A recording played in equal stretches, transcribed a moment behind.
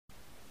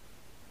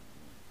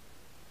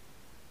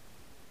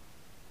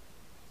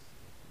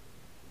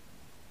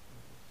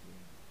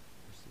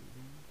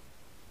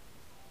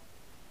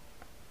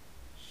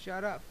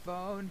Shut up,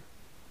 phone.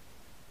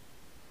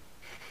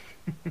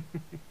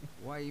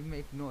 Why you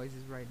make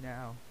noises right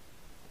now?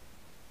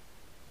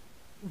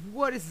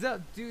 What is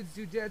up, dudes,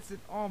 dudettes, and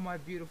all my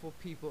beautiful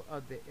people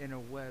of the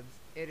interwebs?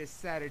 It is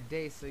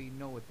Saturday, so you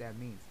know what that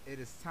means. It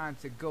is time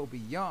to go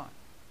beyond.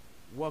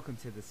 Welcome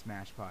to the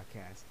Smash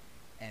Podcast,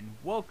 and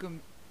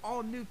welcome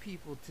all new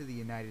people to the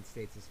United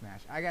States of Smash.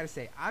 I gotta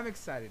say, I'm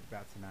excited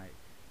about tonight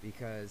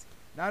because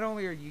not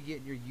only are you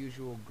getting your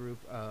usual group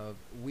of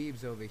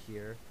weebs over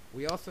here,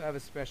 we also have a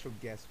special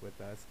guest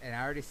with us, and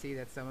I already see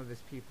that some of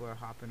his people are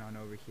hopping on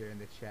over here in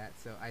the chat.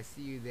 So I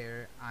see you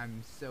there.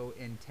 I'm so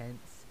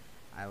intense.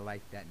 I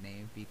like that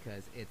name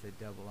because it's a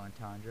double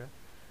entendre.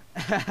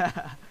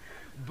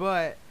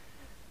 But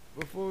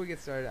before we get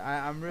started,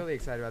 I'm really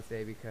excited about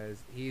today because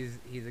he's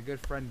a good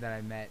friend that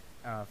I met.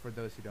 For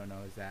those who don't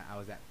know, is that I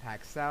was at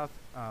PAX South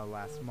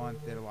last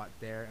month, did a lot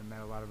there, and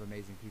met a lot of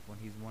amazing people.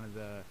 And he's one of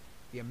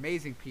the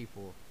amazing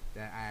people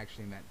that I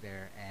actually met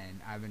there. And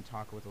I've been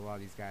talking with a lot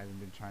of these guys and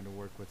been trying to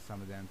work with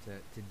some of them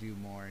to do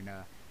more and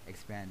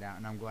expand out.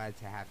 And I'm glad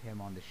to have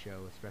him on the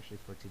show, especially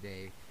for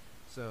today.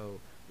 So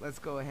let's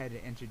go ahead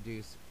and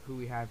introduce who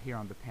we have here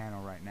on the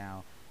panel right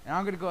now. And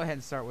I'm going to go ahead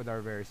and start with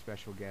our very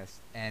special guest.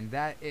 And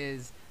that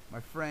is my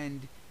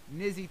friend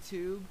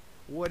NizzyTube.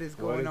 What is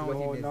going on with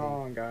you, Nizzy? What is going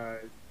on,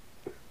 guys?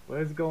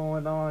 What's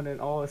going on in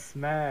all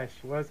Smash?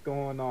 What's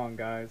going on,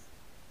 guys?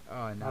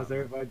 Oh, no. How's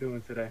everybody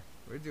doing today?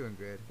 We're doing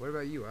good. What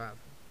about you, Ab?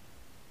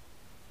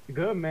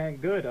 Good, man.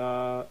 Good.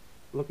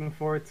 Looking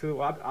forward to.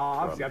 Well,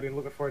 obviously, I've been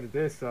looking forward to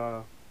this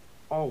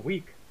all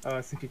week.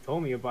 Since you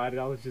told me about it,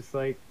 I was just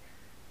like,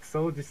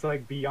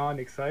 beyond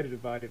excited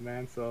about it,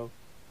 man. So,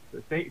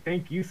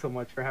 thank you so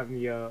much for having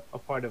me a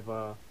part of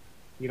the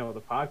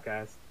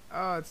podcast.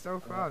 Oh, it's so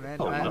fun, man.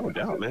 Oh, no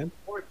doubt, man. Looking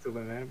forward to it,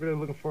 man. Really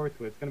looking forward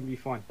to it. It's gonna be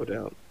fun. No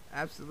doubt.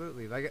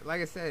 Absolutely. Like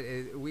I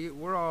said,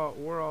 we're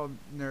all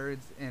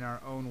nerds in our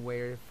own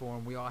way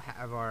form. We all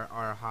have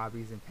our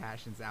hobbies and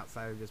passions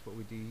outside of just what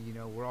we do. You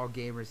know, we're all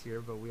gamers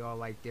here, but we all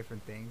like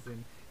different things.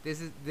 And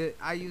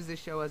I use this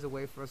show as a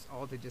way for us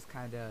all to just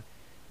kind of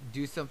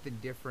do something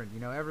different. You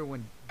know,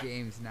 everyone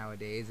games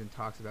nowadays and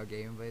talks about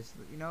gaming, but it's,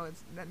 you know,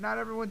 it's not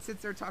everyone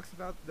sits there and talks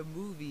about the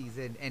movies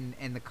and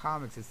the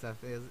comics and stuff.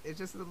 It's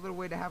just a little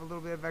way to have a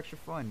little bit of extra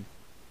fun.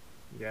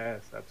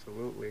 Yes,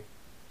 absolutely.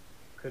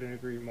 Couldn't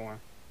agree more.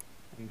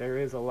 And there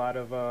is a lot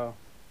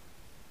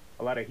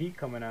of heat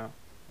coming out,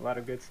 a lot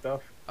of good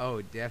stuff.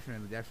 Oh,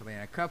 definitely,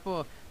 and a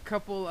couple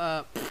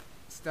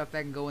stuff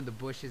that can go in the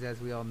bushes, as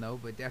we all know,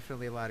 but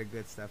definitely a lot of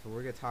good stuff, and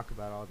we're gonna talk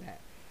about all that.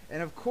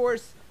 And of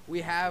course,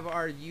 we have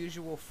our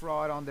usual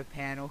fraud on the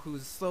panel,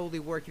 who's slowly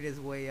working his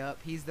way up.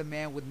 He's the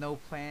man with no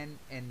plan,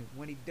 and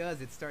when he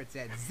does, it starts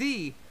at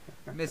Z,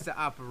 Mr.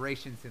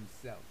 Operations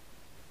himself.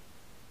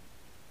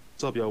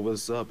 What's up, y'all?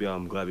 What's up, y'all?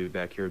 I'm glad to be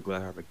back here. Glad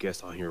to have a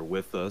guest on here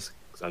with us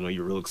because I know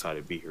you're real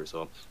excited to be here.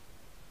 So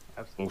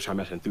I'm gonna try to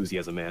match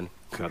enthusiasm, man.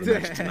 Got a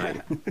match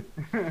tonight.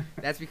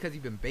 That's because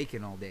you've been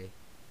baking all day.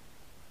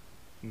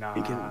 Nah.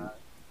 Making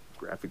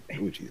graphic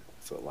Gucci.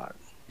 It's a lot.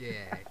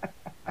 Yeah,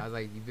 I was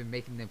like, you've been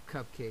making them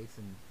cupcakes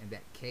and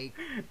that cake.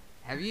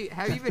 Have you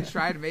even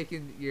tried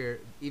making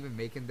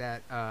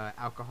that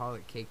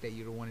alcoholic cake that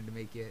you don't wanted to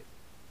make yet?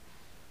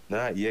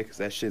 Not yet, because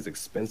that shit's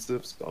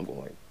expensive. So I'm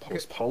going to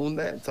postpone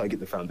that until I get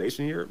the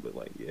foundation here. But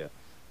like, yeah.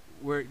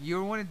 Where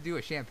you wanted to do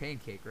a champagne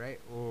cake, right?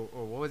 Or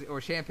what was it? Or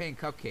champagne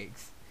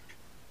cupcakes?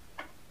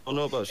 I don't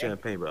know about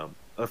champagne, bro.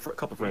 A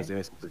couple friends they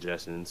made some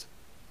suggestions,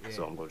 Yeah.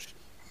 so I'm going to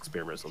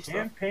experiment some stuff.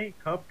 Champagne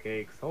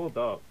cupcakes. Hold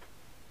up.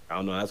 I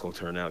don't know how that's going to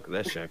turn out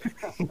because that's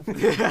champagne.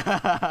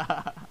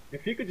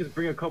 If you could just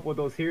bring a couple of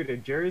those here to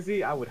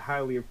Jersey, I would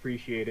highly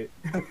appreciate it.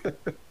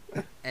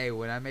 Hey,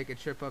 when I make a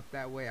trip up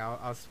that way,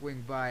 I'll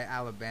swing by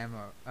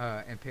Alabama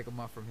and pick them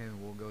up from him,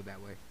 and we'll go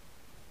that way.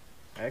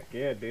 Heck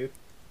yeah, dude.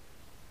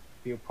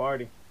 Be a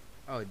party.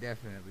 Oh,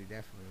 definitely.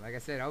 Like I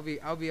said,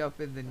 I'll be up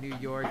in the New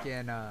York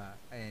and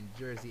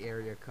Jersey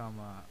area come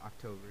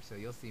October, so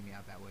you'll see me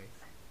out that way.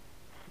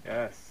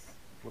 Yes.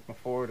 Looking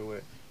forward to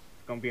it.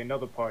 It's gonna be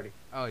another party.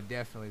 Oh,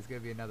 definitely. It's gonna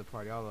be another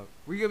party all over.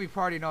 We're gonna be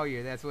partying all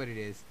year. That's what it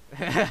is.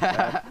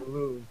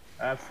 Absolutely.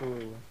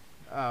 Absolutely.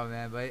 Oh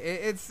man, but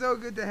it's so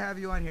good to have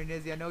you on here,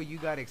 Nizzy. I know you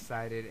got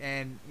excited,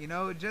 and you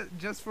know,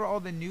 just for all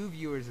the new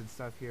viewers and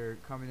stuff here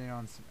coming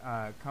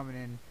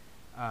in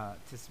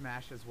to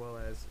Smash, as well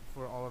as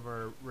for all of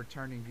our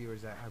returning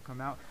viewers that have come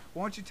out.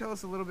 Why don't you tell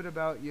us a little bit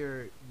about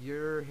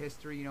your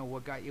history? You know,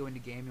 what got you into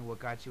gaming, what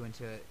got you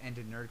into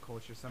nerd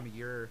culture, some of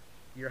your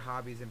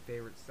hobbies and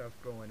favorite stuff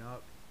growing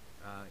up.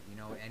 You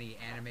know, any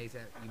animes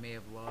that you may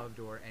have loved,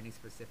 or any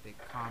specific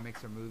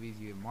comics or movies.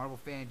 You a Marvel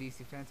fan,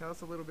 DC fan? Tell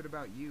us a little bit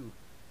about you.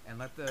 And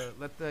let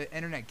the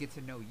internet get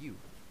to know you.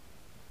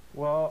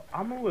 Well,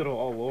 I'm a little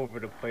all over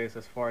the place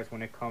as far as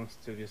when it comes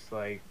to just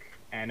like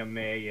anime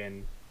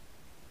and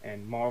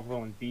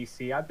Marvel and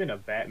DC. I've been a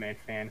Batman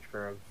fan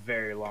for a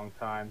very long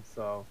time,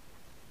 so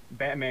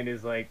Batman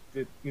is like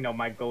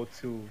my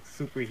go-to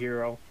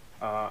superhero.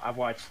 I've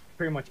watched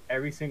pretty much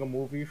every single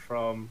movie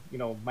from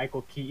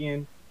Michael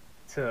Keaton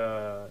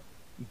to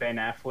Ben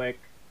Affleck.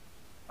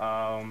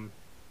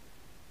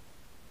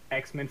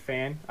 X-Men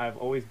fan. I've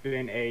always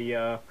been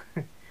a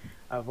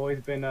I've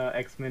always been a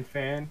X-Men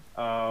fan.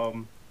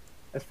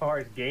 As far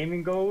as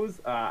gaming goes,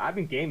 I've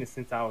been gaming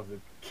since I was a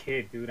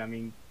kid, dude. I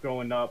mean,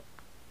 growing up,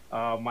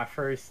 my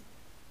first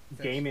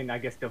Such. gaming, I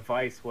guess,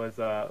 device was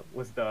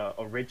the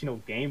original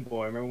Game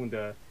Boy. I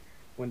remember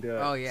when the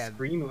Oh yeah.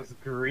 screen was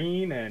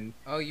green and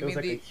Oh, you it was mean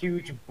like a the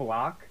huge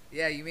block.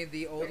 yeah, you mean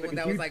the It old was like one a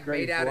that was huge like gray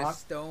made out of block.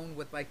 stone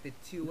with like the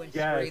 2-inch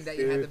screen Yes, that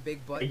you had the dude. big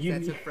And buttons you that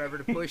need, took forever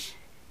to push.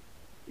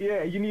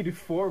 yeah, you needed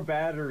 4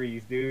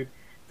 batteries, dude,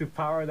 to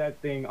power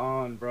that thing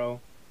on, bro.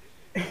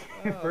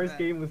 Oh First man.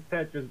 game was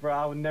Tetris, bro.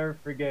 I will never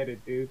forget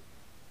it, dude.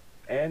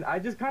 And I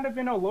just kind of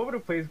been all over the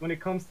place when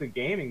it comes to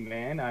gaming,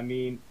 man. I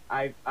mean,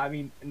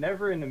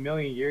 never in a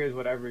million years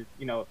would I ever,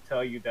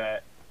 tell you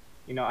that,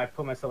 I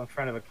put myself in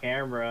front of a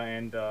camera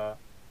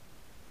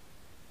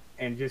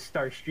and just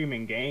start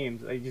streaming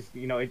games. I just,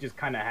 it just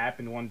kind of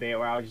happened one day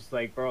where I was just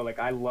like, bro, like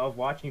I love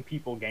watching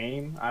people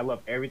game. I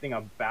love everything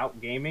about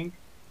gaming.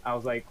 I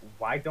was like,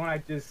 why don't I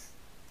just,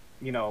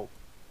 you know,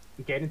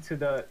 get into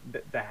the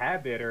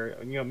habit or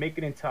make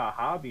it into a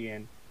hobby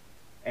and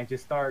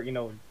just start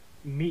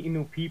meeting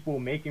new people,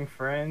 making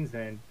friends,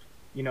 and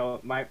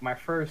my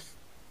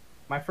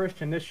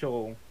first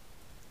initial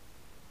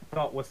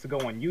thought was to go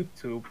on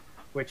YouTube,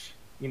 which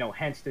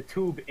hence the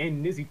tube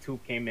in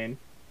NizzyTube came in,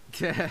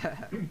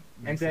 and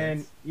Makes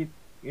then sense.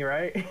 you're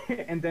right,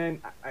 and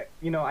then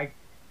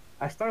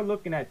I started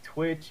looking at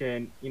Twitch,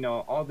 and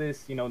all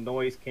this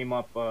noise came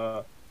up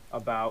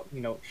about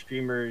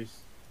streamers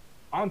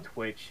on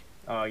Twitch.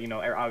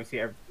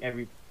 Obviously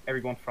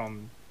everyone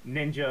from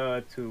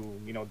Ninja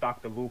to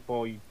Dr.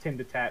 Lupo, Tim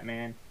the Tap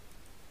Man,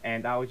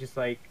 and I was just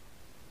like,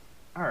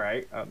 all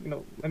right,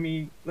 let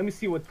me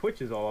see what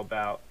Twitch is all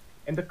about.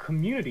 And the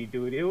community,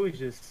 dude, it's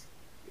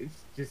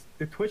just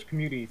the Twitch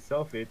community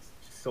itself. It's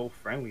just so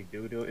friendly,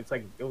 dude. It's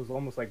like it was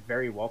almost like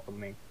very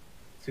welcoming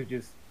to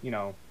just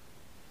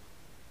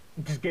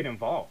just get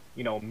involved.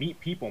 Meet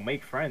people,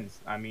 make friends.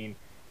 I mean,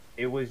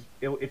 it's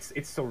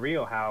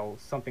surreal how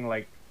something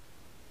like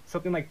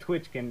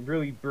Twitch can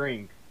really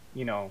bring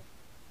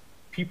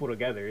people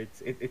together.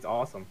 It's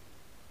awesome.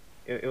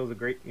 It was a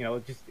great it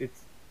was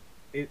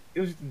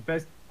just the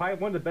best, probably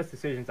one of the best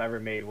decisions I ever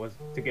made was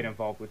to get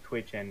involved with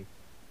Twitch and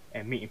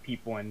meeting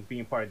people and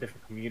being part of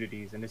different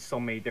communities. And there's so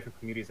many different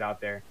communities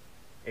out there.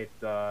 It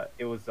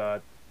was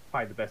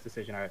probably the best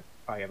decision I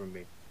probably ever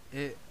made.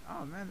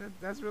 Oh man,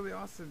 that's really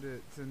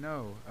awesome to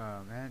know,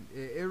 man.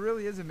 It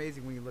really is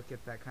amazing when you look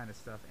at that kind of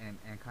stuff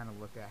and kind of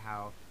look at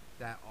how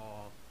that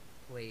all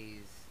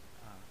plays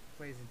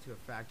plays into a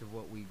fact of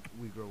what we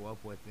grow up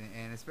with,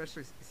 and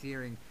especially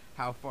hearing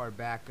how far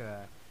back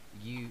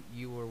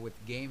you were with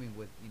gaming,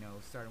 with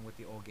starting with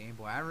the old Game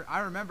Boy. I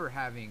remember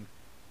having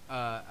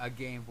a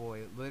Game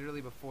Boy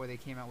literally before they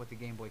came out with the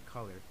Game Boy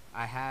Color.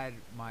 I had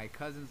my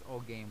cousin's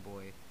old Game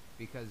Boy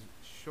because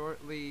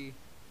shortly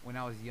when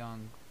I was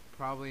young,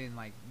 probably in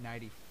like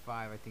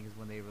 '95, I think is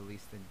when they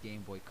released the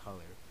Game Boy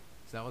Color.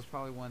 So that was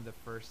probably one of the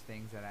first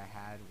things that I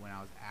had when I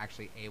was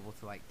actually able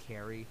to like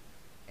carry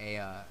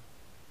a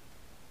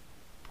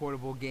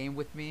portable game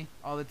with me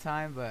all the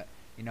time. But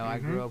I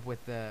Mm-hmm. grew up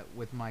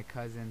with my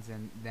cousins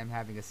and them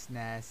having a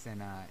SNES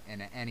and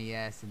an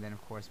NES, and then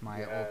of course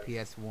my old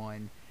Yes.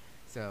 PS1.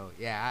 So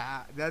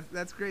yeah,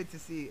 that's great to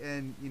see,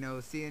 and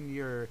seeing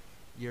your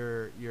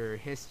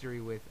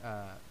history with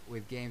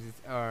games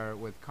or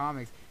with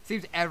comics.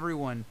 Seems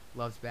everyone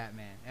loves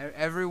Batman.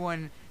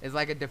 Everyone is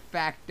like a de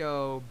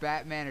facto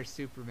Batman or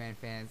Superman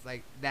fan. It's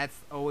like that's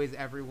always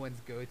everyone's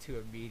go-to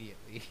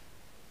immediately.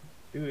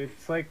 Dude,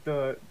 it's like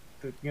the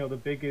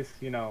biggest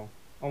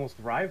almost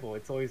rival.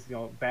 It's always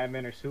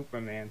Batman or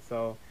Superman.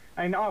 So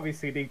and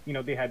obviously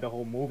they had the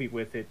whole movie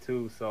with it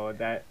too. So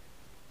that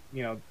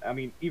I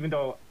mean, even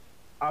though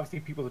obviously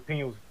people's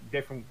opinion was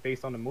different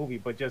based on the movie,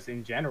 but just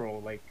in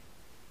general, like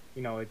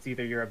it's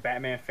either you're a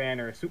Batman fan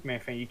or a Superman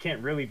fan. You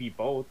can't really be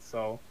both.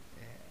 So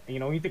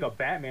and, when you think of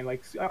Batman,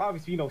 like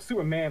obviously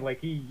Superman,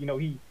 like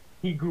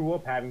he grew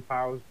up having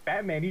powers.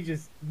 Batman,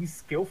 he's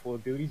skillful,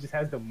 dude. He just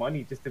has the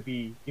money just to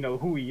be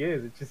who he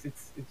is.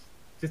 It's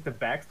just the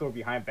backstory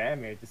behind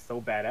Batman. It's just so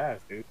badass,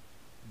 dude.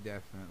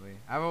 Definitely.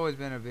 I've always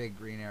been a big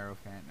Green Arrow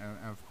fan.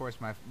 And of course,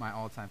 my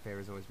all-time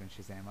favorite has always been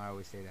Shazam. I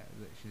always say that.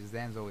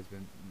 Shazam's always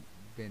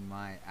been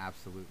my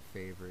absolute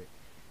favorite.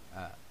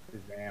 Uh,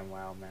 Damn,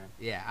 wow, man.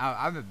 yeah,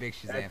 I'm a big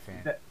Shazam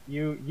fan.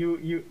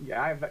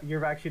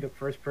 You're actually the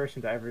first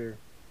person to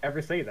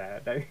ever say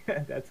that.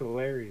 That's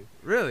hilarious.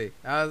 Really,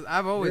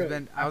 I've always Really,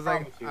 been. I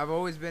promise you. I've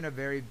always been a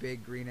very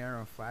big Green Arrow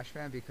and Flash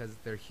fan because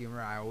their humor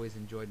I always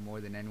enjoyed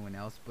more than anyone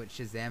else. But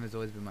Shazam has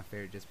always been my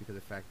favorite just because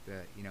of the fact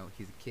that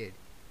he's a kid.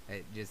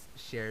 It just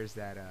shares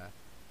that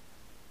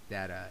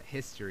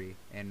history.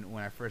 And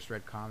when I first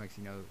read comics,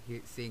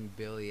 seeing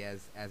Billy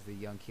as the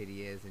young kid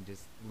he is, and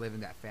just living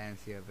that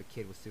fantasy of a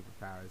kid with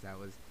superpowers, that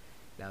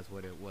was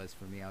what it was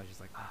for me. I was just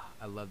like,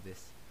 I love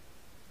this.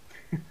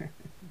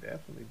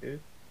 Definitely, dude.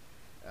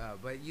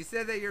 But you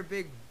said that you're a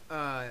big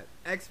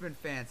X-Men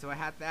fan, so I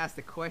have to ask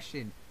the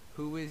question: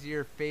 who is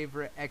your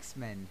favorite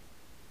X-Men?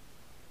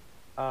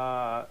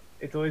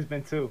 It's always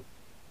been two.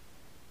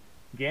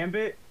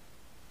 Gambit,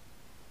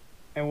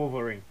 and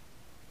Wolverine.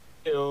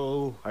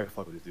 Yo, I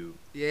fuck with this dude.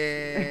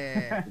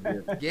 Yeah.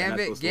 Yeah,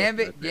 Gambit, right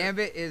Gambit, there.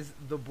 Gambit is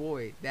the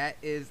boy. That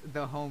is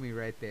the homie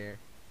right there.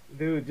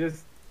 Dude,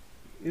 just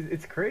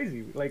it's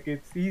crazy. Like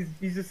he's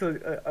just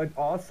an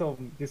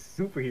awesome just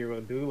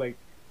superhero, dude. Like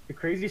the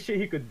craziest shit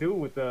he could do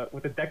with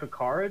a deck of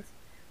cards.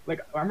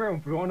 Like I remember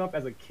growing up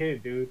as a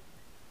kid, dude,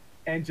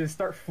 and just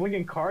start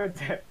flinging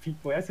cards at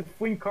people. I used to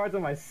fling cards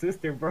at my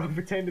sister, bro,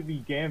 pretend to be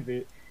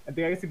Gambit. And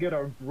then I used to get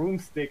our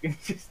broomstick and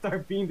just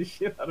start beating the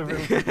shit out of her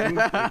with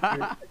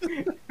the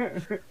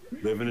broomstick,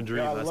 dude. Living a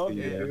dream. Yeah, I That's love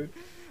the it, dude.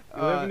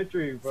 Uh, Living a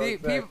dream, bro. See,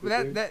 Exactly, people,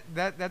 dude.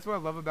 that's what I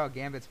love about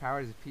Gambit's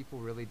powers is people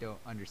really don't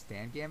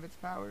understand Gambit's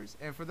powers.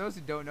 And for those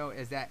who don't know,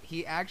 is that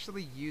he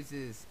actually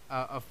uses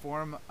a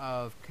form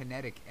of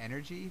kinetic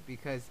energy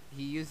because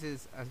he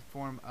uses a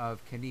form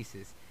of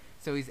kinesis.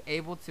 So he's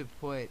able to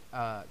put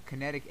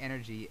kinetic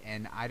energy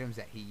in items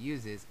that he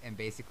uses and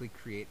basically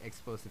create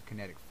explosive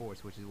kinetic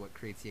force, which is what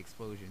creates the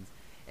explosions.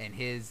 And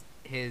his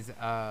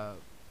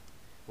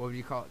what would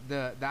you call it?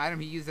 The item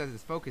he used as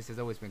his focus has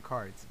always been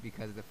cards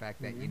because of the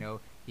fact that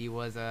he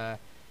was a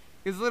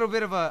little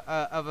bit of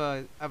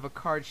a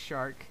card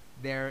shark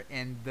there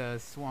in the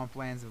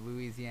swamplands of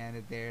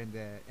Louisiana, there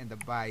in the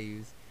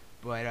bayous,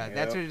 but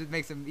that's what just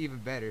makes him even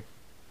better.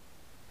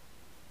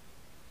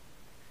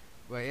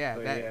 But yeah,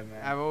 man.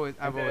 I've always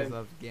then-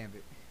 loved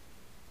Gambit.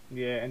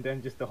 Yeah, and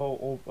then just the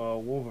whole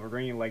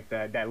Wolverine, like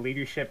that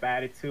leadership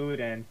attitude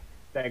and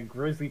that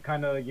grizzly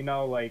kind of,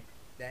 like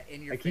That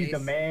in your like face. he's the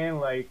man,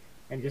 like,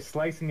 and just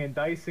slicing and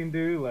dicing,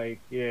 dude. Like,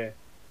 yeah,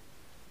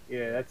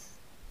 that's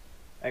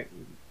like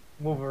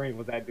Wolverine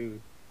was that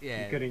dude.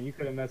 Yeah. You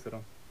couldn't mess with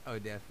him. Oh,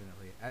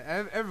 definitely.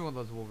 Everyone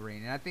loves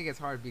Wolverine, and I think it's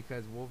hard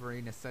because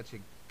Wolverine is such a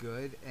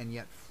good and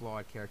yet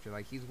flawed character.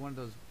 Like he's one of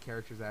those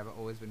characters that have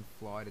always been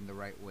flawed in the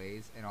right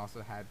ways, and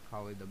also had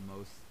probably the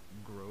most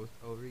growth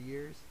over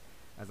years.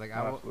 I was like,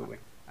 Absolutely.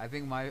 I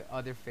think my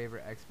other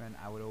favorite X-Men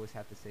I would always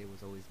have to say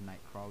was always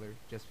Nightcrawler,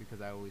 just because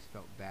I always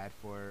felt bad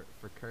for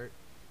Kurt.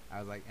 I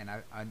was like, and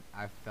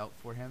I felt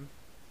for him,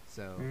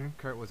 so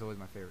Kurt was always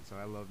my favorite. So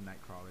I love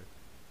Nightcrawler.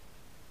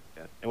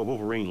 Yeah. And with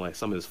Wolverine, like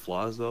some of his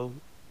flaws though,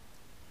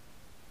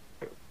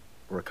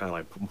 were kind of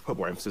like put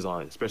more emphasis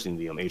on, especially in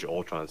the Age of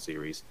Ultron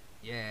series.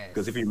 Yes.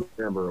 Because if you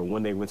remember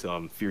when they went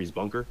to Fury's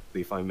bunker,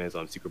 they find him as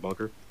secret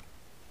bunker.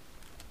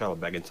 Travel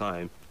back in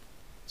time.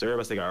 So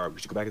everybody's like, all right, we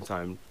should go back in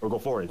time or go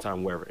forward in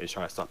time, wherever, and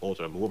try to stop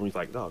Ultron. But Wolverine's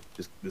like, no,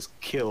 just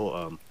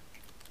kill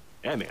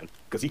Ant-Man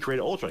because he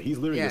created Ultron. He's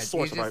literally the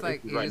source he's just of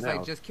like, right he's now.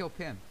 like, just kill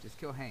Pym, just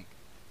kill Hank.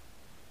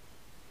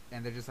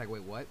 And they're just like,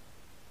 wait, what?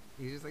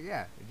 He's just like,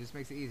 yeah, it just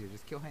makes it easier,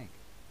 just kill Hank.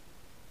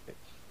 Yeah,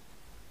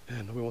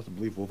 nobody wants to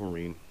believe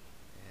Wolverine.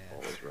 Yeah.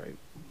 Oh, that's right.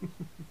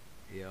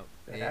 Yep.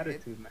 That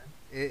attitude, man.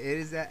 It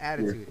is that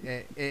attitude.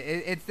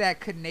 It's that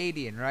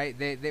Canadian, right?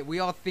 They we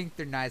all think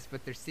they're nice,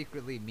 but they're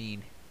secretly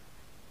mean.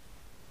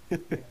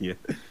 Yeah.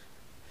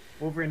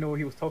 Wolverine knew what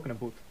he was talking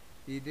about.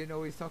 He didn't know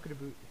what he's talking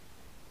about.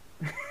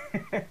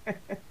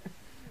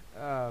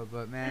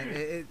 But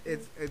man,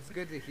 it's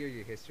good to hear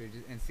your history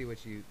and see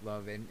what you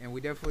love, and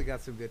we definitely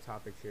got some good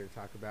topics here to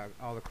talk about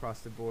all across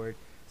the board.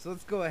 So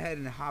let's go ahead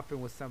and hop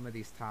in with some of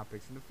these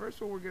topics. And the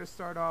first one we're gonna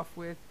start off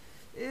with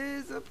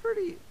is a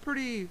pretty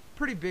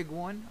big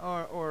one,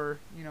 or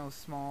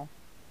small,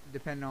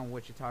 depending on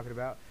what you're talking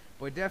about,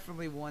 but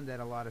definitely one that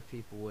a lot of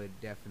people would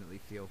definitely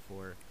feel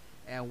for.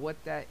 And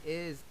what that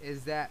is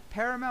that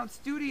Paramount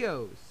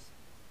Studios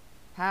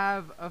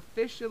have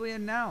officially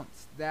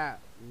announced that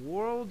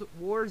World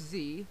War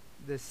Z,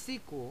 the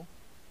sequel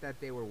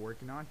that they were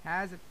working on,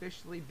 has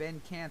officially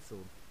been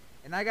canceled.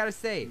 And I gotta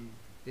say,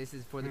 this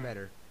is for the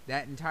better.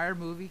 That entire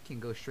movie can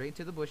go straight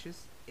to the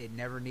bushes. It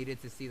never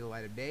needed to see the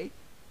light of day.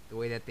 The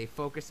way that they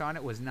focused on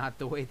it was not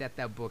the way that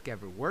book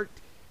ever worked.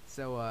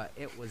 So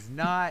it was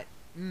not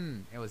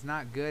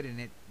good, and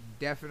it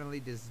definitely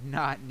does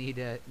not need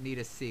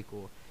a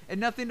sequel. And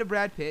nothing to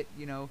Brad Pitt,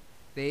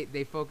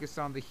 they focused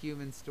on the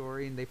human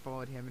story and they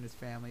followed him and his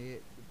family.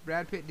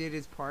 Brad Pitt did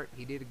his part.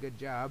 He did a good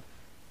job.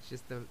 It's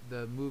just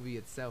the movie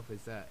itself is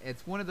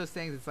it's one of those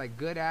things. It's like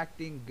good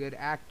acting, good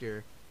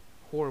actor,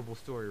 horrible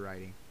story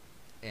writing,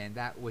 and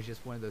that was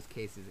just one of those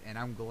cases. And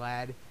I'm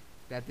glad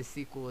that the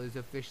sequel is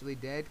officially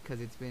dead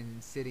because it's been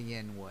sitting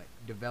in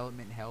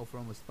development hell for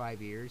almost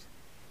 5 years.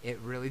 It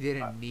really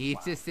didn't need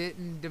to sit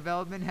in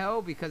development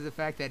hell because of the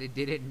fact that it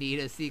didn't need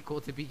a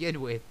sequel to begin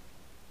with.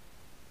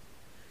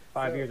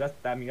 5 years.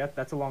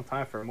 That's a long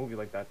time for a movie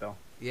like that, though.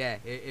 Yeah,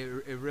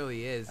 it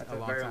really is That's a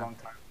long very time. long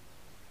time.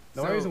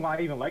 The only reason why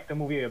I even like the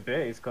movie a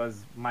bit is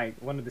because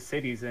one of the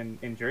cities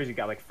in Jersey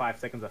got like 5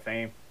 seconds of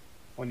fame.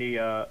 When the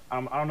I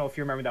don't know if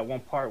you remember that one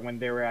part when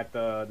they were at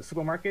the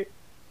supermarket.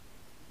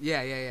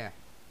 Yeah.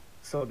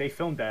 So they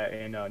filmed that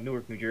in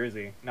Newark, New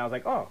Jersey, and I was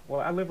like, oh,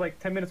 well, I live like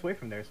 10 minutes away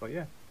from there, so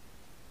yeah,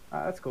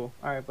 that's cool.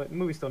 All right, but the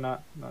movie's still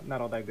not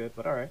all that good,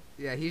 but all right.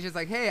 Yeah, he's just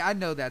like, hey, I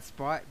know that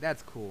spot.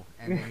 That's cool,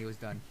 and then he was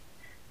done.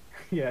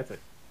 Yeah, that's it.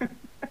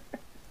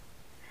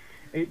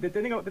 The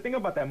thing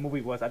about that movie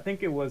was, I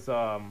think it was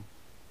I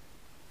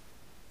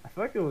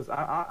feel like it was.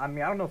 I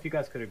mean, I don't know if you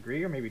guys could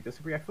agree or maybe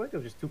disagree. I feel like it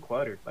was just too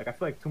cluttered. Like I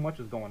feel like too much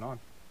was going on.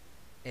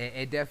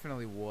 It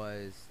definitely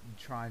was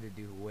trying to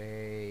do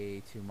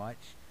way too much,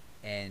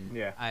 and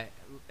Yeah.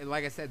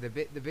 like I said, the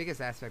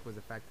biggest aspect was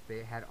the fact that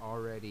they had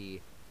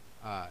already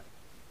uh,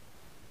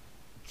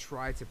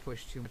 tried to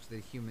push too much the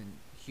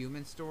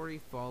human story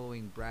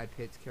following Brad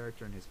Pitt's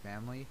character and his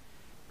family,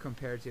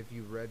 compared to if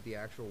you read the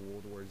actual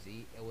World War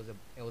Z, it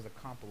was a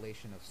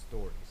compilation of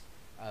stories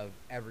of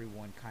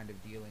everyone kind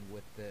of dealing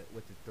with the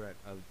threat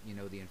of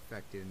the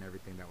infected and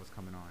everything that was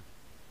coming on.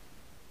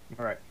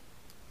 All right.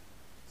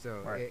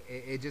 So Right.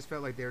 it just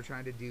felt like they were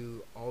trying to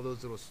do all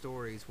those little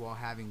stories while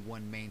having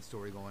one main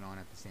story going on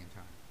at the same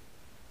time.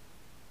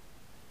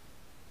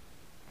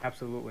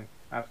 Absolutely.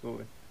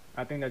 Absolutely.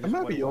 I think that's I'm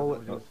just what happy it was. y'all.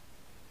 It was just,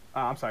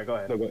 I'm sorry. Go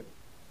ahead. No, go ahead.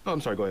 Oh, I'm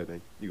sorry. Go ahead,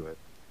 man. You go ahead.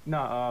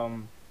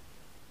 No.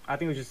 I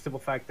think it was just simple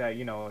fact that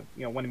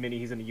one minute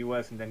he's in the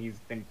U.S. and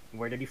then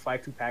where did he fly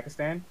to?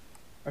 Pakistan,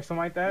 or something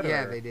like that.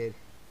 Yeah, or, they did.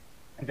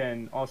 And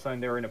then all of a sudden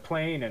they were in a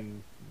plane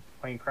and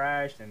the plane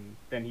crashed and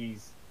then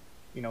he's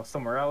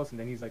somewhere else and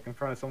then he's like in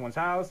front of someone's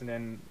house and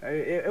then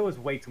it was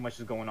way too much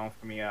just going on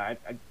for me.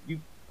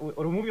 With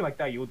a movie like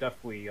that you could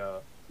definitely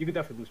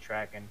lose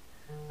track, and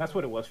that's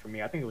what it was for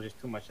me. I think it was just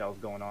too much that was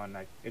going on.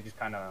 Like it just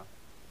kind of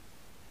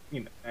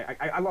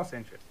I lost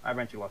interest. I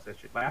eventually lost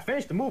interest. Like I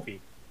finished the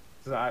movie,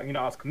 so I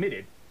was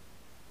committed,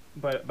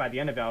 but by the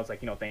end of it I was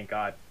like thank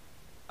God.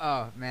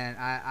 Oh man,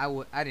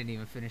 I didn't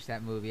even finish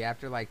that movie.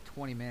 After like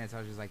 20 minutes, I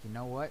was just like, you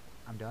know what?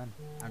 I'm done.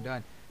 I'm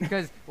done.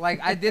 Because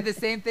like I did the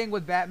same thing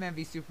with Batman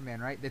v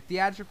Superman, right? The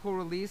theatrical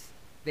release,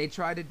 they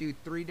tried to do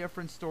 3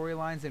 different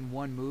storylines in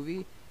one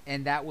movie,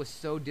 and that was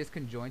so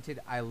disconjointed.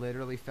 I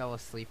literally fell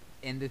asleep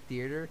in the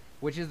theater,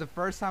 which is the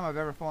first time I've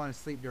ever fallen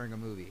asleep during a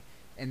movie,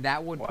 and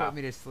that would Wow. put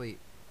me to sleep.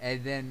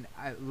 And then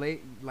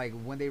like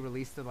when they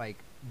released the like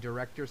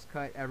director's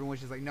cut, everyone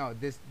was just like, no,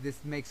 this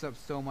makes up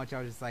so much.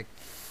 I was just like,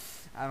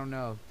 I don't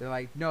know. They're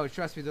like, no,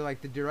 trust me. They're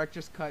like, the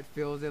director's cut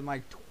fills in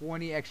like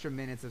 20 extra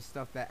minutes of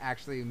stuff that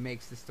actually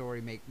makes the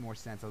story make more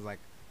sense. I was like,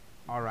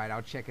 all right,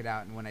 I'll check it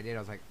out. And when I did, I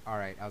was like, all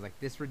right. I was like,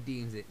 this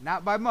redeems it.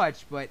 Not by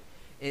much, but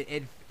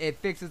it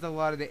fixes a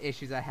lot of the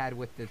issues I had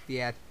with the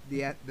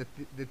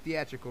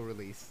theatrical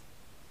release.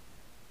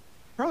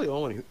 Probably the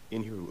only one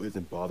in here who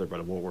isn't bothered by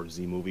the World War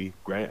Z movie.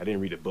 Granted, I didn't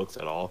read the books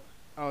at all.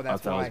 Oh,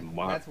 that's thought why. it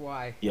was That's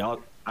why. Yeah,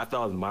 I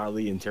thought it was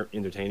mildly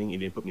entertaining. It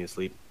didn't put me to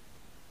sleep.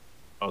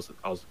 I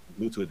was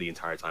glued to it the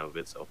entire time of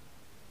it, so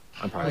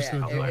I'm Oh probably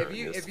yeah.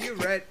 hilarious.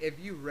 If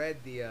you read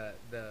the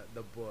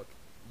book,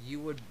 you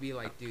would be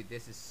like, dude,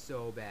 this is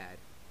so bad.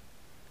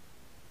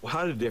 Well,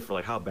 how did it differ?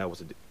 Like, how bad was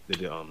the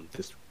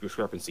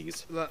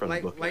discrepancies from the book and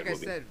Like the I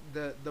movie? said,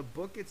 the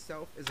book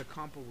itself is a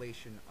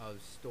compilation of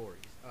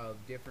stories of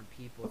different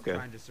people Okay.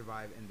 trying to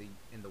survive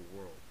in the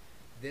world.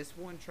 This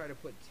one tried to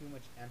put too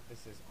much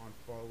emphasis on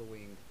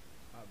following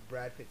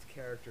Brad Pitt's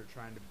character,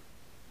 trying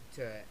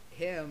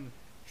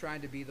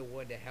to be the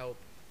one to help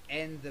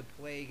end the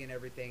plague and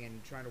everything,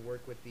 and trying to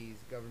work with these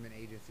government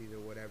agencies or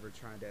whatever,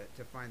 trying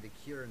to find the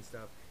cure and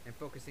stuff, and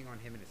focusing on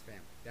him and his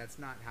family. That's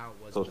not how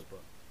it was So- in the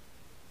book.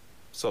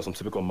 So some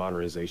typical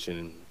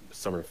modernization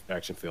summer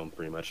action film,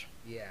 pretty much.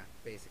 Yeah,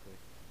 basically.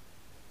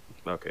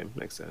 Okay,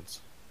 makes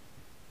sense.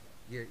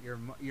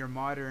 Your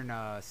modern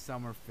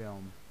summer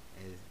film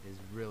is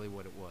really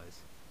what it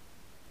was.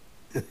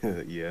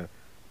 Yeah,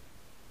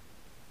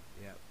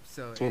 Yeah.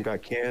 So this one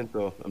got canned,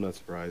 so I'm not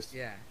surprised.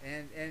 yeah,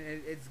 and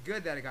it's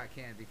good that it got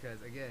canned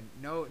because again,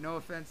 no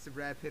offense to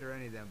Brad Pitt or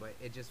any of them, but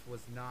it just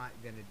was not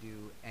gonna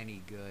do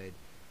any good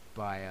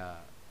by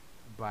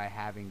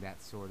having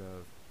that sort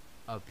of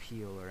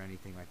appeal or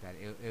anything like that.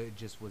 It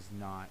just was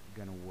not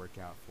gonna work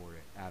out for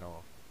it at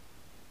all.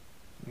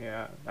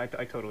 Yeah, I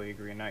totally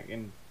agree,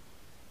 and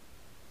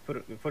for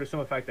the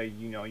simple fact that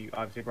you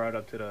obviously brought it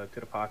up to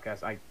the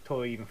podcast, I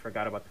totally even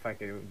forgot about the fact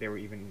that they were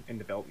even in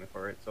development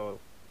for it. So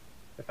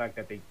the fact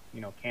that they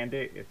canned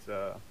it, it's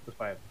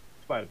probably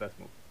the best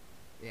move.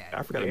 Yeah.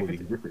 I forgot Yeah, the if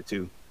movie it- different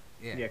too.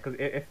 Yeah. Yeah, because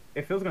if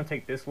it was gonna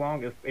take this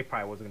long, it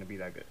probably wasn't gonna be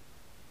that good.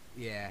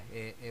 Yeah,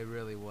 it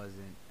really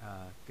wasn't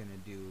gonna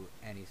do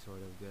any sort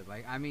of good.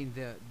 Like, I mean,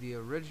 the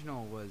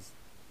original was,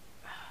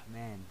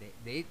 man,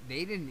 they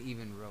didn't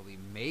even really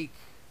make.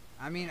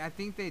 I mean, I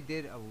think they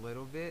did a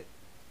little bit,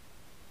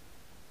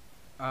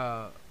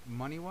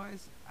 money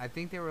wise. I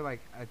think they were like,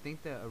 I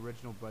think the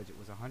original budget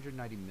was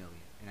 190 million,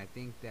 and I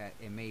think that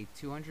it made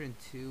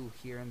 202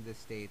 here in the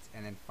States,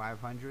 and then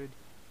 500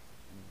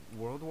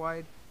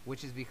 worldwide,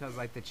 which is because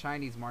like the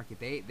Chinese market,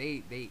 they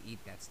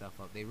eat that stuff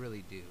up. They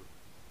really do.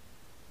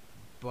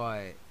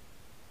 But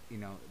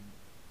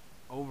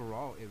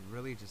overall it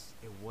really just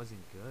it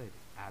wasn't good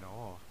at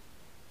all.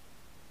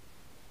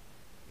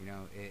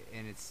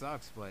 And it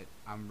sucks, but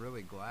I'm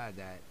really glad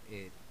that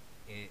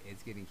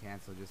it's getting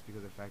canceled, just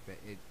because of the fact that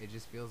it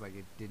just feels like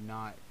it did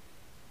not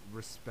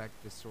respect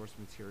the source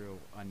material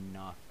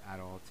enough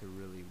at all to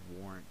really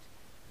warrant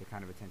the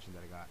kind of attention that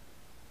it got.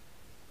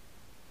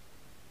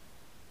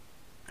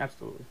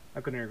 Absolutely,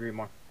 I couldn't agree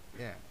more.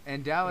 Yeah,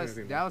 and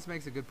Everything. Dallas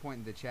makes a good point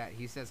in the chat.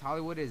 He says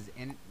Hollywood is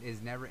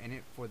never in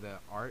it for the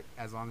art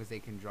as long as they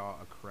can draw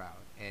a crowd,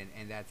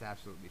 and that's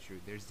absolutely true.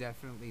 There's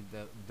definitely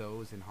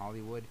those in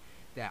Hollywood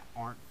that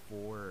aren't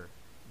for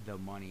the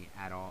money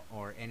at all,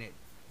 or in it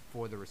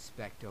for the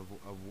respect of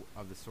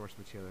the source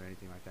material or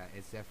anything like that.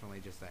 It's definitely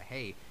just a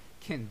hey,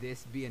 can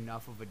this be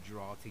enough of a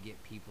draw to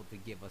get people to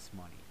give us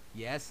money?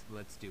 Yes,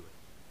 let's do it.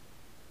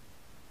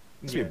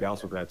 There's be a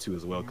balance with that too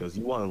as well, because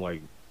you want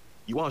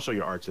to show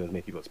your art to as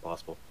many people as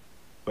possible,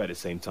 but at the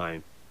same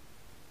time,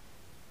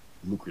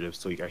 lucrative,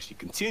 so you can actually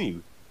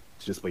continue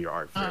to display your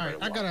art. For All right,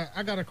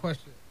 I got a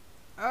question.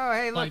 Oh,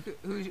 hey, look,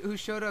 Like, who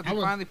showed up? He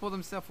finally pulled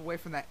himself away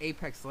from that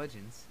Apex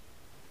Legends.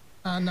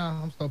 No,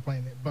 I'm still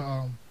playing it,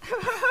 but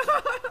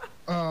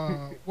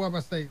what am I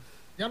say?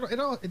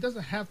 It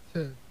doesn't have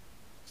to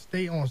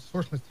stay on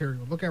source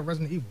material. Look at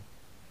Resident Evil;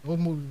 those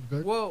movies were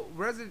good. Well,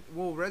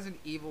 Resident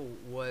Evil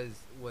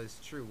was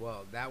true.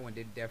 Well, that one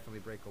did definitely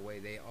break away.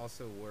 They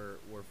also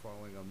were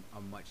following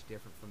a much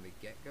different from the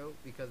get go,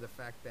 because the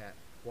fact that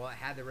while it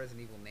had the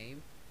Resident Evil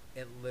name,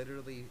 it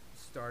literally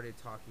started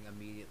talking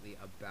immediately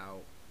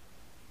about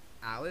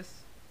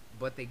Alice,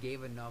 but they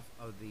gave enough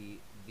of the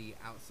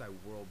outside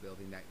world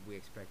building that we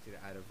expected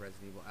out of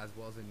Resident Evil, as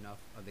well as enough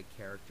of the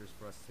characters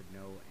for us to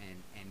know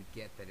and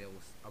get that it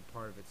was a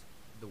part of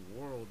the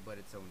world, but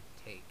its own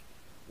take.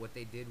 What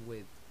they did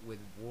with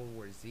World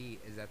War Z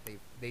is that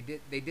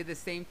they did the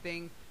same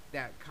thing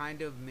that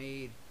kind of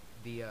made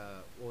the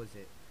what was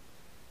it,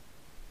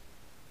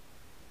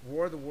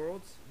 War of the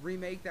Worlds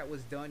remake that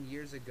was done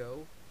years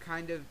ago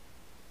kind of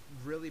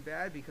really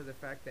bad, because of the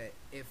fact that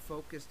it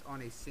focused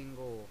on a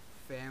single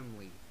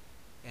family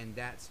and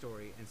that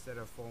story instead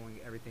of following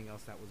everything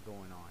else that was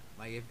going on.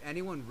 Like, if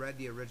anyone read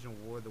the original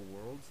War of the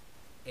Worlds,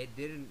 it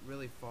didn't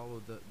really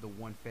follow the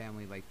one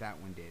family like that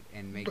one did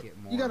and make it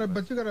more. You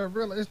gotta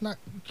realize it's not.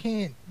 You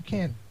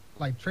can't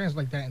like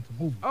translate that into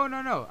movie. Oh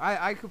no,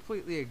 I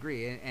completely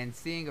agree. And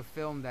seeing a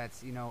film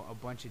that's, you know, a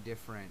bunch of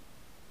different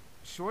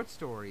short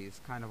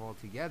stories kind of all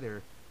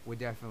together would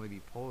definitely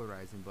be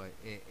polarizing. But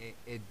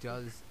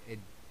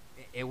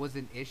it was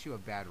an issue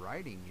of bad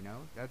writing. You know,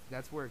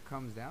 that's where it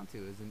comes down to,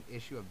 is an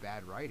issue of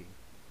bad writing.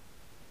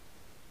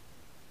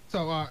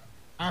 So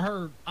I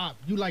heard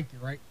you liked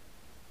it, right?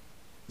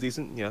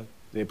 Decent, yeah.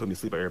 They didn't put me to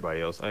sleep like everybody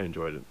else. I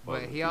enjoyed it.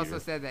 But he also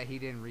said that he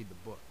didn't read the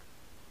book.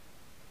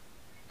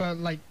 But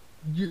like,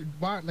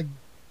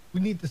 we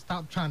need to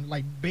stop trying to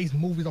like base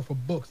movies off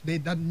of books.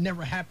 That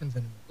never happens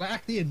anymore. Like,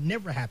 actually, it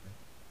never happened.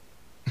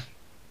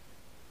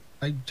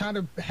 Like, trying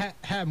to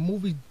have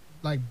movies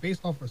like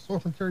based off of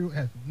source material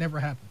has never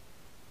happened.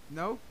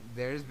 No,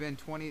 there's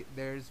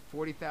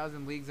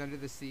 40,000 Leagues Under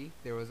the Sea.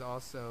 There was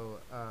also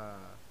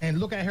and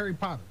look at Harry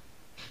Potter.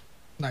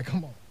 Like,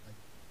 come on.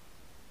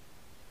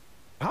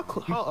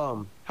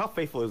 How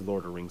faithful is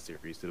Lord of the Rings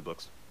series to the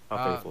books?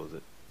 How faithful is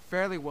it?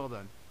 Fairly well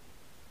done.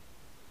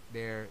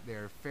 They're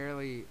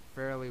fairly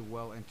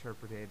well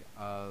interpreted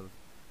of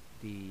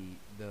the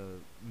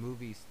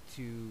movies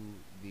to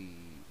the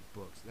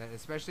books.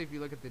 Especially if you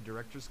look at the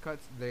director's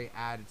cuts, they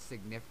added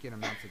significant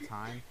amounts of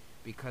time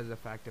because of the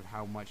fact of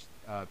how much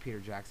Peter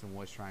Jackson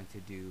was trying to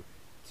do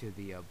to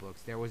the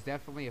books. There was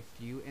definitely a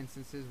few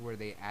instances where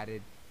they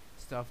added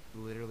stuff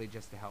literally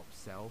just to help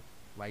sell,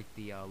 like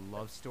the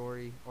love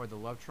story or the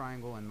love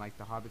triangle in like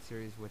the Hobbit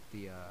series with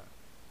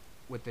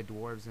the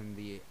dwarves and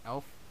the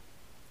elf.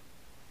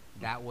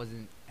 That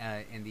wasn't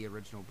in the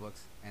original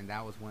books, and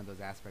that was one of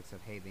those aspects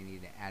of, hey, they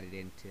need to add it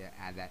in to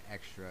add that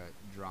extra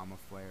drama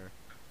flair.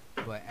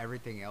 But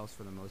everything else,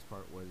 for the most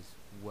part, was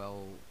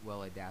well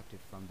adapted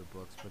from the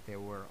books. But there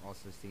were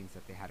also scenes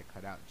that they had to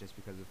cut out just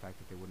because of the fact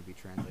that they wouldn't be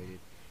translated.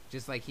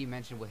 Just like he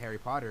mentioned with Harry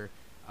Potter,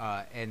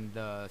 and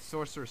the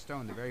Sorcerer's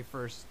Stone, the very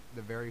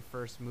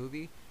first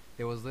movie,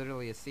 there was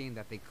literally a scene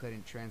that they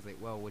couldn't translate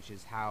well, which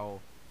is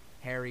how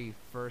Harry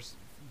first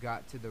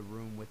got to the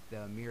room with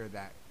the mirror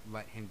that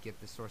let him get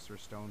the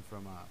Sorcerer's Stone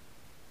from what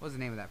was the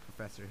name of that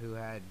professor who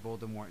had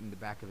Voldemort in the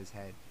back of his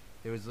head.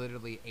 There was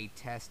literally a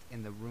test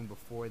in the room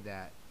before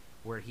that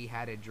where he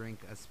had to drink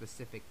a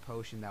specific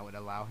potion that would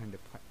allow him to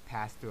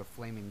pass through a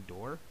flaming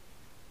door,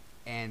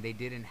 and they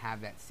didn't have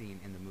that scene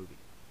in the movie.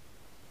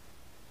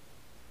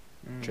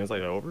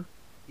 Translate it over?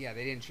 Yeah,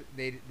 they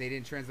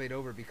didn't translate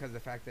over because of the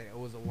fact that it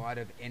was a lot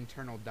of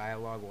internal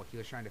dialogue while he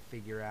was trying to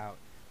figure out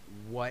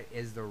what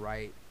is the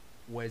right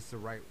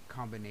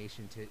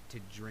combination to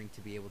drink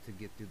to be able to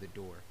get through the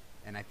door.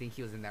 And I think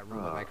he was in that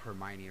room with like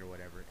Hermione or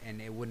whatever, and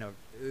it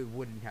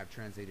wouldn't have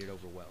translated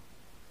over well.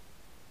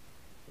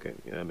 Okay,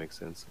 yeah, that makes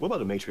sense. What about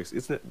the Matrix?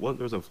 Isn't it there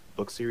was a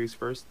book series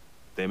first?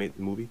 They made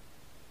the movie?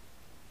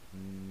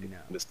 No.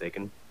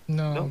 Mistaken?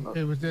 No,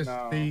 it was just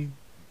they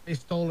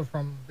stole that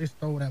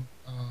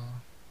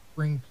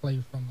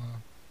screenplay from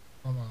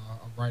a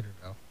writer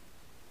though.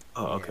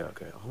 Oh, okay,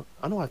 okay.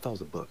 I know. I thought it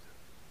was a book.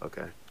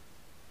 Okay.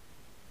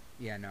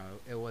 Yeah, no,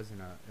 it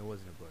wasn't a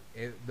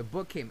book. The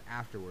book came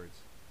afterwards.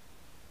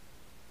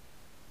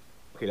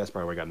 Okay, that's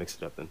probably where I got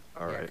mixed up then.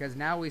 All right. Because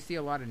now we see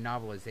a lot of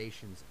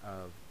novelizations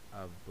of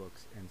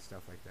books and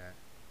stuff like that.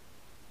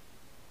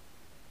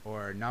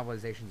 or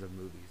novelizations of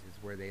movies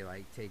is where they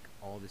like take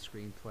all the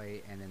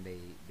screenplay and then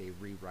they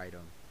rewrite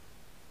them,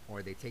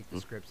 or they take the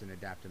scripts and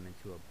adapt them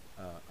into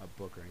a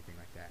book or anything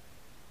like that.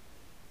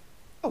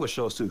 Oh, with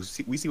shows too.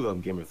 We see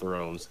Game of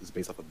Thrones is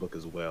based off a book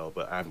as well,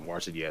 but I haven't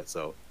watched it yet.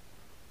 So,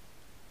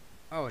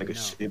 Oh like, no.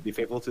 it be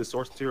faithful to the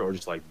source material, or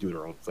just like do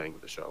their own thing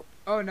with the show.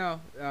 Oh no,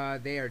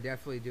 they are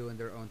definitely doing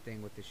their own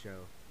thing with the show.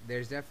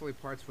 There's definitely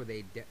parts where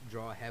they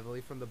draw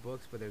heavily from the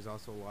books, but there's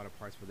also a lot of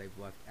parts where they've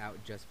left out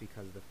just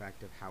because of the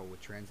fact of how it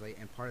would translate.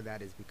 And part of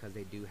that is because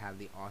they do have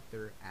the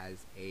author as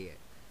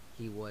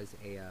he was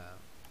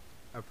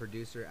a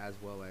producer as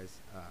well as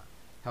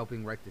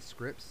helping write the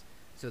scripts.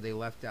 So they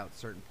left out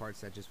certain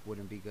parts that just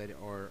wouldn't be good,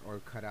 or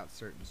cut out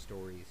certain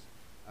stories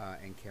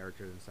and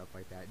characters and stuff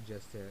like that,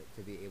 just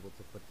to be able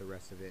to put the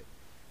rest of it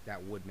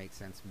that would make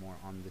sense more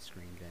on the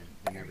screen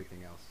than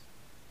everything else.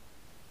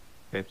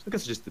 Okay, so I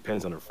guess it just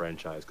depends on the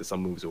franchise, because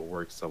some movies will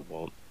work, some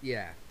won't.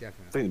 Yeah, I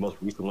definitely. think the most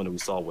recent one that we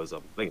saw was I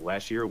think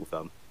last year with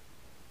well,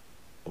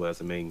 as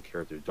the main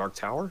character, Dark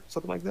Tower,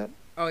 something like that.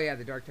 Oh yeah,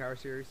 the Dark Tower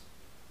series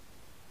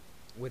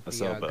with the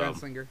So, but,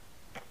 gunslinger.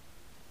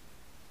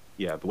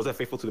 Yeah, but was that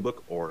faithful to the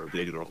book, or did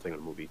they do their own thing in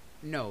the movie?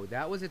 No,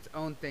 that was its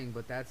own thing,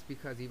 but that's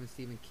because even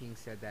Stephen King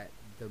said that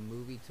the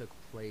movie took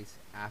place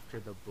after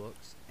the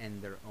books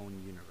and their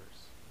own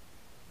universe.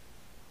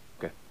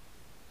 Okay.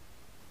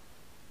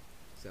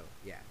 So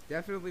yeah,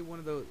 definitely one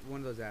of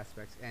those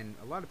aspects, and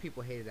a lot of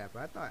people hated that,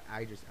 but I thought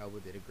Idris Elba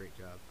did a great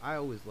job. I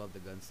always loved the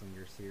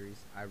Gunslinger series.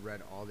 I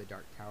read all the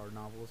Dark Tower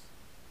novels,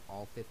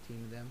 all 15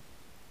 of them.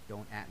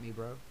 Don't at me,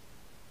 bro.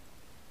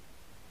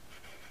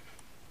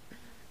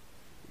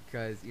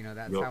 Because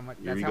that's how much.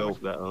 Here That's we how go.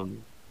 much. That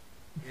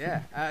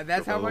Yeah,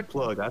 that's how much.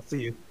 plug. I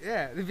see you.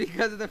 Yeah,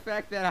 because of the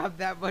fact that I'm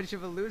that much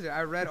of a loser.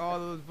 I read all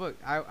those books.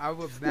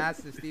 I'm a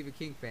massive Stephen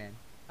King fan.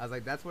 I was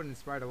like, that's what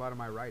inspired a lot of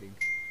my writing.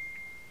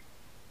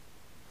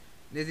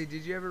 Nizzy,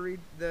 did you ever read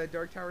the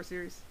Dark Tower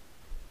series?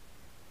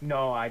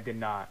 No, I did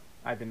not.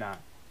 I did not.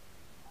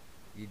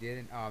 You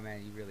didn't? Oh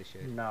man, you really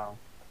should. No.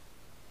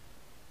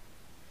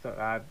 So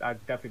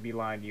I'd definitely be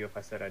lying to you if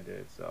I said I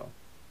did. So.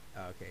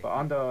 Oh, okay.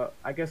 But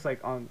I guess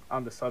like on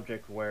the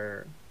subject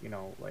where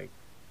like,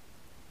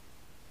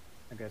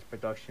 I guess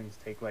productions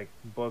take like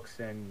books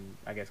and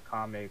I guess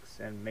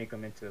comics and make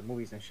them into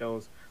movies and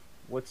shows.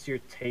 What's your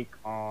take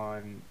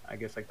on I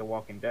guess like The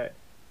Walking Dead?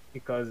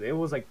 Because it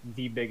was like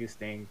the biggest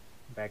thing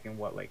back in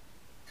like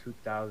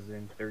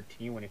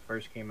 2013 when it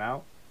first came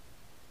out.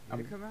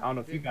 Did it come out? I don't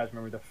know if you guys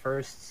remember, the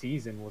first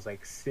season was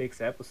like 6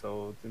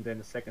 episodes, and then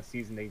the second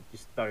season they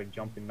just started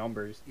jumping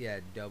numbers. Yeah,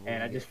 double.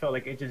 And I just felt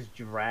like it just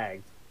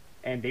dragged,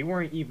 and they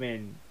weren't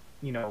even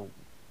they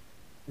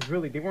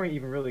weren't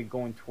even really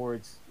going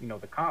towards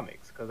the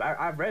comics, because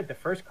I read the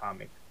first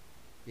comic.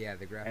 Yeah,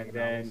 the graphic and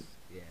then, novels.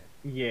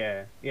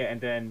 Yeah,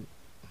 and then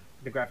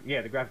the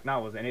graphic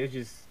novels, and it was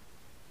just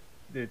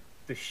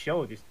the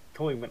show just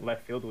totally went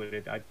left field with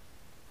it.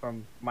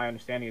 From my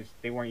understanding, is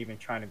they weren't even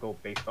trying to go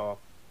based off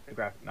the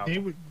graphic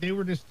novel. They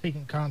were just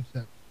taking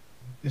concepts,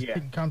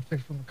 taking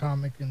concepts from the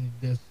comic and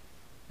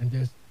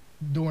just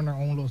doing their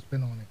own little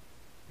spin on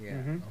it. Yeah.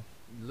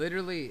 Mm-hmm.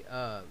 Literally,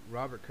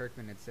 Robert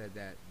Kirkman had said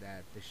that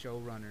the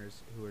showrunners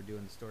who are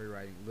doing the story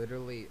writing,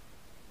 literally,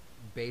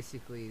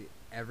 basically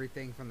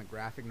everything from the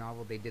graphic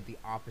novel they did the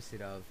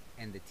opposite of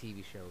in the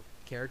TV show.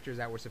 Characters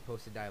that were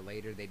supposed to die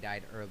later, they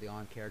died early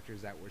on.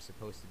 Characters that were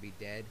supposed to be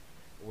dead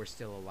were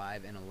still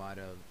alive, and a lot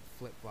of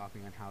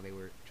flip-flopping on how they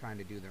were trying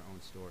to do their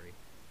own story.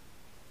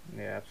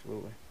 Yeah,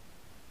 absolutely.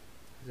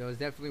 So it's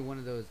definitely one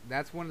of those.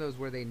 That's one of those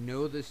where they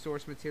know the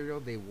source material.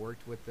 They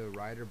worked with the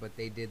writer, but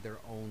they did their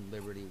own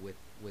liberty with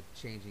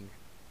changing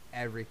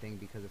everything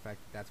because of the fact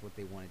that that's what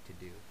they wanted to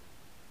do.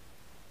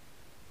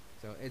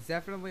 So it's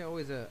definitely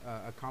always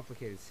a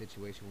complicated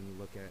situation when you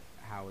look at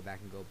how that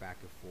can go back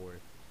and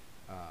forth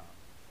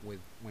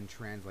when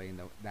translating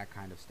that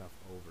kind of stuff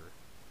over.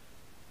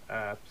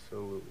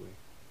 Absolutely.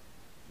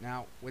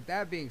 Now, with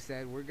that being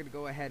said, we're going to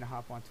go ahead and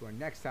hop on to our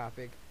next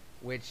topic,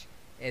 which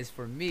is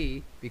for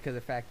me, because of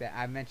the fact that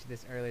I mentioned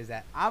this earlier, is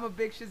that I'm a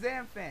big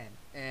Shazam fan.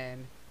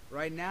 And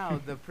right now,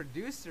 the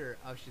producer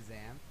of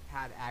Shazam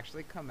had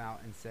actually come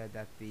out and said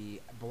that the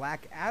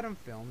Black Adam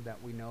film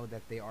that we know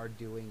that they are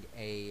doing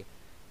a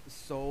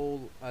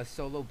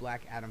solo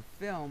Black Adam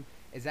film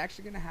is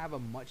actually going to have a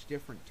much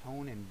different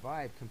tone and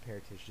vibe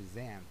compared to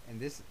Shazam.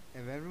 And this,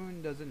 if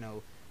everyone doesn't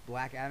know,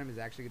 Black Adam is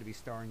actually going to be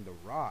starring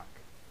The Rock,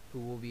 who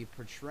will be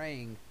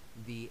portraying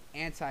the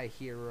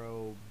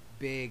anti-hero,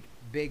 big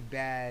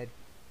bad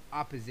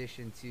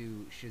opposition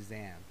to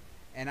Shazam.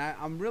 And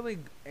I'm really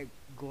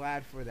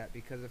glad for that,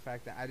 because of the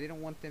fact that I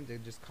didn't want them to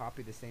just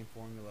copy the same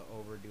formula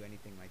over, do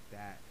anything like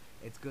that.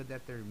 It's good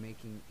that they're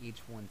making each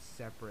one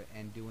separate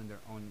and doing their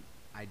own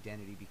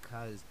identity,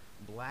 because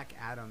Black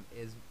Adam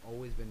is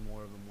always been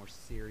more of a more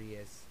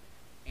serious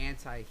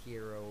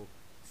anti-hero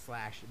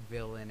 /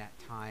 villain at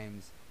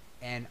times,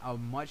 and a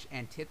much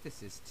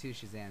antithesis to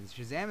Shazam.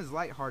 Shazam is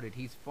lighthearted,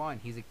 he's fun,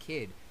 he's a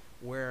kid,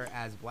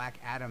 whereas Black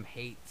Adam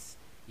hates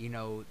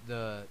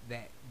the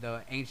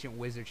ancient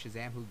wizard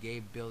Shazam who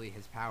gave Billy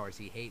his powers.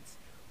 He hates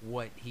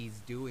what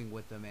he's doing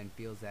with them and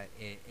feels that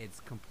it's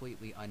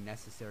completely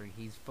unnecessary.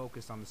 He's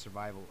focused on the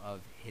survival of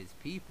his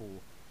people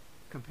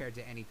compared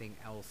to anything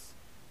else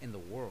in the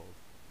world.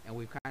 And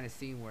we've kind of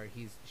seen where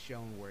he's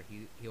shown where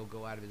he'll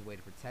go out of his way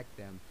to protect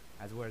them,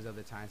 as well as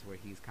other times where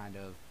he's kind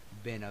of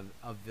been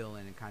a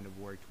villain and kind of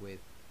worked with,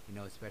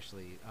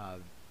 especially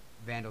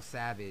Vandal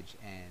Savage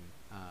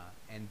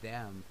and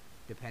them,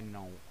 depending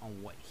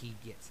on what he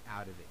gets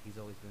out of it. He's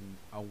always been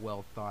a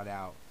well thought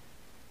out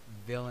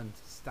villain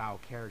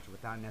style character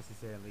without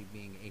necessarily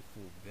being a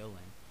full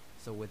villain.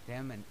 So with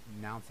them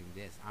announcing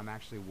this, I'm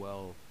actually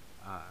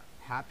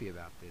happy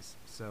about this.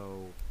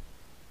 So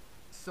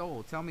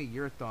Soul, tell me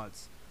your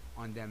thoughts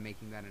on them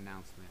making that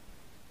announcement.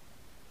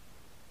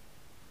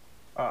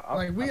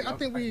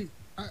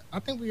 I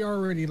think we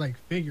already like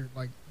figured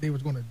like they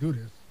was going to do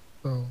this.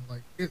 So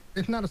like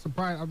it's not a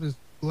surprise. I'm just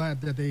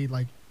glad that they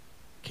like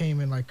came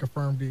and like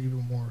confirmed it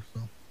even more. So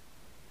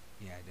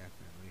yeah,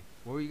 definitely.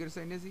 What were you gonna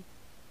say, Nizzy?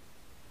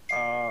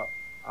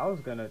 I was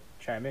gonna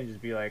chime in,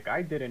 just be like,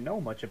 I didn't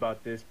know much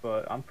about this,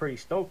 but I'm pretty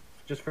stoked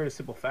just for the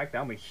simple fact that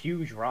I'm a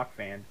huge Rock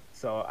fan.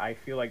 So I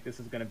feel like this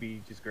is gonna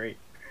be just great.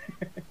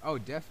 Oh,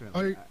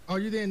 definitely.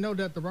 You didn't know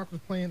that The Rock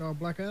was playing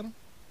Black Adam?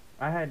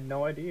 I had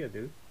no idea,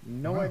 dude.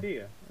 No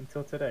idea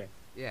until today.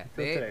 Yeah,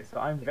 today. So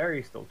I'm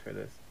very stoked for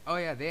this. Oh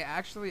yeah, they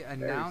actually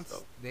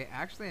announced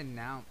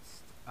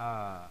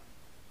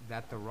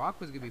that The Rock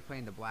was gonna be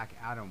playing the Black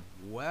Adam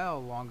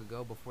long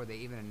ago before they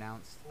even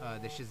announced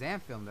the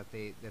Shazam film that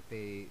they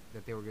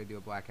were gonna do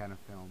a Black Adam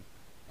film.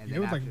 And yeah,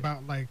 it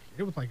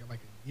was like a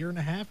year and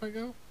a half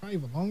ago, probably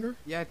even longer.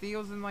 Yeah, I think it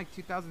was in like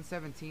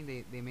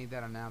 2017 they made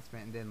that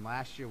announcement, and then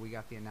last year we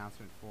got the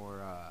announcement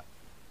for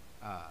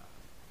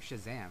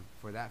Shazam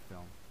for that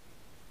film.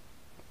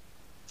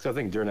 So I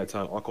think during that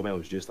time, Aquaman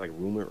was just like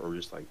rumored or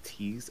just like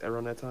teased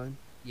around that time.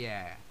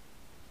 Yeah,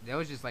 that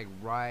was just like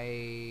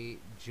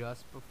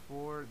just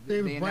before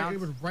it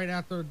was right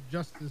after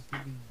Justice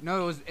League.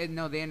 No,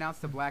 they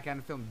announced the Black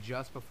Adam film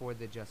just before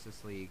the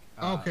Justice League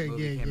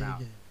movie came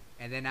out.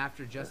 And then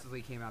after Justice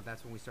League came out,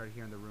 that's when we started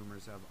hearing the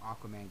rumors of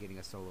Aquaman getting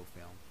a solo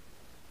film.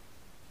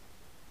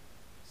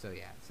 So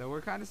yeah, so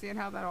we're kind of seeing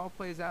how that all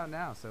plays out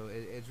now. So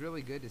it's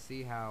really good to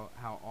see how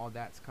all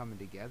that's coming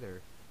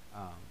together,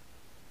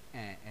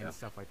 and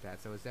stuff like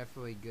that. So it's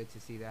definitely good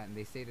to see that. And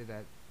they stated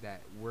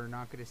that we're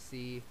not going to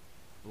see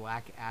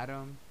Black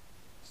Adam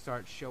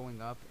start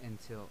showing up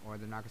or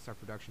they're not going to start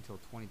production until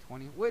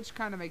 2020, which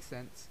kind of makes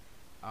sense.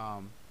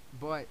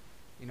 But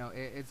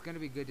it's going to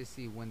be good to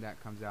see when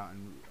that comes out,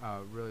 and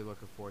really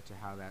looking forward to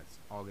how that's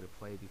all going to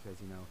play, because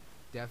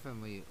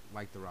definitely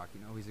like The Rock.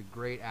 He's a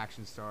great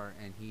action star,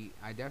 and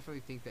I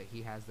definitely think that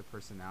he has the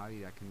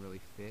personality that can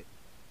really fit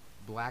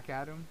Black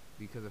Adam,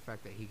 because of the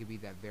fact that he could be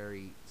that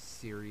very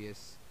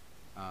serious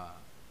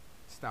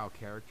style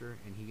character,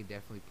 and he could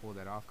definitely pull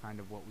that off, kind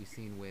of what we've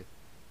seen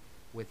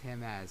with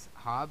him as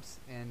Hobbs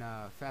in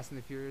Fast and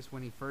the Furious.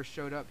 When he first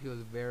showed up, he was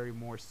a very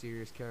more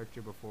serious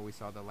character before we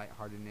saw the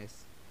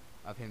lightheartedness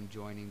of him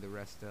joining the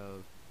rest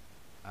of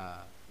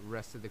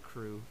the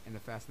crew in the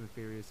Fast and the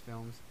Furious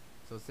films.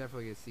 So it's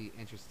definitely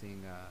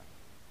interesting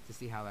to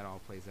see how that all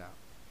plays out.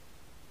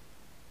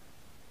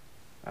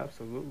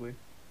 Absolutely.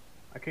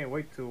 I can't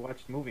wait to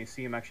watch the movie and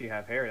see him actually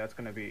have hair. That's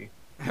gonna be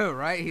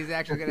right. He's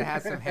actually gonna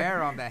have some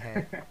hair on that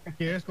head.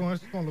 Yeah, it's gonna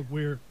look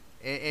weird.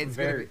 It's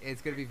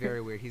gonna be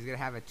very weird. He's gonna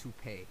have a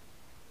toupee.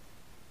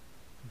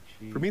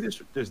 For me,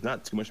 there's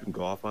not too much we can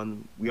go off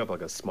on. We have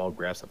like a small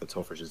grasp of the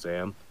toe for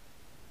Shazam,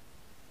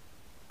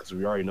 because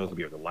we already know it's gonna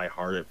be like a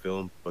lighthearted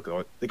film, but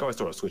they can always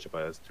throw a switch up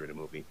at us during the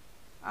movie.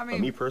 I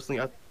mean, me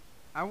personally,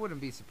 I wouldn't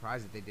be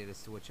surprised if they did a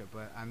switch up,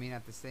 but I mean,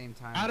 at the same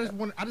time, I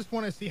just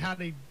want to see how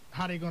they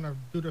gonna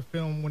do the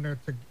film when they're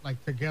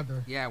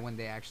together. Yeah, when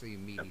they actually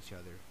meet each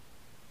other.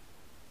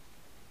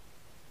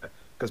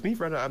 Because me,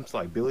 right now, I'm just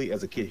like Billy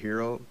as a kid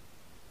hero.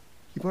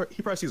 He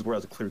probably sees the world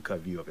as a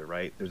clear-cut view of it,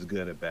 right? There's a good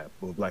and a bad.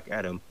 But with Black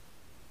Adam,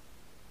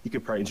 he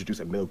could probably introduce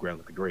a middle ground,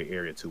 like a gray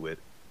area to it.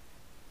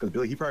 Because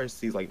Billy, he probably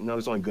sees like, no,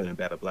 there's only good and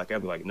bad. But Black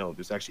Adam, like, no,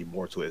 there's actually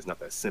more to it. It's not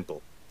that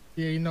simple.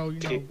 Yeah,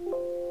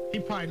 he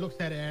probably looks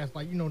at it as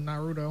like,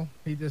 Naruto.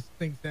 He just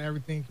thinks that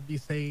everything can be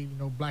saved.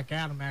 Black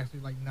Adam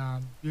actually like,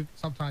 nah.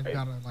 Sometimes you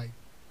gotta like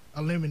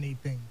eliminate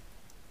things.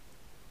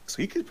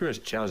 So he could pretty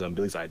much challenge on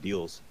Billy's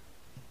ideals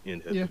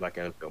in his Black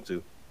Adam film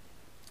too.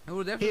 It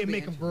will definitely He can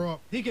make him grow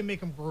up. He can make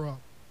him grow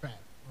up fast.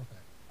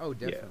 Oh,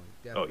 definitely,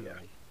 yeah. definitely. Oh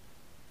yeah.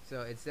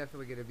 So it's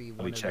definitely going to be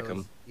one of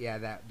those,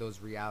 those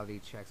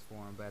reality checks for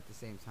him. But at the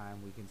same time,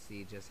 we can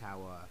see just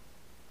how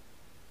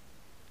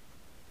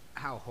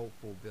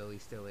hopeful Billy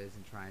still is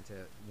in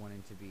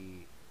wanting to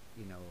be,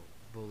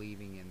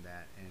 believing in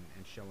that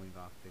and showing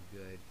off the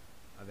good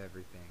of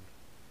everything.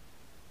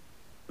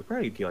 We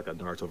probably get like a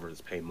Naruto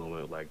versus Pain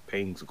moment. Like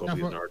Pain's gonna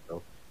be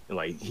Naruto, and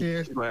like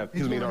he's gonna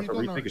make Naruto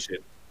rethink of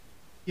shit.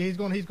 Yeah,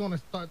 he's gonna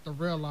start to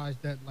realize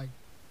that like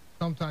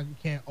sometimes you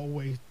can't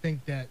always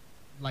think that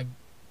like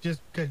just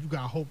because you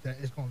got hope that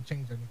it's gonna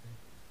change anything.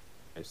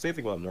 And same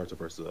thing about Naruto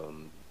versus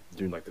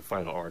during like the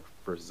final arc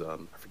versus I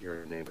forget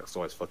her name. I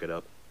always fuck it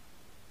up.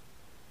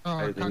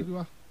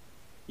 Kaguya.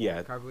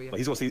 Yeah, Kaguya. like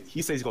he's gonna say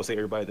he says he's gonna save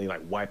everybody. Then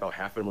like wipe out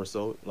half of them or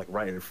so, like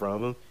right in front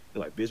of him.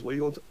 And like, bitch, what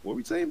are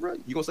we saying, bro?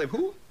 You gonna save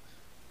who?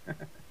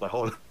 Like,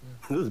 hold on,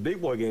 this is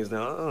big boy games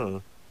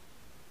now.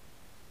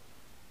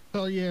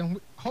 So yeah,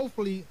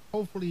 hopefully,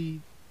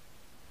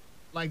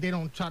 like they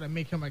don't try to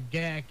make him a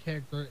gag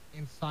character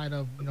inside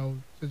of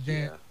Shazam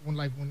Yeah.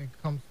 when it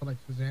comes to like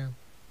Shazam.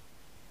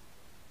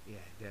 Yeah,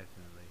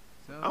 definitely.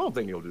 So I don't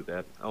think he'll do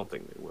that. I don't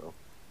think they will.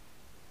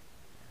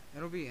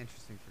 it'll be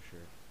interesting for sure.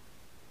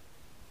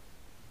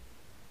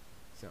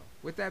 So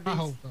with that I being,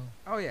 hope so.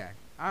 oh yeah,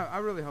 I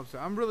really hope so.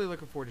 I'm really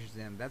looking forward to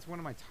Shazam. That's one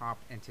of my top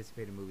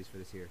anticipated movies for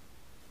this year.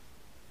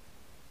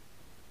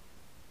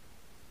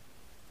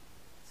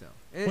 So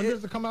When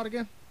does it come out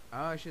again?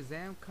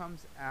 Shazam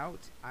comes out,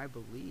 I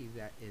believe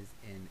that is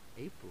in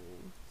April.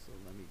 So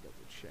let me double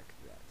check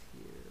that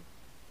here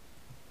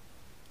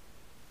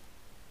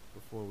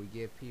before we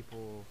give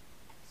people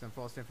some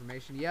false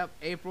information. Yep,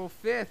 April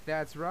 5th.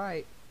 That's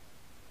right.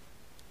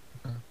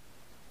 Okay.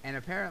 And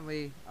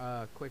apparently,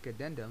 quick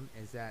addendum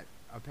is that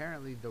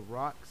apparently The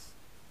Rock's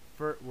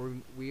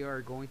we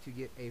are going to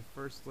get a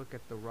first look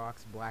at The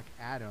Rock's Black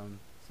Adam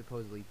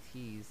supposedly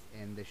teased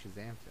in the Shazam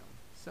film.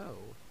 So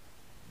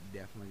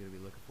definitely going to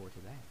be looking forward to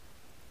that.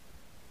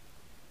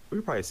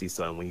 We'll probably see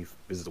something when he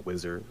visits the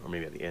wizard, or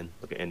maybe at the end,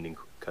 like an ending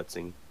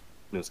cutscene.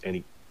 It's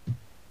any.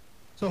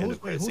 So End who's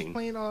of credit scene.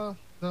 playing the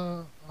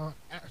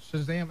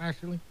Shazam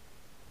actually?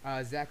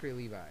 Zachary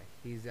Levi.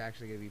 He's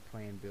actually going to be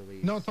playing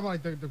Billy. No, I'm talking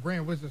about like the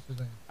Grand Wizard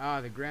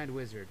Shazam. The Grand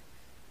Wizard.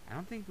 I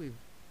don't think we've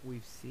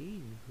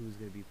seen who's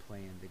going to be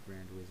playing the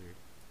Grand Wizard.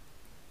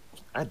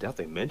 I doubt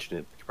they mentioned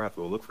it. You probably have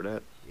to go look for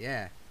that.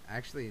 Yeah,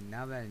 actually,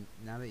 now that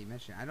you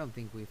mention it, I don't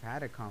think we've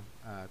had a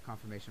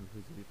confirmation of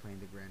who's going to be playing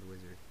the Grand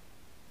Wizard.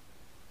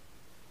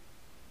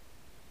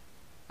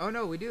 Oh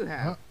no, we do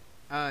have.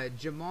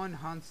 Jamon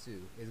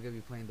Hansu is going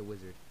to be playing the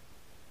Wizard.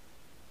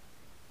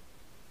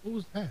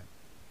 Who's that?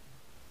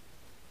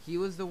 He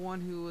was the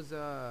one who was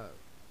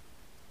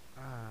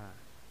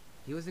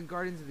he was in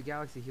Guardians of the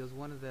Galaxy. He was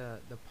one of the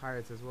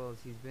pirates, as well as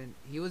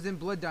he was in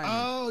Blood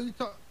Diamond.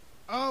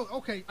 Oh,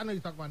 okay. I know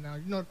you're talking about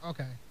now.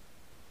 Okay.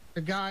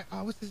 The guy.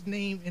 What's his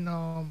name in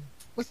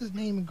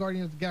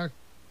Guardians of the Galaxy?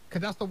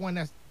 Cause that's the one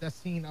that's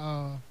seen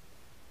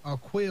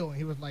Quill, and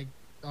he was like,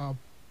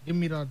 "Give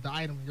me the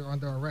item. You're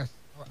under arrest."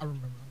 I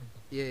remember.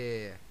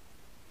 Yeah.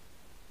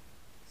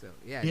 So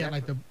yeah. Yeah,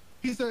 like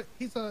is he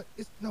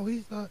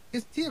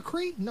a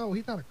Kree? No,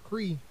 he's not a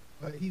Kree,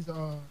 but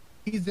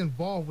he's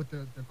involved with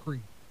the Kree.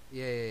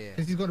 Yeah.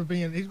 Cause he's gonna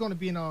be in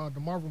the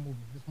Marvel movie,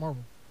 Miss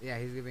Marvel. Yeah,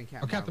 he's gonna be in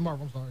Captain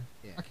Marvel. I'm sorry.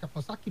 Yeah.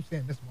 I keep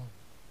saying Miss Marvel.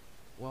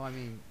 Well, I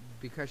mean,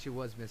 because she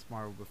was Miss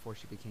Marvel before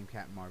she became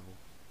Captain Marvel.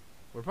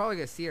 We're probably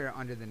gonna see her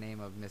under the name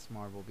of Miss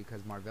Marvel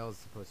because Marvel's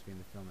supposed to be in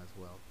the film as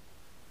well.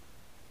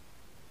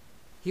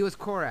 He was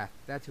Korath.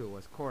 That's who it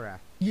was. Korath.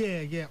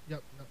 Yeah. Yep.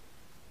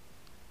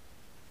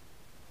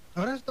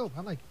 Oh, that's dope.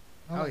 I like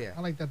it. Yeah.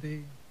 I like that they,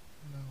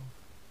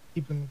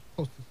 keeping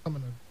close to some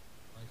of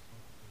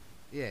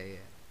the. Yeah,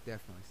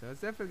 definitely. So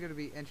it's definitely gonna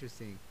be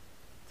interesting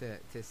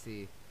to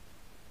see.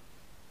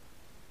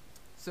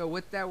 So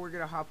with that, we're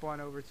gonna hop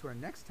on over to our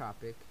next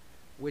topic,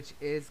 which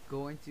is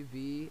going to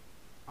be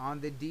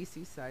on the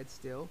DC side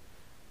still.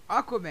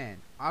 Aquaman.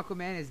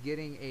 Aquaman is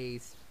getting a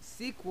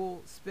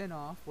sequel,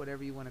 spin-off,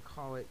 whatever you want to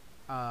call it,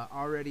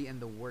 already in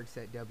the works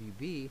at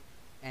WB,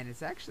 and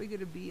it's actually going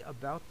to be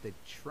about the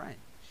Trench.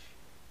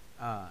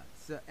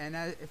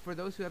 For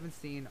those who haven't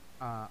seen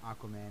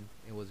Aquaman,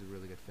 it was a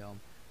really good film,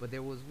 but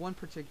there was one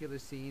particular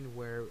scene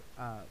where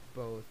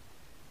both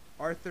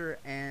Arthur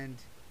and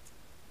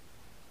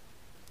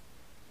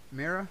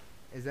Mira,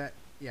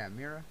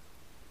 Mira?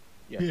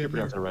 Yeah, you're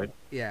pronouncing it right.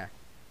 Yeah.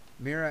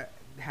 Mira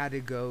had to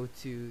go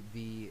to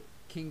the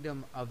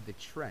Kingdom of the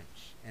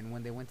Trench, and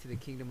when they went to the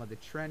Kingdom of the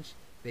Trench,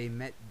 they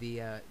met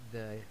the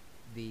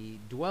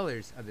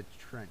dwellers of the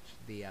Trench,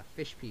 the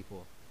fish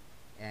people,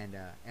 and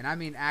I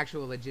mean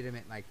actual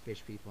legitimate like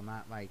fish people,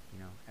 not like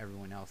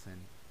everyone else in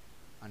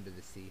under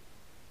the sea.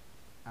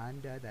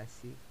 Under the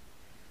sea.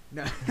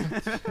 No.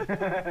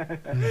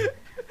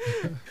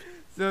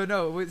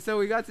 So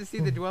we got to see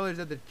the dwellers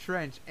of the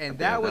Trench, and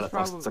that was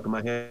probably stuck in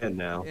my head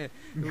now. Yeah,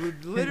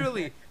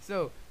 literally.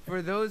 So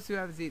for those who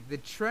haven't seen, the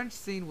Trench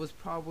scene was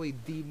probably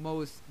the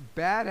most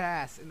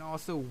badass and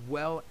also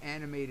well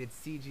animated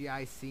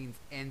CGI scenes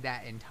in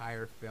that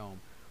entire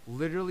film.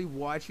 Literally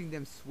watching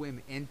them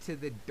swim into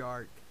the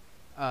dark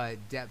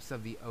depths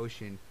of the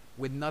ocean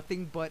with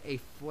nothing but a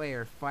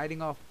flare,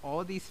 fighting off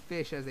all these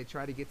fish as they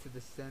try to get to the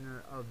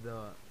center of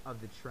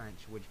the trench,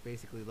 which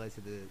basically led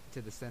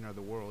to the center of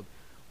the world,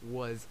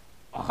 was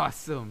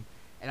awesome.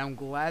 And I'm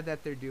glad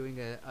that they're doing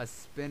a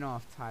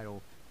spin-off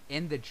title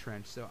in the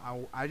Trench. So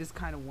I just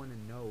kind of want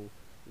to know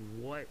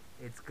what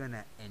it's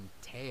gonna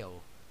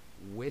entail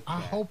with that. I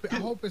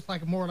hope it's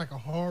like more like a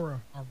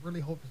horror. I really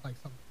hope it's like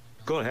something.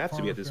 Like Gonna have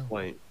to be at this film.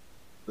 point.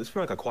 Let's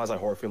feel like a quasi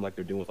horror film like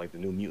they're doing with like the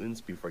New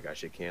Mutants before it got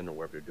shit canned or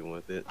whatever they're doing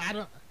with it.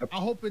 I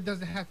hope it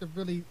doesn't have to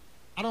really.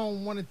 I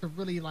don't want it to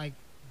really like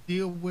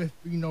deal with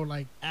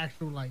like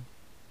actual like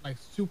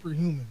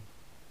superhuman.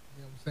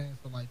 You know what I'm saying?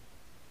 So like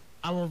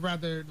I would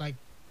rather like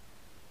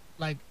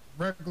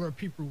regular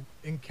people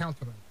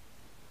encounter them,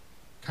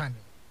 kind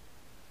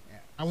of. Yeah.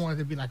 I want it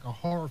to be like a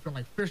horror film,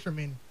 like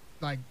fishermen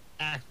like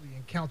actually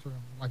encounter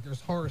them. Like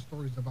there's horror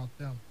stories about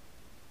them.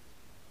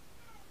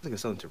 I think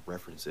it's something to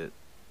reference it.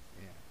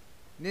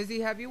 Yeah.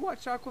 Nizzy, have you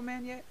watched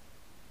Aquaman yet?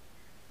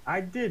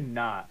 I did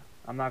not.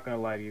 I'm not gonna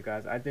lie to you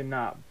guys. I did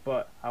not.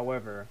 But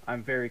however,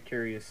 I'm very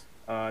curious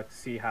to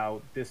see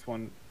how this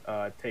one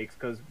takes.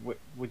 Because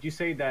would you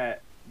say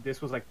that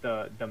this was like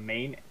the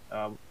main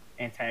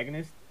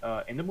antagonist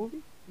in the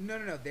movie? No,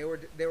 no, no.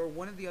 They were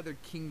one of the other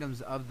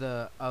kingdoms of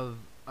the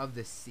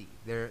sea.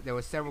 There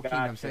was several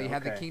kingdoms. So Gotcha, you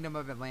had the okay. kingdom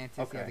of Atlantis.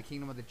 You Okay. had the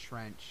kingdom of the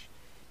Trench.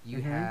 You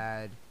Mhm.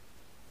 had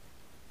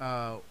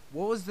what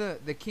was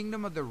the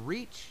kingdom of the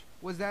Reach?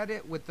 Was that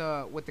it with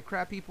the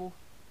crab people?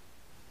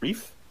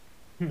 Reef?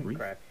 Reef?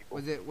 Crap.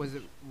 Was it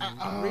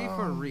Reef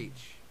or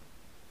Reach?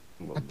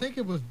 Well, I think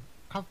it was.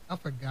 I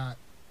forgot.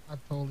 I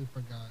totally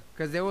forgot.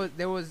 Because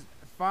there was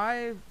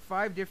five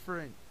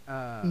different.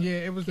 Yeah,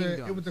 it was a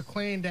kingdoms.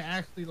 clan that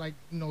actually like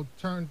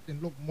turned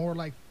and looked more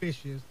like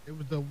fishes. It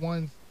was the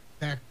ones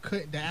that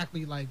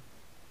actually like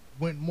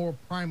went more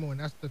primal, and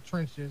that's the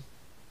trenches.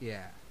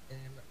 Yeah.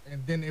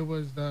 And then it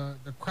was the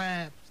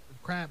crab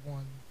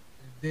ones,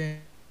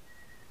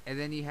 And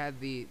then you had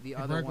the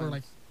other regular, ones.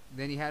 like-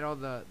 Then you had all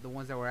the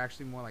ones that were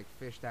actually more like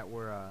fish that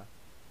were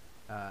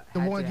the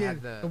had one to yeah,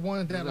 have the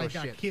ones that little like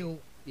got ships. killed.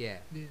 Yeah.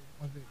 Yeah,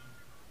 was it?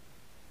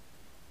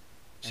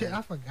 Shit, And-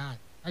 I forgot.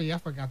 Oh yeah, I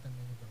forgot the name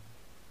of them.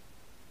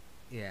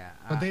 Yeah.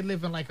 But they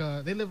live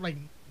like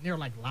near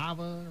like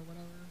lava or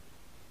whatever.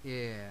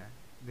 Yeah.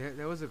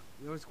 There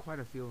was quite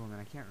a few of them,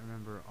 and I can't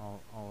remember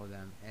all of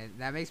them, and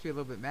that makes me a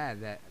little bit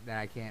mad that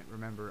I can't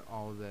remember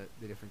all the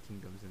different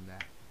kingdoms in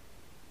that.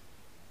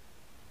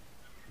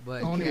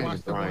 But I only yeah,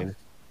 watched the Brian. ones.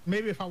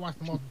 Maybe if I watched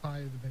them multiple times,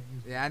 it would have been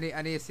easier. yeah,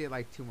 I need to see it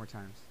like 2 more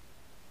times.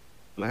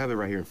 I have it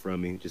right here in front of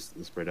me.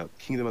 Just spread out.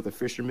 Kingdom of the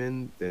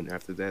Fishermen. Then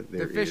after that,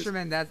 there The is-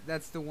 fishermen,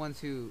 that's the ones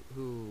who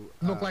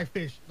Look like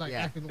fish, like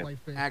yeah. actually look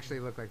like fish. actually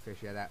look like fish.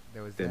 Yeah, that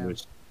there was Then them.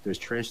 there's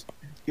Trench.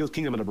 He was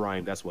Kingdom of the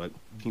Brine. That's what.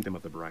 Kingdom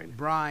of the Brine.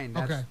 Brine.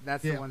 That's Okay,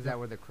 that's yeah, the ones yeah. that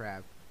were the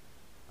crab.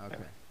 Okay.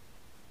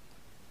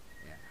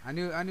 Yeah, I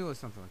knew it was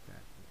something like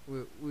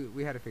that.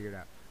 We had to figure it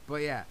out.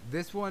 But yeah,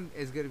 this one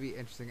is gonna be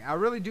interesting. I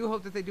really do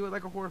hope that they do it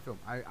like a horror film.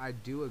 I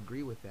do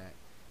agree with that.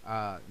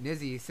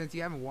 Nizzy, since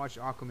you haven't watched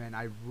Aquaman,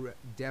 I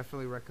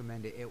definitely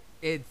recommend it.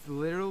 It's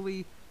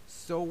literally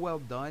so well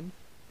done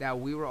that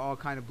we were all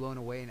kind of blown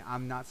away, and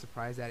I'm not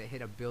surprised that it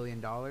hit $1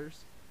 billion.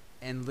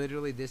 And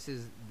literally, this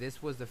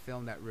was the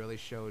film that really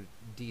showed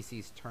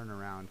DC's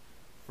turnaround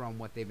from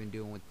what they've been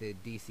doing with the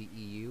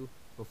DCEU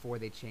before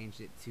they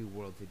changed it to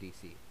World to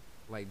DC.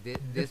 Like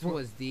this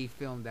was the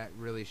film that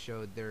really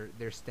showed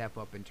their step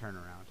up and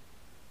turnaround.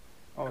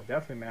 Oh,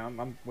 definitely, man.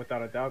 I'm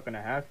without a doubt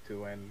gonna have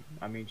to, and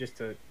I mean, just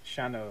to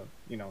shine a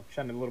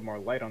little more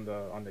light on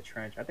the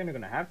Trench. I think they're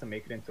gonna have to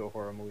make it into a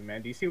horror movie,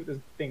 man. Do you see what this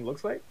thing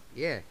looks like?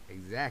 Yeah,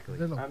 exactly.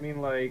 They look I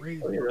mean, like,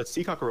 crazy. Oh, yeah, that's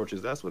sea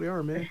cockroaches. That's what they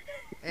are, man.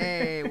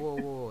 Hey,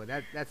 whoa,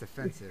 that's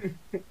offensive.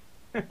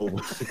 Oh,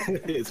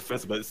 it's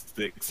offensive, but it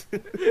sticks.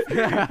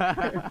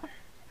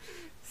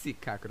 See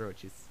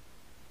cockroaches.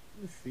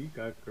 sea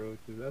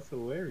cockroaches. That's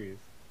hilarious.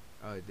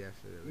 Oh,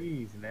 definitely.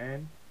 Jeez,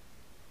 man.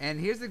 And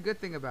here's the good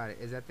thing about it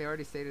is that they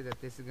already stated that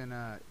this is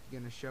gonna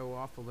show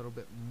off a little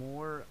bit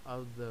more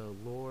of the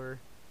lore.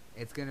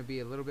 It's gonna be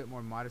a little bit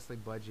more modestly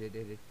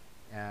budgeted.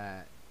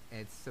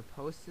 It's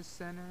supposed to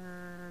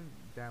center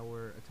that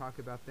we're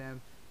talking about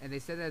them, and they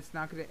said that it's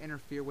not gonna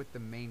interfere with the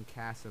main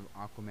cast of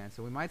Aquaman.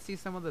 So we might see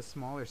some of the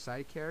smaller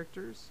side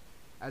characters,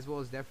 as well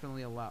as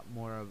definitely a lot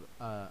more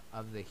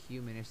of the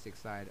humanistic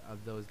side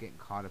of those getting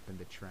caught up in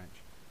the trench.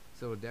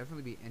 So it'll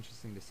definitely be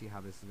interesting to see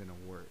how this is gonna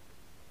work.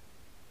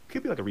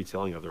 Could be like a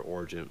retelling of their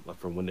origin, like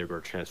from when they were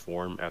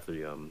transformed after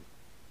the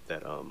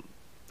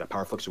that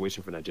power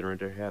fluctuation from that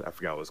generator they had. I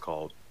forgot what it was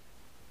called.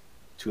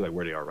 To like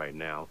where they are right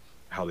now,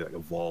 how they like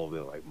evolved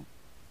and like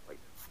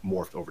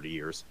morphed over the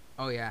years.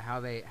 Oh yeah, how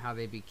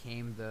they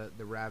became the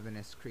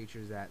ravenous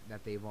creatures that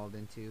they evolved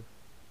into.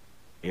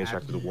 And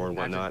after the war and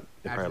after- whatnot,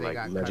 they after probably they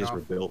got like cut legends were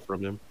off. built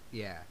from them.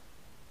 Yeah,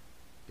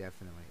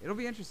 definitely. It'll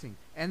be interesting.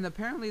 And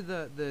apparently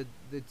the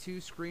 2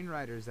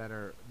 screenwriters that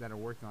are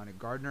working on it,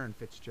 Gardner and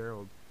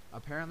Fitzgerald,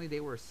 apparently they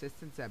were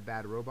assistants at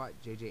Bad Robot,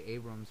 J.J.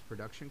 Abrams'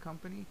 production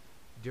company,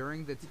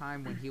 during the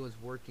time when he was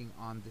working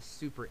on the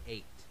Super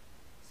 8.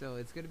 So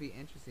it's going to be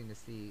interesting to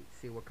see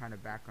what kind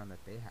of background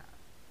that they have.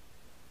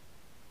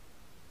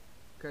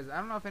 Because I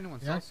don't know if anyone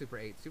saw Yeah. Super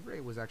 8. Super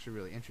 8 was actually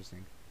really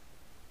interesting.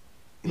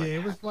 Yeah,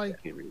 it was like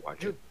I can't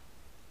rewatch it.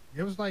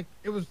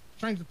 it was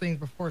Stranger Things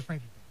before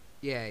Stranger Things.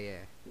 Yeah. Yeah,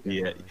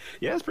 definitely.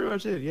 yeah, that's pretty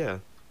much it. Yeah,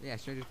 Yeah,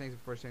 Stranger Things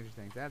before Stranger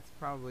Things. That's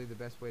probably the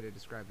best way to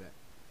describe that.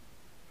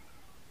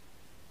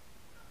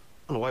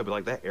 I don't know why, but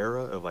like that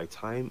era of like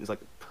time is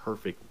like a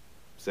perfect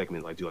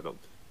segment. Like do like a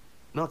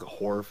not like a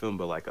horror film,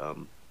 but like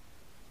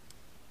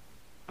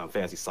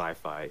fantasy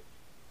sci-fi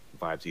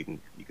vibes you can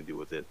do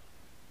with it.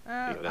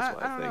 That's what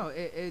I I don't think. know.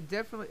 It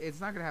definitely it's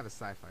not gonna have a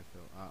sci-fi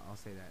feel. I'll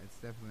say that it's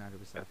definitely not gonna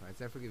be sci-fi. It's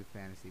definitely gonna be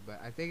fantasy,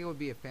 but I think it would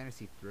be a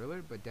fantasy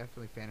thriller, but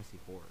definitely fantasy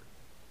horror.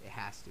 It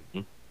has to.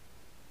 Hmm.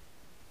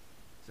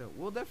 So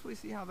we'll definitely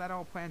see how that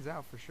all plans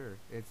out for sure.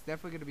 It's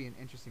definitely gonna be an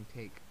interesting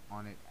take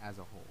on it as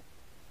a whole.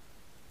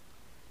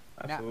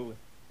 Absolutely.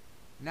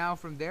 Now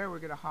from there we're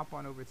gonna hop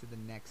on over to the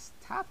next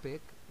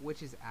topic,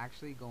 which is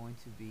actually going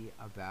to be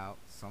about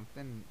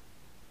something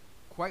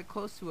quite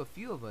close to a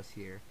few of us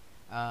here,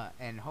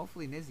 and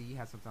hopefully Nizzy you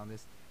have something on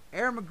this.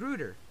 Aaron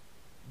Magruder,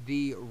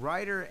 the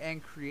writer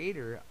and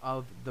creator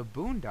of the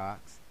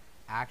Boondocks,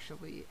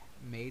 actually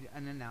made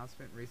an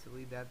announcement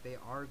recently that they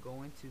are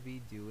going to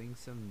be doing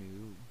some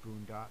new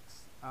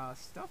Boondocks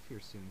stuff here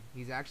soon.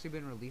 He's actually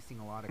been releasing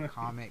a lot of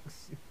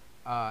comics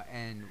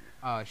and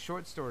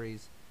short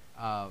stories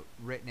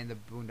written in the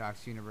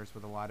Boondocks universe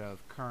with a lot of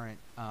current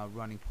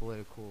running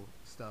political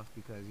stuff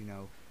because, you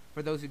know,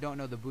 for those who don't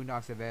know, the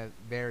Boondocks have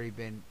very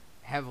been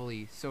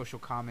heavily social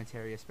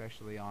commentary,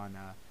 especially on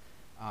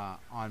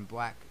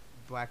black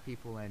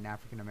people and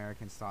African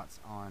Americans' thoughts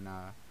on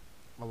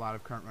a lot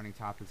of current running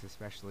topics,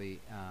 especially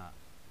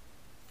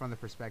from the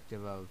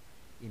perspective of,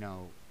 you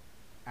know,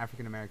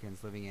 African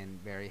Americans living in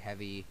very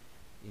heavy,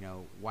 you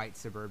know, white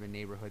suburban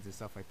neighborhoods and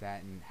stuff like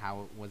that, and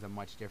how it was a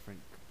much different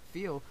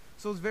feel.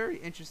 So it's very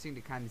interesting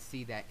to kind of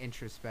see that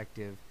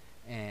introspective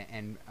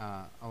and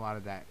a lot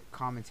of that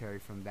commentary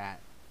from that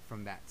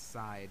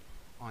side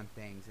on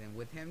things. And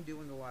with him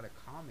doing a lot of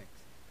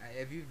comics,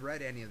 if you've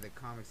read any of the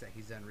comics that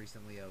he's done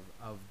recently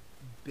of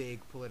big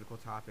political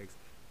topics,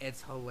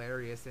 it's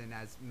hilarious and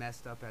as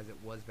messed up as it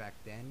was back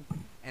then.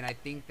 And I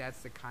think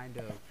that's the kind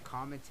of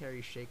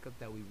commentary shakeup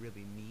that we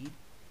really need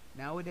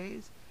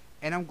nowadays.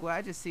 And I'm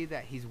glad to see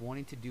that he's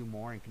wanting to do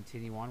more and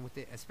continue on with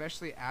it,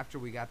 especially after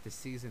we got the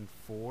season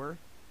 4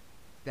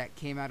 that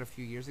came out a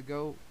few years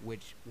ago,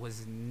 which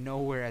was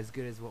nowhere as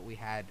good as what we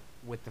had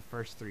with the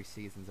first 3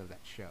 seasons of that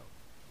show.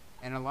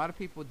 And a lot of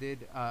people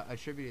did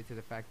attribute it to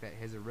the fact that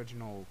his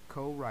original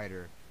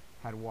co-writer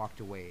had walked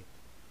away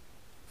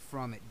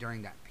from it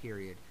during that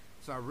period.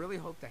 So I really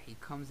hope that he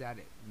comes at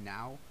it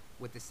now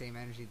with the same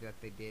energy that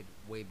they did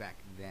way back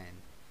then.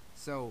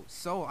 So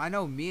I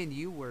know me and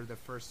you were the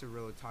first to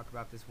really talk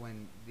about this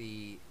when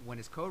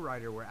his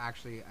co-writer were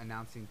actually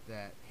announcing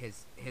that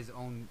his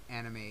own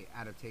anime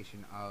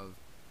adaptation of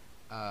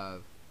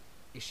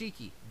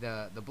Ishiki,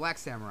 the Black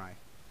Samurai.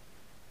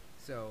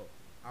 So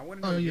I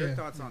want to know your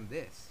thoughts on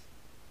this.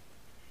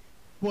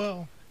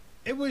 Well,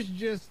 it was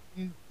just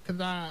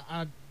because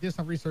I did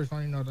some research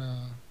on, you know,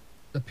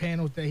 the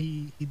panels that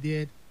he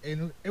did,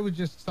 and it was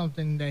just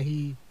something that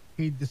he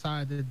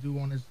decided to do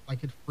on his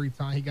free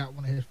time. He got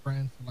one of his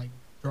friends to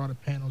draw the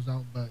panels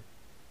out, but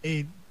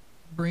it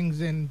brings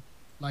in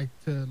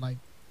to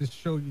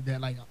show you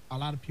that a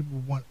lot of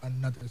people want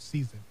another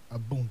season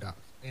of Boondocks,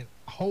 and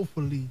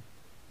hopefully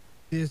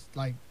this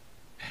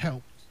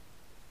helps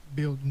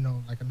build, you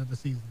know, another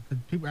season,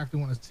 because people actually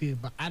want to see it.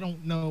 But I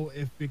don't know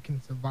if it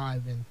can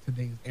survive in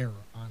today's era,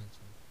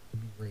 honestly, to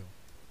be real.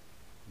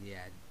 Yeah,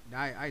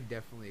 I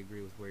definitely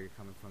agree with where you're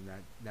coming from.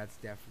 That's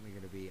definitely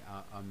going to be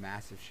a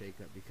massive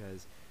shakeup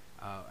because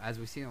as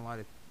we've seen a lot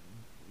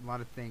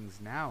of things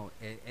now,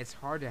 it's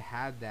hard to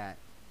have that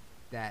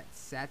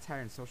satire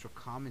and social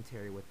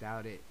commentary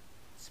without it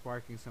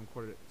sparking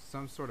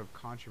some sort of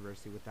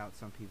controversy, without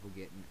some people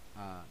getting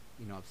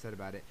upset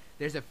about it.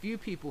 There's a few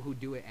people who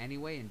do it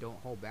anyway and don't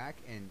hold back,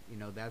 and you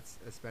know that's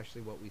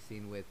especially what we've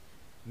seen with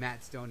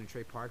Matt Stone and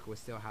Trey Parker, with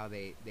still how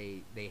they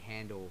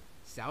handle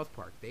South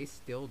Park. They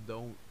still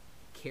don't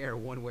care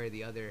one way or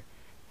the other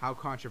how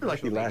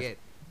controversial they get.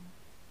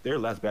 They're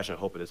last batch of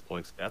hope at this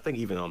point. I think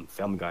even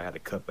Family Guy had to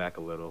cut back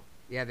a little.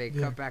 Yeah, they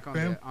cut back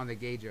on the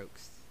gay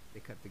jokes.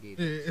 They cut the gay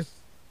jokes.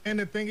 And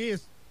the thing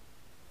is,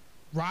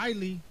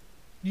 Riley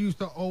used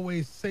to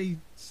always say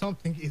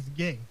something is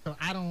gay. So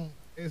I don't.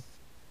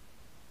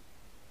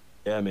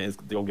 Yeah, man,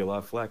 they're gonna get a lot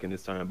of flack in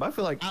this time. But I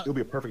feel like it'll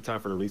be a perfect time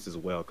for the release as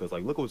well, because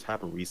look what's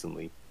happened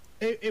recently.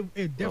 It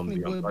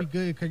definitely would be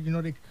good, because you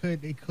know they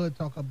could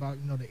talk about,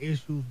 you know, the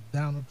issues with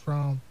Donald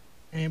Trump,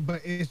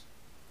 but it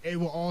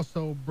will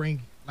also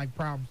bring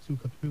problems too,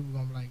 because people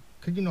gonna be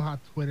because you know how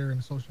Twitter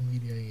and social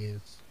media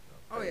is.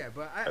 Oh yeah,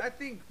 but I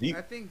think the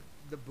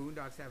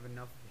Boondocks have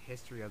enough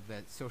history of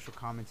that social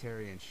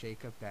commentary and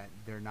shakeup that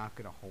they're not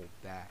gonna hold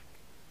back.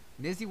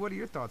 Nizzy, what are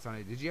your thoughts on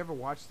it? Did you ever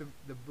watch the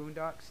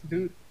Boondocks?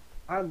 Dude,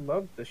 I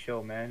loved the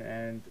show, man,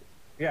 and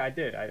yeah, I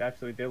did. I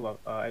absolutely did love.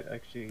 I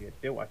actually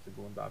did watch the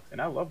Boondocks, and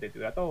I loved it,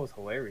 dude. I thought it was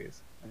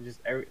hilarious. And just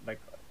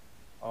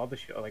all the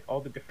show, all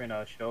the different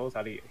shows,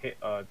 how they hit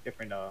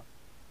different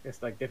it's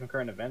different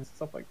current events and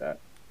stuff like that.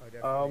 Oh,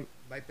 definitely.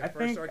 Like the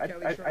first R.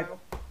 Kelly trial.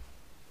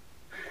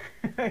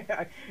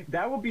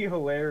 That would be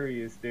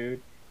hilarious,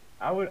 dude.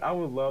 I would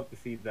love to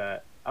see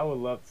that. I would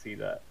love to see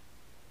that.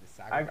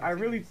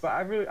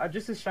 I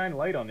just to shine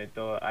light on it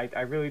though.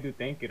 I really do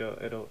think it'll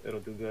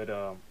do good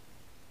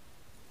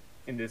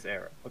in this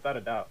era, without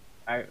a doubt.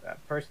 I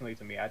personally,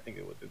 to me, I think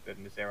it would do good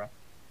in this era.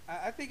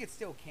 I think it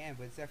still can,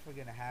 but it's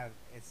definitely gonna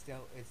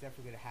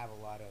have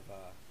a lot of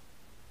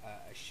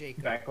a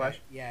shake Backlash?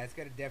 Yeah, it's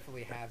gonna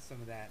definitely have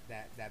some of that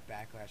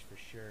backlash for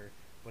sure.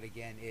 But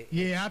again,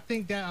 Yeah, I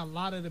think that a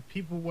lot of the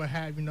people would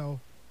have,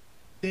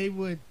 they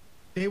would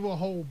they will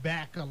hold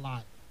back a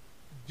lot,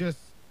 just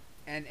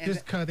and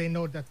just because they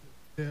know that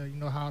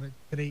how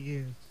today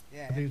is.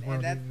 yeah, Today's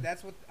world is.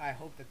 that's what I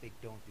hope that they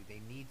don't do.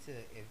 They need to,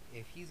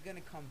 if he's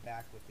gonna come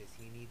back with this,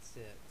 he needs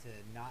to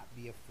not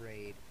be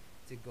afraid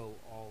to go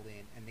all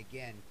in. And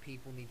again,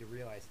 people need to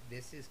realize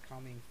this is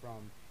coming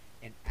from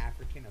an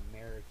African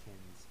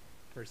American's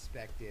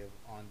perspective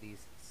on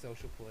these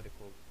social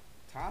political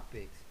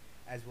topics,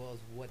 as well as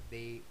what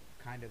they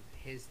kind of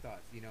his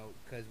thoughts.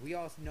 Because we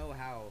all know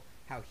how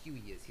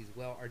Huey is. He's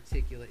well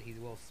articulate. He's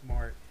well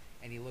smart,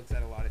 and he looks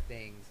at a lot of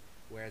things.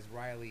 Whereas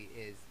Riley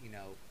is,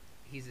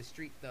 he's a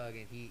street thug,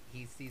 and he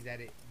sees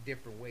that it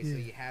different ways. So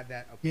Yeah. you have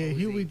that Yeah, opposing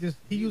Huey he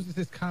view. uses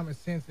his common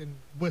sense and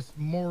what's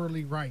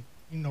morally right.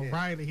 Yeah.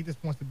 Riley, he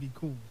just wants to be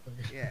cool. So,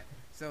 Yeah.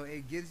 So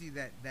it gives you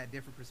that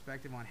different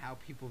perspective on how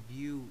people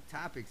view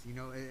topics,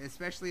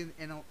 especially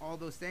in all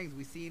those things.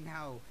 We've seen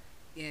how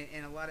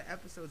in a lot of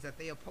episodes that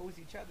they oppose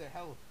each other.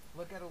 Hell,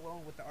 look at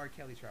Alone with the R.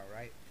 Kelly trial,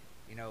 right?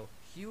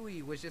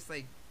 Huey was just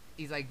like,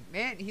 he's like,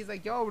 man, he's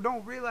like, yo,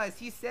 don't realize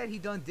he said he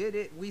done did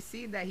it. We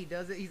seen that he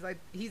does it. He's like,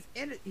 he's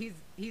in it.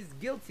 He's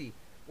guilty.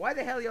 Why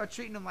the hell y'all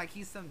treating him like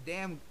he's some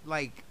damn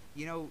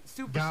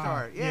superstar?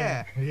 God,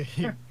 Yeah.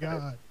 yeah,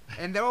 God.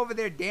 And they're over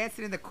there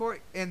dancing in the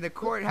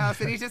courthouse,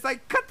 and he's just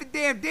like, cut the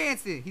damn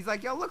dancing. He's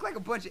like, y'all look like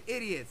a bunch of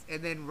idiots.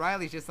 And then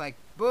Riley's just like,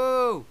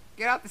 boo,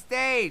 get off the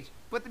stage,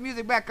 put the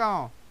music back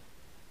on.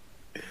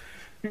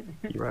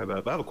 You're right,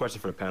 but I have a question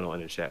for the panel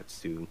and the chat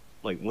too.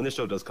 Like, when the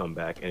show does come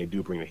back and they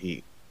do bring the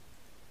heat,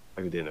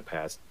 like they did in the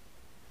past,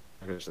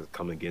 just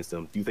coming against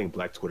them, do you think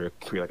Black Twitter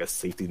create like a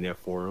safety net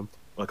for them,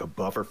 like a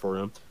buffer for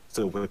them,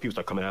 so when people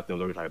start coming at them,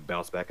 they're gonna try to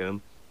bounce back at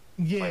them,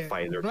 Yeah, like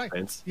fighting their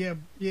defense? Yeah,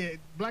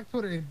 Black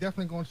Twitter is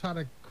definitely going to try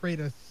to create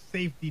a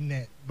safety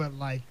net, but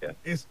Yeah.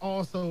 it's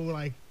also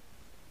like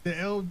the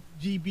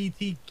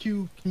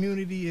LGBTQ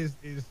community is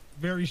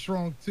very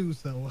strong too.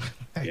 So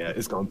Yeah,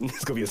 it's gonna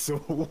be a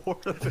civil war.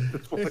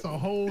 it's a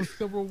whole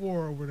civil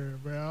war over there,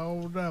 man. I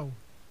don't know.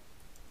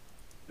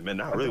 Man,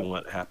 I really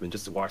want it to happen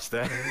just to watch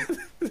that.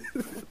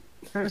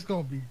 It's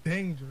gonna be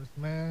dangerous,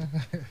 man.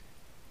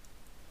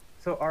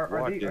 So are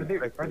Watch they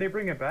it. are they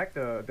bringing back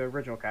the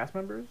original cast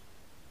members?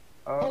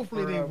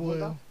 Hopefully for, they Bulldog?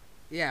 will.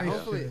 Yeah, They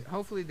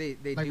hopefully they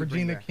Like do bring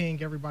Regina back.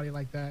 King, everybody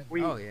like that.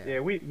 Oh, yeah.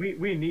 We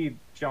need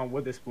John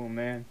Witherspoon,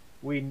 man.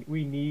 We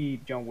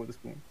need John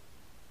Witherspoon.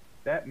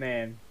 That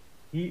man,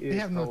 he is They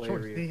have no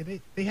hilarious. choice.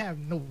 They have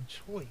no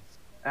choice.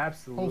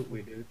 Absolutely,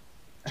 Hopefully. dude.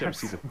 Check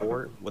season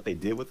 4, what they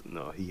did with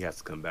no, he has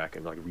to come back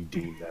and like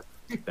redeem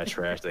that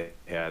trash they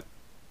had.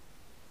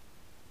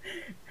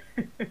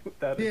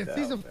 Without a Yeah, doubt,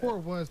 season man. 4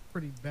 was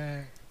pretty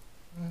bad.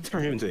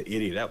 Turn him into an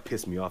idiot. That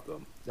pissed me off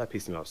though. That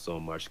pissed me off so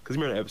much. Cause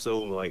remember the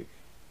episode when, like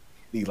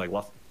he like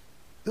lost.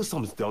 There's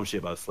some dumb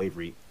shit about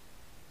slavery.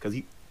 Cause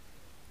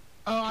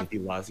Oh, he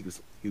lost.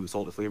 He was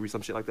sold to slavery,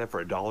 some shit like that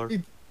for $1.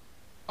 It-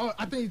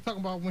 I think you're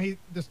talking about when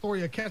the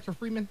story of Catcher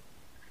Freeman.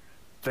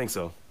 Think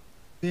so.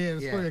 Yeah,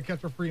 the Yeah. story of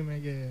Catcher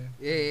Freeman. Yeah.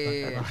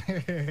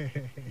 Yeah.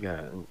 Yeah,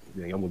 I'm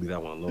gonna leave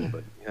that one alone.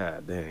 But yeah,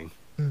 dang.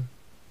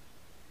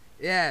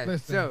 Yeah,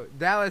 Listen. so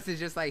Dallas is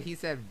just like he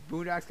said,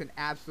 Boondocks can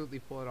absolutely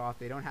pull it off.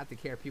 They don't have to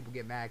care if people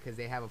get mad because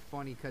they have a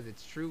funny because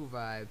it's true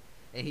vibe.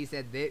 And he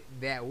said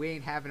that we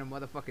ain't having a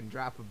motherfucking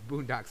drop of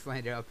Boondock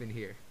slander up in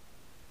here.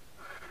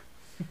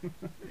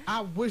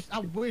 I wish,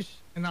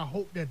 and I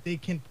hope that they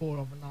can pull it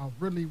off. And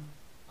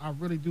I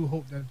really do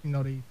hope that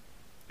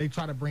they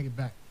try to bring it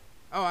back.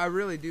 Oh, I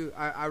really do.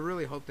 I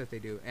really hope that they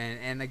do.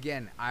 And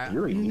again,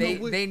 You're You they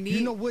know what, they need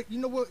You know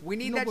what? we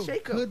need you know that what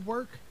shakeup. Could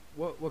work.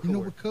 what You could know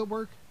work? what could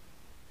work?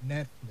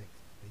 Netflix.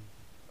 Baby.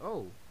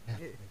 Oh,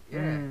 Netflix. yeah,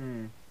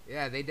 Mm,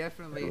 yeah. They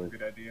definitely that's a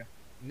good idea.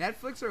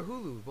 Netflix or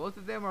Hulu. Both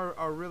of them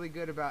are really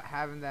good about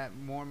having that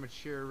more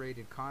mature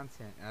rated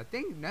content. And I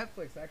think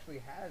Netflix actually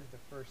has the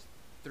first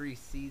 3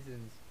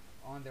 seasons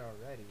on there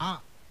already. I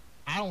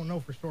don't know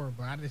for sure,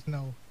 but I just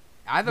know.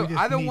 Either We just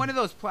either need- one of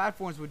those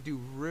platforms would do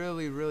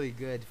really really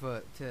good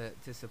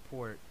to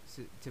support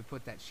to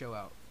put that show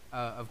out.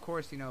 Of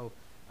course,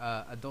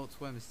 Adult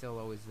Swim is still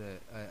always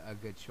a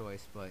good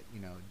choice, but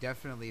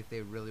definitely if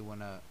they really want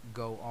to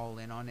go all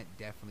in on it,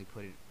 definitely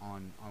put it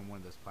on one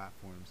of those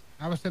platforms.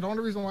 I would say the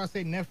only reason why I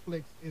say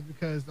Netflix is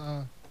because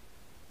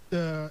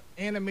the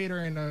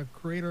animator and the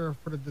creator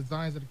for the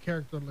designs of the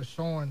character,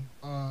 LaShawn,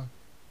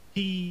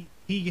 he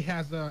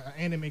has an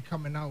anime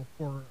coming out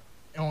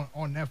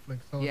on Netflix,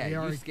 so Yeah, they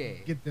already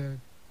Yusuke. get the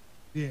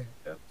Yeah.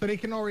 so they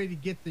can already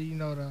get the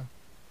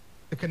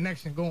the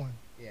connection going.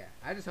 Yeah,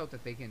 I just hope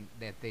that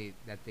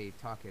they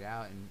talk it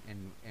out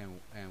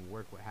and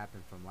work what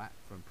happened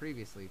from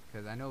previously,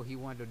 because I know he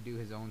wanted to do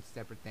his own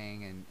separate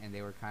thing, and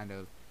they were kind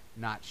of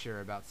not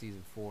sure about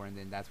season 4, and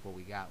then that's what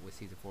we got with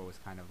season 4 was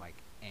kind of like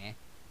eh.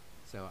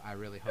 So I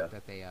really hope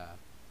that they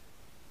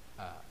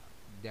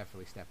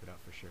definitely step it up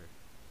for sure.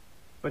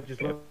 But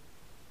just Yeah.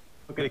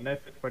 look at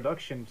Netflix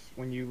productions.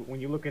 When you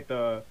look at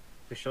the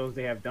the shows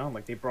they have done.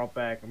 Like they brought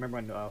back. I remember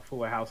when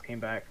Fuller House came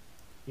back.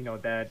 You know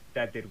that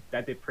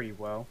did pretty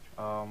well.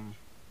 What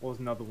was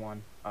another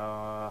one?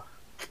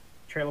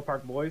 Trailer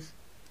Park Boys.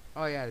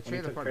 Oh yeah, the When they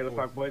Trailer took Park Trailer Boys.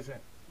 Park Boys.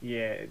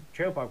 Yeah,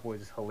 Trailer Park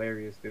Boys is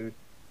hilarious, dude.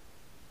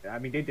 I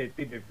mean, they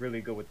did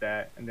really good with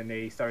that, and then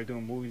they started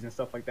doing movies and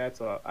stuff like that.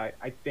 So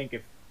I think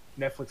if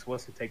Netflix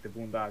was to take the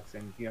Boondocks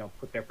and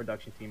put their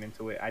production team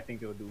into it, I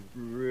think it would do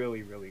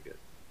really really good.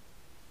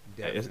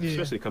 Definitely.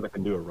 Especially come back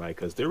and do it right,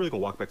 because they're really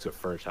gonna walk back to a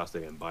furnished house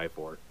they can buy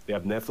for. They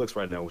have Netflix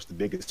right now, which is the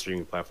biggest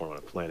streaming platform on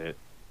the planet.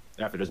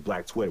 After there's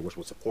Black Twitter, which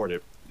will support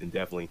it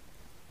indefinitely,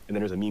 and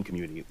then there's a meme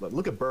community.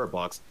 Look at Bird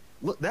Box.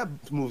 Look, that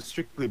move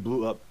strictly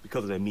blew up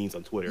because of the memes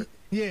on Twitter.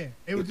 Yeah,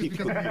 it was just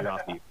People because get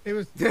off people. it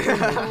was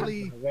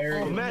totally.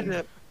 Hilarious. Imagine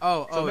that.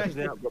 Oh, So imagine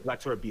that Black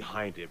Twitter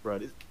behind it, bro.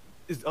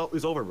 It's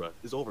over, bro.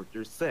 It's over.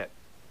 You're set.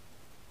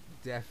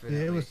 definitely.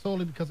 Yeah, it was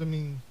solely because of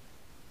memes.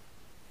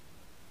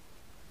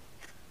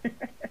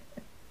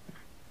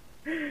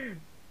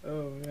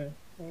 Oh man,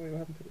 what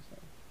happened to the song?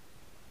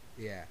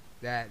 Yeah,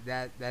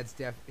 that's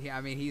definitely.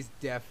 I mean, he's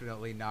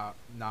definitely not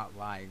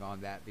lying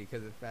on that, because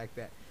of the fact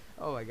that,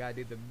 oh my god,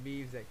 dude, the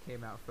memes that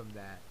came out from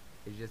that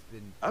has just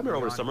been. I remember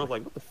over the beyond summer, I was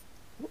like,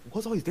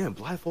 what's all these damn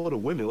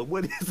blindfolded women? Like,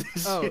 what is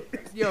this Oh,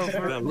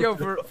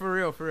 shit? for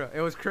real.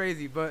 It was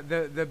crazy, but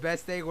the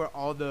best thing were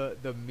all the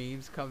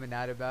memes coming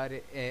out about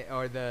it,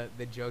 or the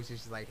jokes.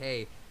 It's just like,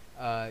 hey,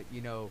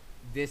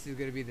 this is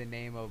gonna be the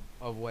name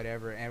of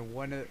whatever. And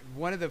one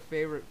of the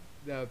favorite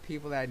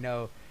people that I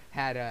know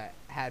had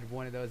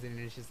one of those, and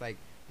it's just like,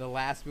 the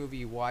last movie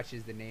you watch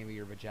is the name of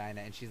your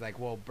vagina, and she's like,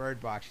 well, Bird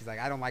Box. She's like,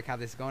 I don't like how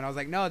this is going. I was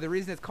like, no, the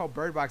reason it's called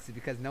Bird Box is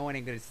because no one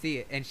ain't gonna see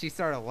it. And she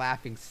started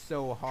laughing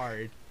so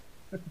hard.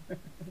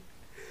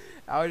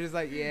 I was just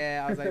like,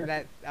 yeah. I was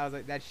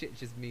like, that shit's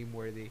just meme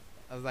worthy.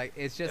 I was like,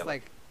 it's just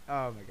like,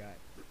 oh my god.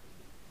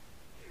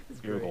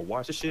 It's You're great. gonna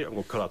watch this shit. I'm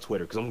gonna cut out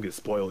Twitter because I'm gonna get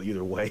spoiled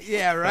either way.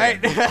 Yeah, right.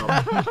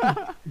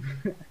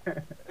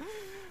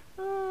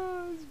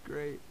 Oh, it's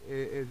great.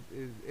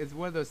 It's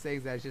one of those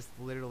things that's just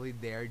literally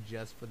there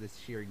just for the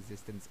sheer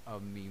existence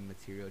of meme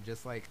material.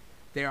 Just like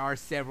there are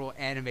several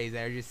animes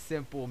that are just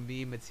simple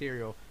meme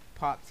material.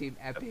 Pop Team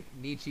Epic,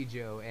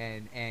 Nichijou,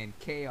 and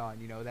K-On!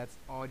 That's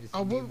all just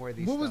meme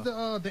worthy What stuff.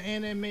 was the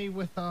anime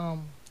with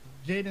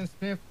Jaden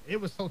Smith?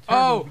 It was so terrible.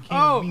 Oh, it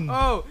became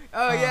a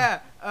meme.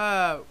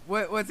 yeah.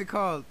 What's it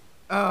called?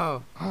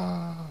 Oh,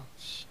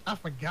 I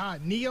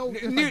forgot. Neo.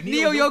 It's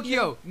Neo like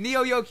Yokio.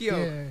 Neo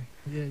Yokio.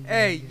 Yeah.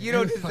 Hey, yeah.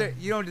 It was funny.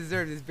 you don't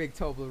deserve this big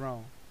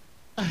Toblerone.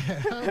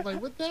 I was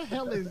like, what the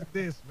hell is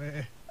this,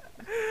 man?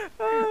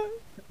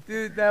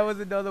 Dude, that was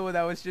another one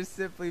that was just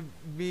simply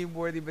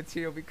meme-worthy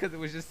material because it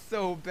was just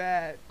so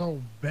bad.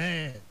 So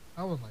bad.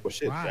 I was like, Well,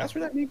 shit, wow. that's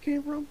where that meme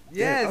came from?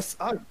 Yes.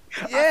 I Yes.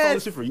 followed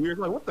this shit for years.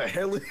 Like, what the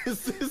hell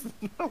is this?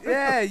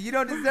 Yeah, you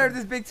don't deserve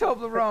this big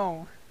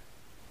Toblerone.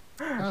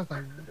 I was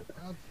like,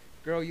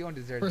 Girl, you don't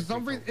deserve for this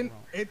some big reason,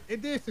 Toblerone.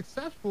 it did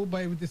successful,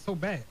 but it was just so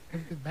bad. It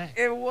was just bad.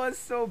 It was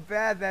so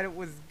bad that it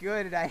was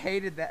good, and I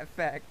hated that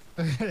fact.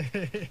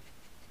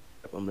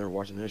 I'm never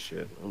watching that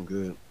shit. I'm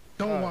good.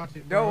 Don't watch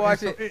it. Don't bro.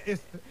 watch It's it.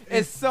 So,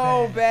 It's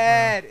so bro.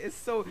 bad. It's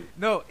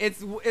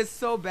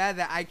so bad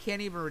that I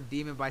can't even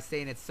redeem it by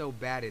saying it's so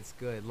bad it's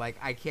good. Like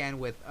I can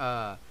with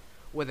a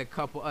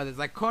couple others.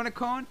 Like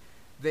Konakon,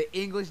 the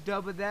English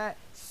dub of that,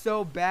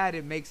 so bad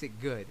it makes it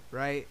good,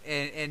 right?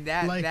 And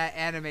that Like- that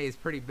anime is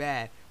pretty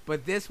bad.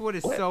 But this one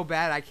is What? so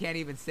bad I can't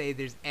even say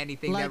there's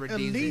anything Like that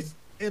redeems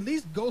it. at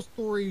least Ghost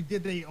Story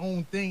did their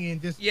own thing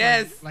and just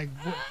Yes.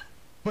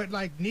 but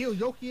like Neo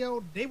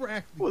Yokio, they were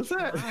actually What's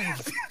that? trying.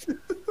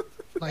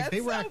 Like That's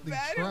they were how actually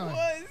bad trying. it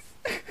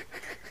was.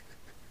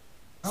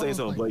 I Saying was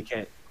something like, Blade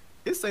can't.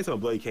 It's saying something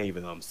Blade can't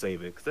even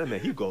save it. Cause that man,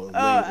 he go.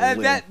 Oh,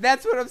 and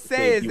that's what I'm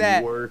saying is you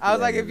that work I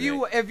was like, for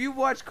if you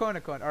watch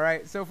Konakon, all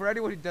right. So for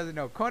anyone who doesn't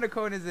know,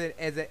 Konakon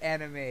is an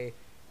anime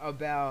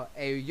about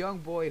a young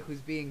boy who's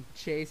being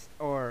chased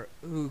or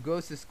who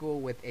goes to school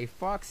with a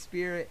fox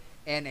spirit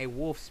and a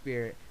wolf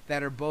spirit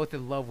that are both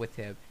in love with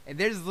him. And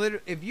there's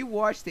literally, if you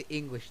watch the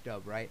English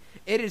dub, right,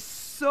 it is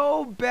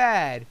so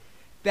bad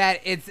that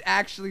it's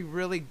actually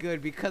really good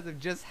because of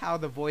just how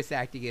the voice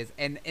acting is,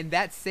 and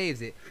that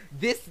saves it.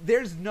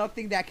 There's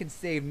nothing that can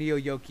save Neo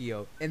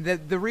Yokio, and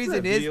the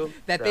reason is video?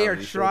 that they are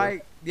Probably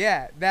trying.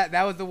 Yeah,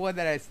 that was the one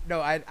that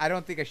I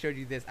don't think I showed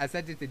you this. I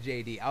sent it to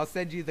JD. I'll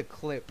send you the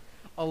clip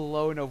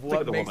alone of Look what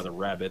at the one makes. by the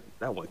rabbit.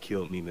 That one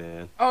killed me,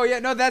 man. Oh yeah,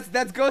 no,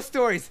 that's Ghost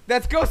Stories.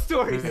 That's Ghost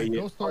Stories. Yeah, yeah.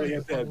 Ghost Story Oh, yeah,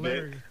 is that bit.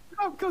 hilarious.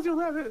 Oh, because you're a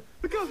rabbit.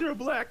 Because you're a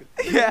black.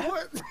 Yeah.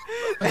 What?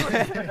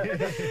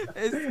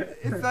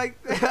 It's like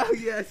oh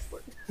yes.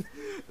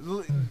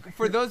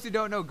 For those who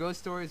don't know, Ghost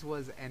Stories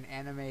was an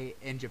anime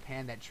in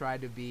Japan that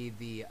tried to be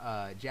the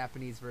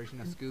Japanese version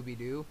of Scooby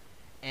Doo,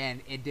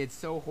 and it did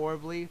so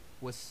horribly,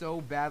 was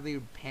so badly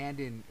panned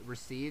and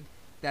received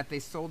that they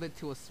sold it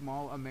to a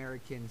small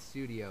American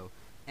studio.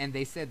 And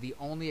they said the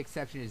only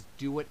exception is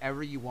do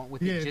whatever you want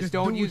with Yeah, it. just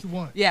Don't do use what you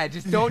want. Yeah,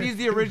 just don't use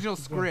the Do what original you want.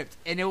 script.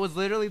 And it was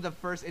literally the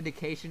first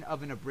indication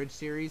of an abridged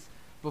series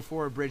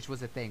before abridged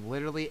was a thing.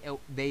 Literally,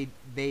 they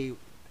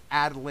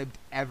ad-libbed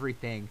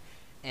everything.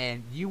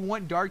 And you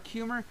want dark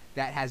humor?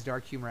 That has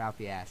dark humor out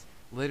the ass.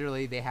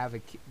 Literally,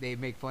 they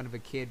make fun of a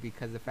kid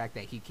because of the fact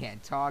that he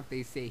can't talk.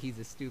 They say he's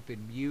a stupid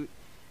mute.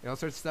 And all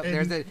sorts of stuff.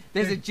 And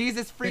There's a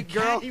Jesus freak the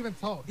girl. cat even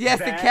talks. Yes,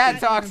 the That cat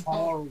is talks.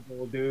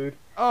 horrible, dude.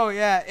 Oh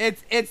yeah,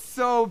 it's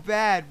so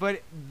bad,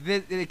 but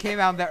it came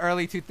out in the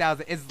early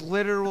 2000s. It's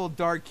literal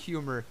dark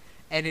humor,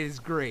 and it is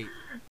great.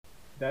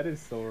 That is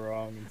so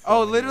wrong. In so Oh,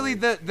 many literally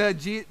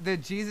ways. the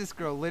Jesus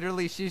girl.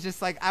 Literally, she's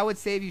just like, I would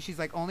save you. She's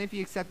like, only if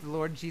you accept the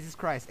Lord Jesus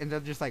Christ. And they're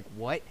just like,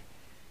 what?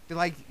 They're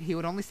like, he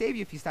would only save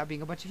you if you stop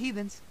being a bunch of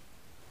heathens.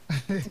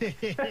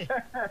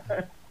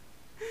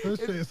 This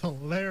shit is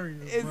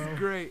hilarious, It's bro.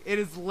 great. It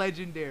is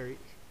legendary.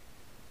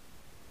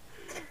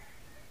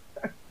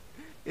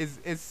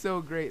 It's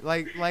so great.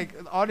 Like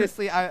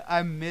honestly,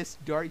 I miss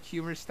dark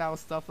humor style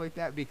stuff like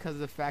that because of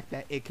the fact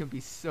that it can be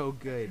so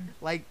good.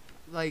 Like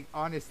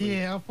honestly.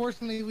 Yeah,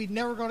 unfortunately, we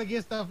never gonna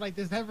get stuff like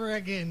this ever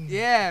again.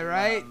 Yeah,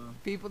 right. Nah.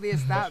 People need to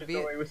stop The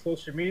being. way with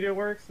social media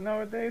works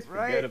nowadays,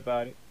 Right. forget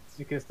about it.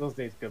 You kiss those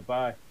days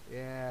goodbye.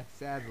 Yeah,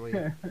 sadly,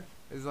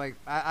 it's like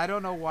I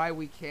don't know why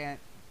we can't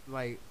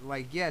like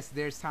yes,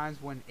 there's times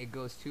when it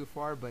goes too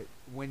far, but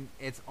when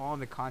it's all in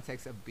the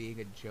context of being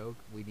a joke,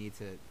 we need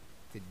to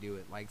do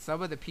it. Like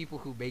some of the people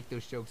who make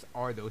those jokes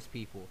are those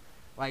people.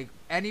 Like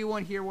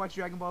anyone here watch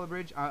Dragon Ball: The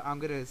Bridge? I'm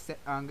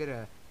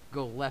gonna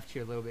go left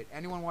here a little bit.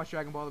 Anyone watch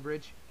Dragon Ball: The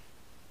Bridge?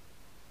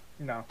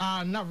 No.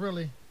 Not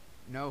really.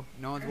 No,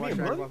 no one's Hey, watched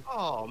Dragon really?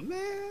 Ball. Oh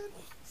man.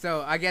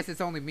 So I guess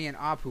it's only me and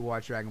Op who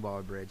watch Dragon Ball: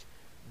 The Bridge,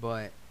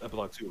 but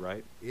Epilogue 2,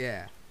 right?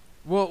 yeah.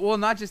 Well,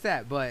 not just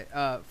that, but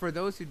for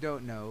those who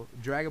don't know,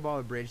 Dragon Ball: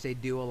 The Bridge, they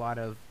do a lot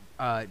of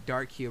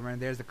dark humor,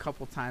 and there's a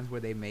couple times where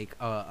they make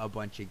a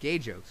bunch of gay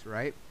jokes,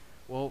 right?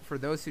 Well, for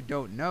those who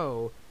don't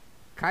know,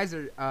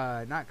 Kaiser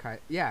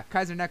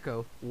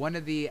Neko, one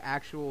of the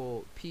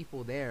actual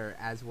people there,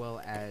 as well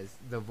as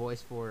the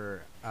voice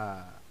for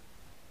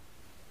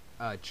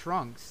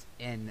Trunks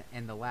in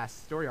the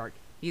last story arc,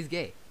 he's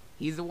gay.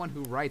 He's the one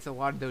who writes a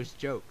lot of those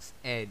jokes,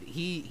 and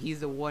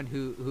he's the one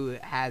who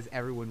has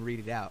everyone read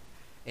it out.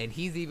 And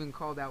he's even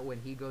called out when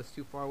he goes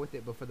too far with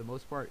it, but for the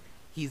most part,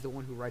 he's the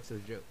one who writes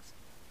those jokes.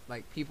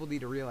 Like, people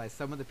need to realize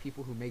some of the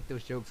people who make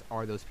those jokes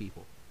are those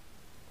people.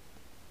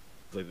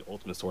 It's like the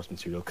ultimate source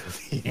material. Cause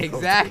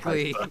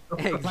Exactly. Like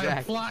a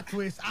Exactly. plot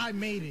twist. I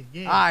made it.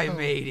 Yeah. I so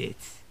made it.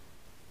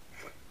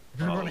 If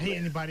you're Oh, gonna hate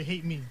man. anybody,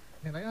 hate me.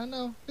 They're like, oh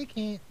no, we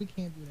can't do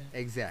that.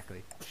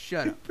 Exactly.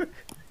 Shut up.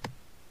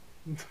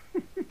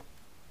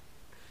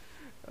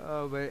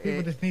 Oh, but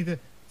People just need to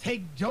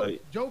take jokes.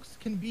 Like- Jokes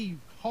can be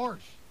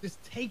harsh.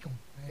 Just take them.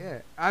 yeah,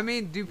 I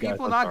mean, do Guys,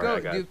 people I'm not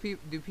sorry, go? I got-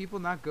 Do people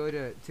not go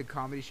to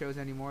comedy shows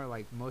anymore?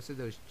 Like most of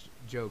those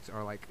jokes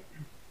are like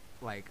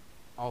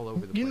all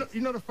over the place.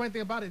 You know the funny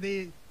thing about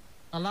it,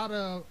 a lot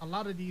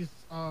of these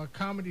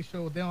comedy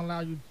shows, they don't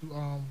allow you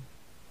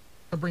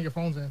to bring your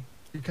phones in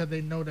because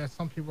they know that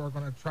some people are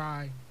gonna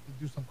try to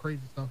do some crazy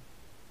stuff.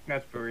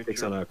 That's very Takes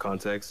true. on out of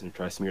context and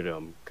tries to smear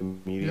the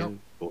comedian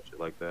bullshit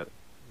like that.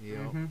 You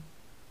know? Mhm.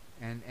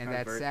 And That's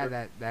that's very sad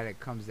true. that it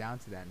comes down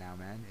to that now,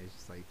 man. It's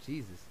just like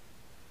Jesus.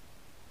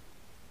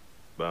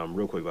 But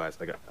real quick, guys,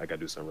 I got to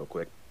do something real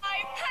quick. I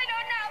know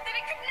now that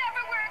it could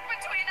never work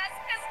between us.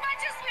 As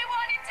much as we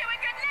wanted to,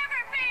 it could never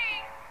be.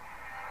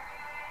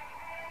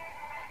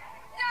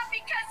 Not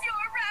because you're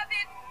a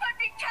rabbit, but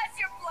because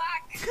you're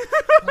black.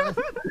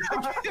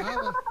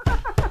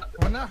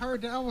 When I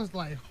heard that, I was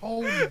like,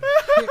 holy shit!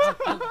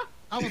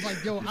 I was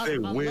like, yo, I They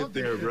love went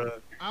this there, shit. bro.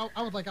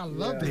 I was like, I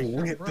love Yeah. this They shit,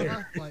 went bro. there. I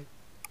was like,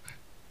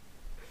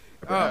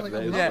 Oh, I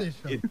love yeah. this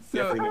show. It So-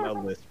 definitely made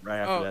my list right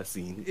after Oh. that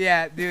scene.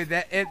 Yeah, dude.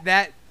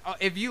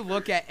 If you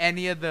look at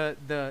any of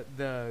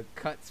the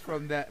cuts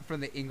from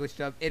the English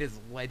dub, it is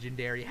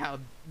legendary how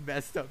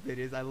messed up it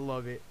is. I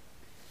love it.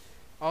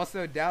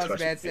 Also, Dallas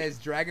Trust Man me. says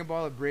Dragon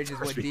Ball: The Bridge is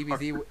what Trust me.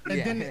 DBZ. And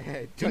Yeah, then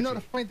you touch know me.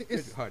 the funny thing Touch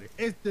is, it harder.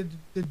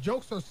 the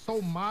jokes are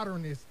so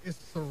modern. It's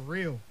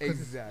surreal. 'cause it's,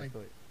 Exactly.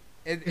 like,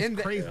 And, it's and,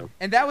 th- crazy. Yeah.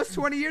 and that was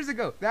 20 years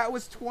ago. That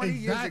was 20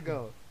 years Exactly.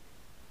 ago.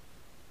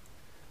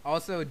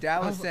 Also,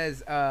 Dallas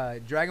was- says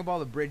Dragon Ball: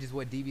 The Bridge is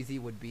what DBZ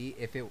would be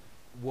if it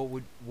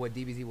what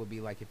DBZ would be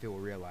like if it were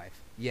real life.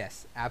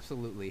 Yes,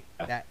 absolutely.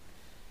 That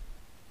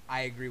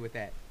I agree with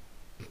that.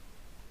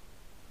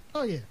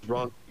 Oh yeah.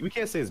 Wrong. We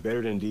can't say it's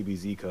better than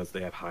DBZ because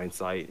they have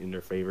hindsight in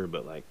their favor,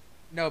 but like,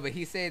 No, but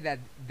he's saying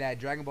that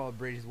Dragon Ball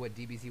Bridge is what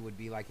DBZ would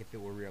be like if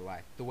it were real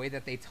life. The way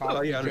that they talk,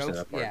 Oh, yeah, I the understand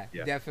jokes, that part,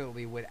 yeah.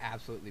 definitely would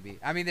absolutely be.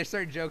 I mean, there's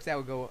certain jokes that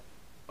would go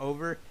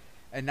over,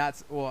 and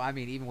not well. I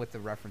mean, even with the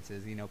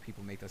references,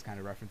 people make those kind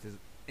of references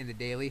in the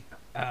daily.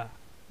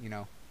 You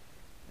know,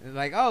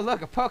 like, oh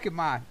look, a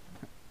Pokemon.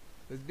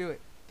 Let's do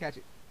it, catch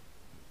it.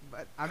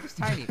 But I'm just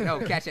tiny. No,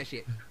 catch that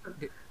shit.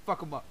 Fuck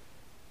them up.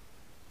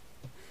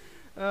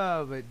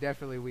 Oh, but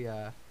definitely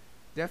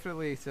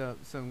definitely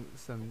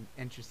some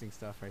interesting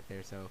stuff right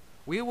there. So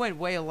we went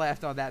way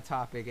left on that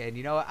topic, and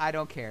you know what? I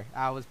don't care.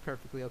 I was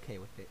perfectly okay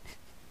with it.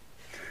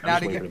 I'm Now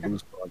just to waiting get for the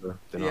boost father,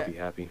 then Yeah. I'll be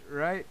happy.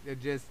 right,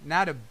 just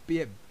now to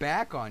get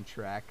back on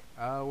track.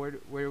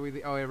 Where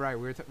we? Oh, yeah, right.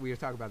 We were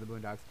talking about the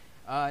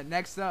Boondocks.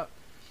 Next up,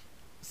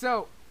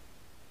 so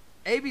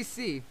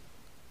ABC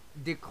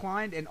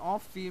declined an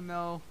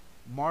all-female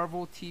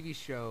Marvel TV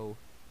show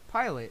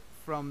pilot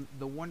from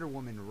the Wonder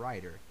Woman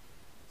writer.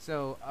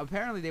 So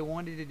apparently they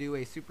wanted to do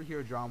a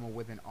superhero drama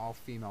with an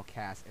all-female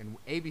cast, and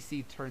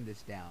ABC turned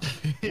this down.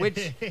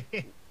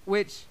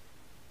 which,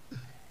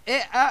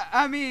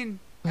 I mean,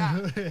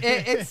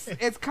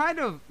 it's kind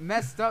of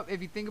messed up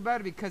if you think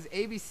about it, because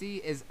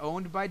ABC is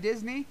owned by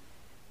Disney,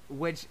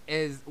 which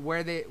is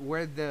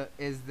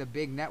the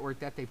big network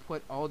that they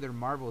put all their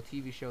Marvel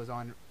TV shows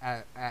on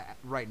at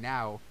right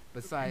now.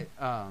 Besides,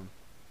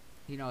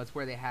 it's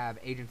where they have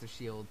Agents of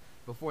S.H.I.E.L.D.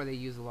 before they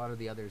use a lot of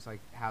the others, like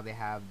how they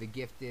have The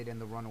Gifted and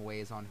The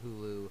Runaways on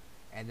Hulu,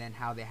 and then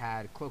how they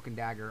had Cloak and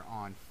Dagger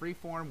on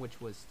Freeform, which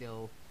was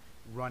still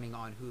running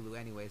on Hulu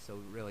anyway, so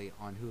really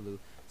on Hulu.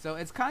 So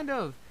it's kind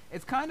of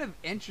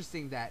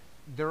interesting that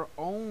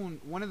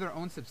one of their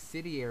own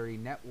subsidiary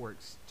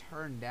networks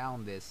turned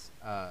down this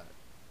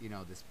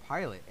this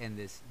pilot and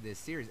this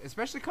series,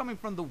 especially coming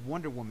from the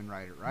Wonder Woman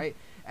writer, right?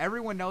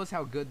 Everyone knows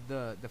how good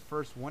the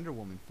first Wonder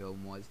Woman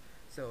film was.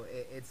 So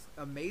it's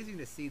amazing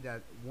to see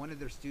that one of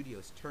their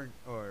studios turned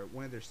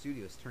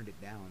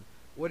it down.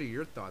 What are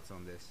your thoughts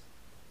on this?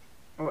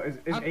 Oh, is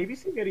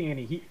ABC getting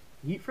any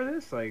heat for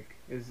this? Like,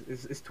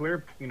 is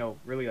Twitter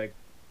really like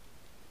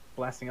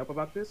blasting up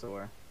about this,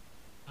 or?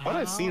 What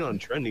I've seen on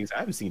trendings, I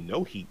haven't seen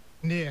no heat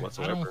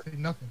whatsoever. I don't see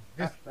nothing.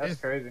 That's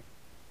crazy.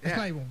 It's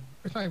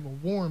not even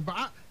warm,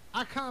 but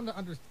I kind of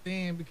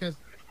understand because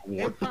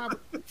it probably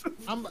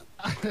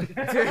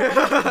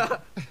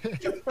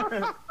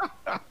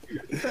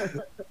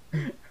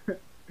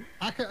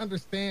I can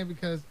understand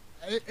because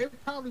it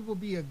probably will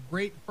be a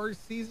great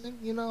first season,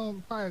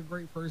 probably a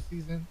great first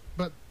season.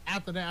 But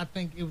after that, I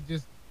think it would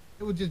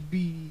just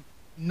be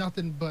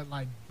nothing but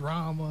like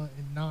drama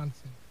and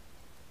nonsense.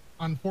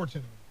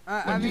 Unfortunately.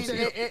 I mean,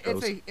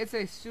 it's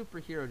a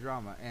superhero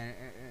drama,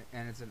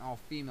 and it's an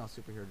all-female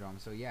superhero drama.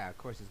 So yeah, of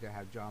course, it's gonna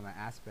have drama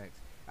aspects.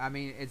 I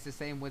mean, it's the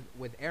same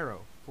with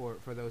Arrow for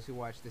those who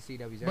watch the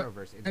CW's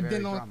Arrowverse. It's very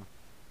drama.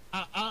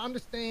 I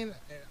understand.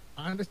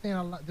 I understand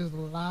a lot. There's a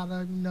lot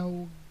of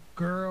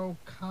girl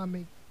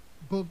comic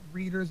book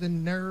readers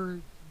and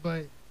nerds,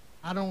 but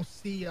I don't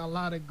see a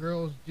lot of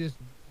girls just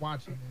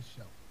watching this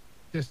show.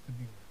 Just to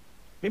be real.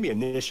 Maybe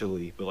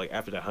initially, but like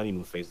after that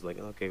honeymoon phase, it's like,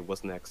 okay,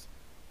 what's next?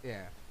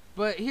 Yeah.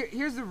 But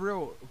here's the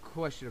real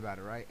question about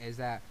it, right? Is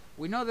that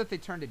we know that they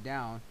turned it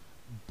down,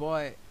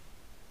 but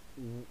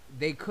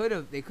they could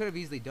have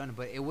easily done it,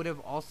 but it would have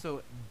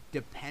also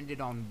depended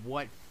on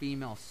what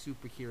female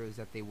superheroes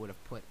that they would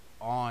have put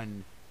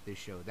on the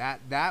show.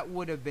 That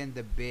would have been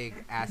the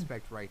big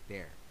aspect right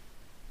there,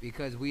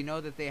 because we know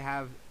that they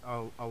have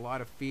a lot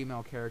of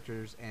female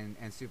characters and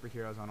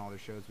superheroes on all their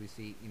shows. We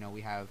see,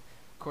 we have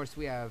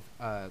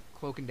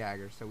Cloak and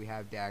Dagger, so we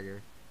have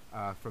Dagger.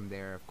 From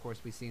there, of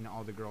course, we've seen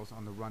all the girls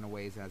on the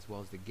Runaways as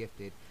well as the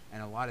Gifted,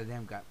 and a lot of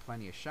them got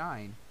plenty of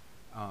shine.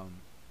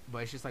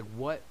 But it's just like,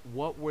 what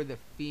were the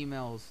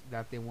females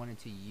that they wanted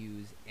to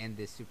use in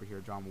this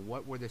superhero drama?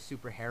 What were the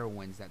super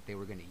heroines that they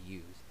were going to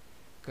use?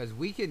 Because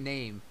we can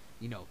name,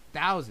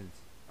 thousands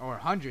or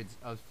hundreds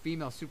of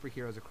female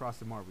superheroes across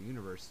the Marvel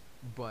universe,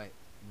 but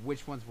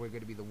which ones were going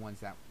to be the ones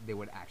that they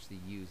would actually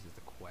use is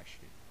the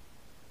question.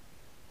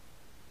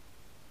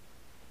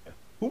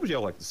 Who would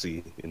y'all like to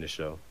see in the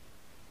show?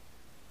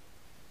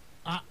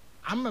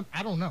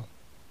 I don't know.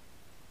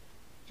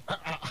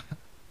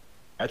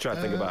 I tried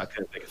to think about it. I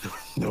couldn't think of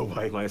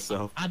nobody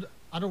myself.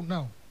 I don't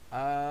know.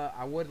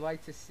 I would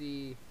like to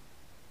see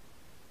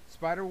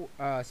Spider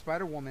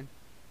Woman,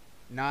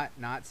 not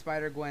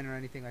Spider Gwen or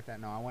anything like that.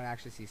 No, I want to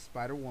actually see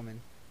Spider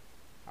Woman.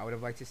 I would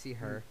have liked to see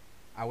her.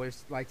 I would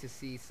like to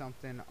see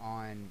something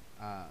on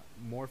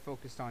more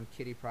focused on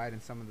Kitty Pryde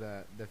and some of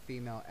the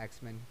female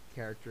X-Men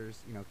characters.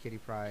 Kitty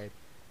Pryde,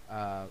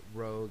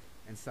 Rogue,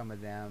 and some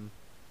of them.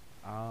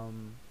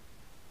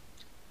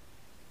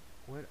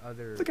 What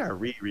other? Look at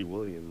Riri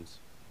Williams.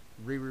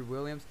 Riri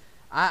Williams.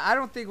 I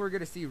don't think we're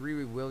gonna see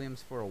Riri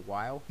Williams for a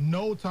while.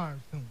 No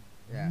time soon.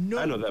 Yeah, I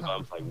know that, but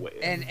I'm like,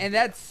 wait. And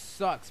that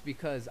sucks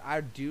because I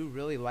do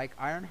really like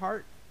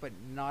Ironheart, but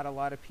not a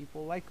lot of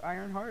people like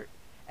Ironheart.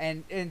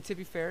 And to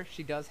be fair,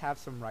 she does have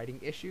some writing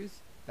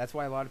issues. That's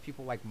why a lot of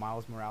people like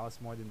Miles Morales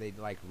more than they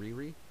like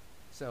Riri.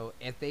 So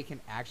if they can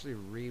actually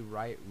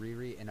rewrite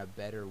Riri in a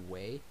better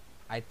way,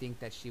 I think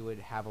that she would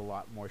have a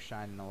lot more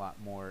shine and a lot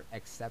more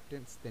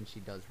acceptance than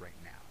she does right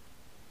now.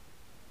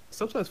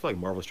 Sometimes I feel like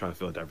Marvel's trying to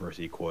fill a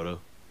diversity quota.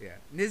 Yeah.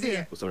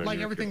 Nizzy, like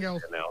everything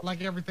else.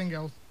 Like everything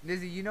else.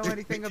 Nizzy, you know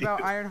anything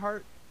about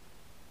Ironheart?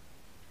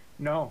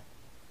 No.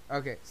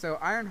 Okay, so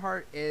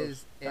Ironheart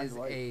is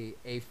a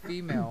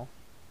female.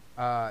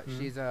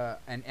 She's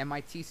an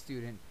MIT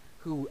student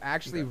who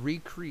actually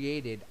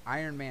recreated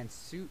Iron Man's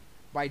suit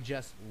by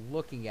just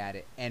looking at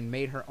it and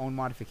made her own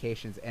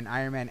modifications, and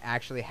Iron Man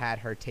actually had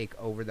her take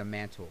over the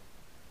mantle.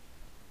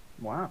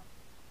 Wow.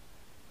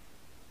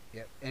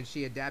 Yep, and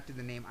she adapted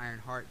the name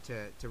Ironheart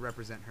to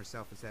represent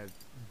herself instead of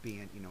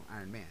being,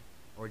 Iron Man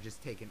or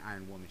just taking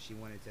Iron Woman. She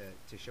wanted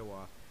to show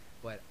off,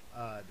 but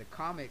the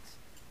comics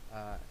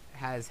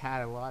has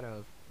had a lot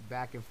of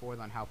back and forth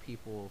on how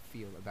people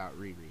feel about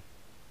Riri.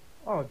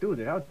 Oh, dude,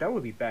 that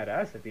would be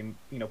badass if they,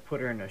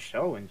 put her in a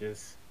show and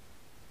just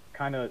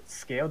kind of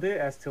scaled it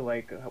as to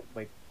like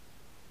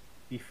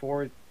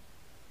before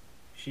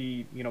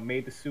she,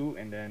 made the suit,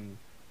 and then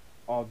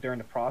all during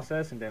the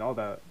process, and then all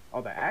the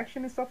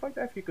action and stuff like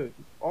that. If you could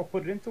all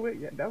put it into it,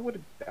 yeah,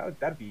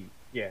 that'd be,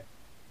 yeah.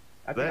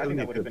 I think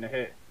that would have been a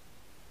hit.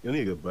 You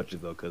need a good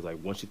budget though, because like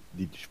once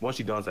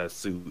she dons that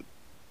suit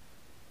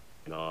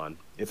and on,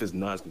 if it's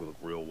not, it's gonna look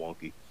real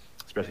wonky,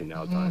 especially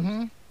now times.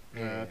 Mm-hmm.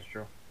 Yeah, that's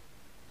true.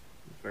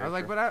 That's I very was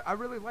like, true. but I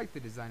really like the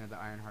design of the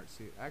Ironheart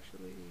suit.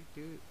 Actually,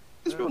 dude,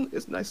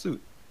 It's a nice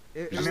suit.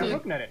 it I mean, I'm really-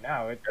 looking at it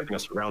now. Everything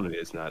else surrounding it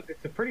is not.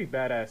 It's a pretty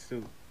badass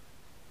suit.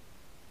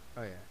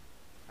 oh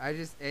yeah,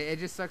 it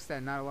just sucks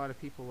that not a lot of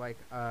people like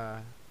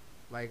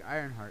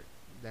Ironheart,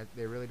 that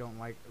they really don't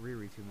like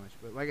Riri too much.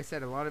 But like I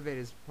said, a lot of it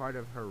is part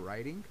of her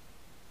writing,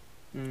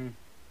 Mm.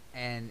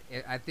 and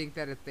I think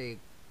that if they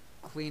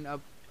clean up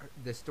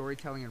the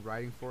storytelling and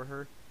writing for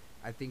her,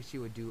 I think she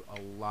would do a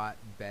lot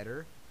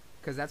better.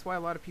 Because that's why a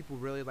lot of people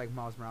really like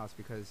Miles Morales,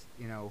 because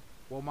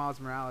Miles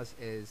Morales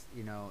is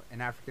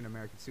an African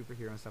American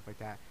superhero and stuff like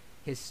that.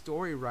 His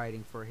story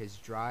writing for his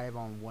drive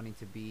on wanting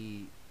to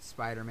be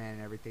Spider-Man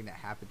and everything that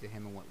happened to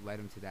him and what led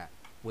him to that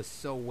was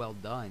so well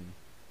done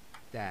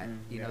that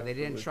Yeah, they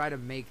didn't absolutely. try to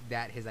make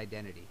that his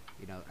identity.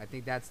 I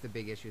think that's the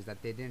big issue, is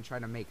that they didn't try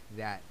to make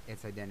that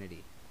its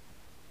identity.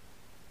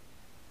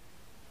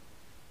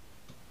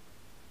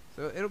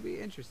 So it'll be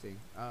interesting,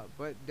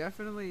 but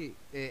definitely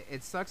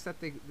it sucks that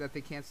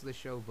they cancel the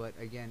show. But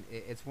again,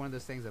 it's one of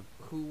those things of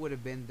who would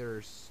have been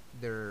their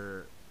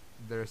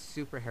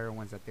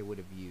superheroines that they would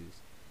have used,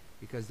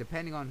 because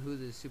depending on who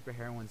the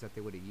superheroines that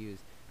they would have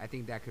used, I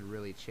think that could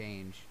really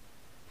change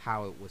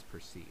how it was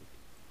perceived.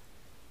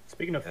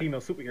 Speaking of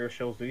female superhero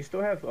shows, do you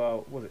still have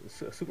was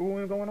it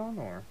Superwoman going on,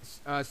 or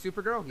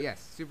Supergirl,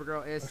 yes,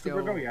 Supergirl is still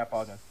Supergirl? Yeah, I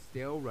apologize.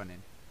 still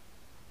running.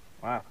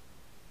 Wow?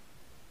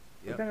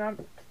 Yep. But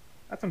then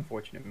that's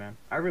unfortunate, man.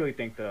 I really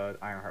think the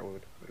Ironheart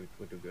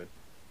would do good.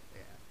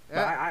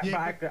 Yeah.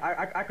 But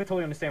I could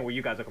totally understand where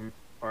you guys are coming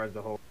as far as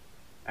the whole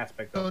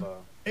aspect of.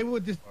 It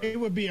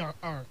would be our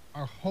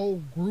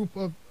whole group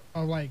of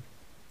like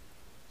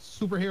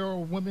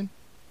superhero women.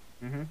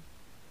 Mm-hmm. I'd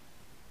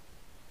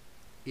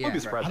be Yeah.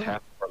 surprised I don't-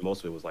 half or most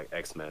of it was like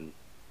X-Men.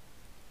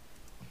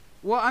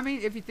 Well, I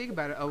mean, if you think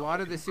about it, a lot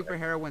of the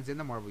superheroines in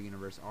the Marvel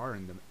universe are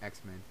in the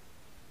X-Men.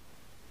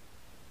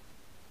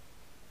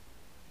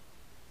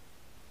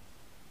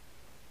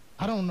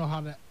 I don't know how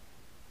that,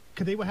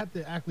 cause they would have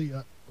to actually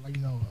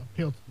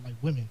appeal to like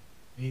women.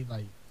 They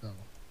like so.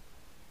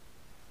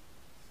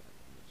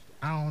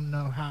 I don't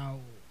know how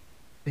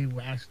they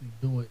would actually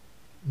do it,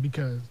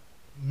 because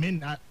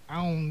men. I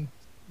don't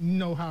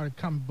know how the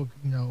comic book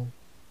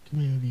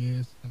community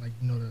is, and like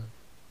the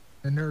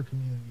nerd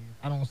community is.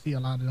 I don't see a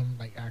lot of them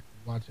like actually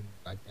watching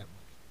it like that much.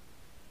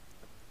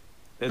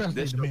 Especially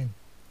This the show men.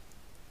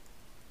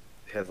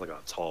 has like a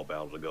tall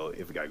battle to go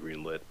if it got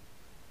greenlit.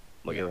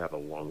 Like Yeah. it'll have a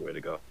long way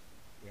to go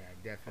Yeah,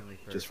 definitely.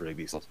 just for it to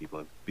be some people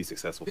and be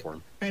successful for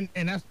him.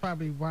 And that's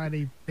probably why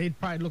they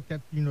probably looked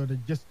at the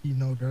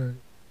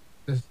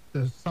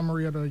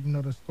summary of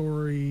the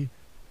story,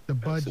 the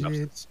budget,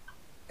 Synopsis.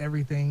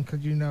 everything, because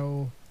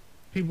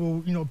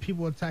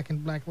people attacking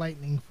Black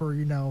Lightning for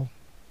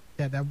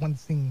that one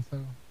scene. So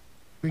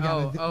we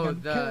gotta be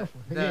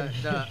careful.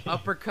 the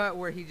uppercut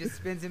where he just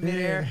spins in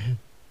midair. Yeah.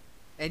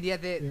 And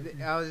yet,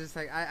 Yeah. I was just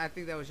like, I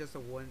think that was just a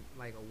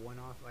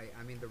one-off. Like,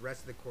 I mean, the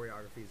rest of the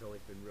choreography has always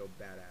been real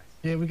badass.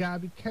 Yeah, we gotta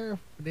be careful.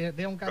 They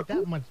don't got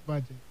that much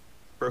budget.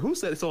 Bro, who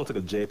said someone took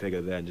a JPEG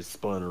of that and just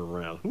spun it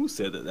around? Who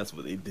said that? That's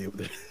what they did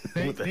with,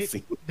 They, with that they,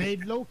 scene. they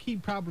low key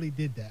probably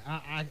did that.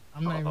 I'm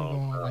not even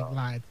going to like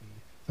lie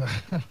to you.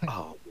 So,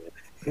 Oh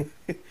man.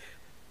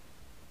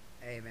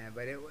 Hey man,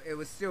 but it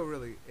was still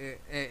really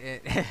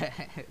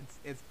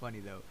it's funny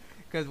though,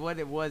 because what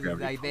it was is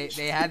Gravity like punch.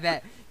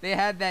 they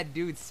had that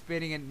dude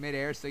spinning in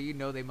midair, so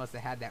they must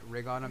have had that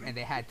rig on him, and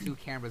they had two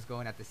cameras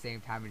going at the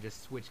same time and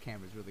just switched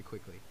cameras really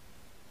quickly.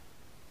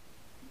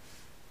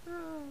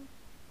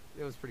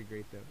 It was pretty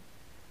great though.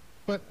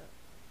 but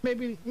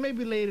maybe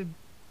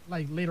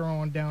later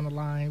on down the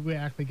line, we'll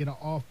actually get an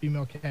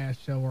all-female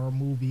cast show or a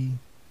movie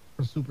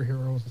for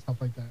superheroes and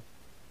stuff like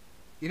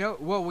that.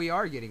 Well, we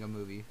are getting a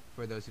movie.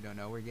 For those who don't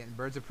know, we're getting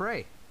Birds of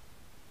Prey.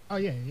 Oh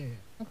yeah,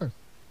 of course.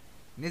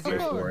 Nizzy, Of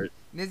course. For it.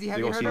 Nizzy, They have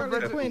you gonna heard see of Harley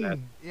Birds of Harley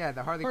Quinn. Yeah,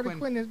 the Harley Harley Quinn.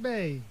 Quinn is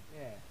bae.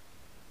 Yeah.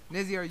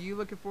 Nizzy, are you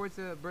looking forward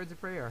to Birds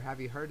of Prey, or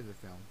have you heard of the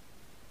film?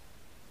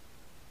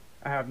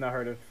 I have not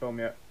heard of the film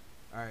yet.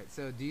 All right.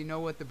 So, do you know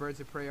what the Birds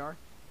of Prey are?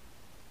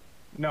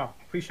 No,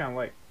 please shine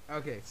light.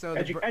 Okay. So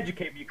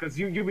Educate me, because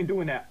you've been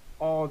doing that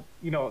all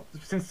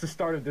since the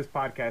start of this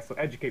podcast. So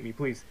educate me,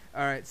 please.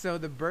 All right, so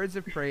the Birds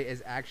of Prey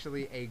is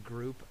actually a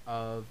group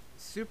of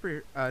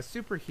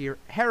superhero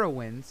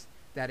heroines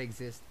that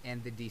exist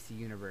in the DC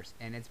universe,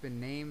 and it's been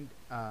named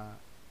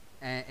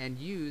and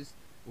used,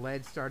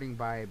 led starting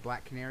by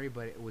Black Canary,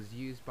 but it was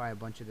used by a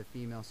bunch of the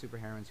female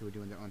superheroines who were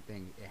doing their own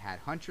thing. It had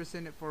Huntress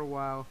in it for a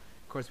while,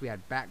 course, we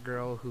had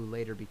Batgirl, who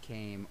later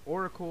became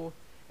Oracle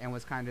and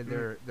was kind of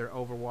their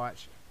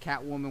Overwatch.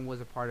 Catwoman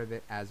was a part of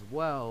it as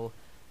well.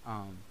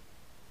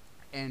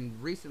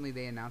 And recently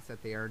they announced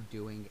that they are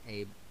doing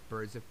a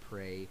Birds of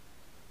Prey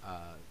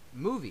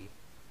movie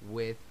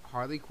with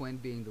Harley Quinn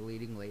being the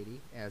leading lady,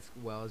 as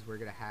well as we're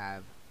going to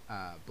have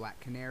Black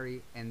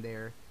Canary in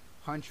there.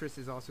 Huntress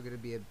is also going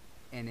to be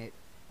in it,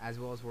 as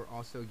well as we're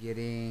also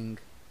getting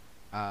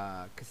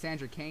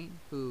Cassandra Cain,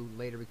 who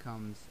later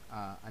becomes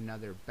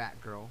another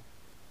Batgirl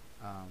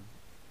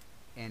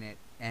in it.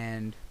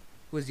 And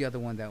who was the other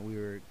one that we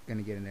were going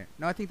to get in there?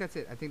 No, I think that's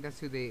it. I think that's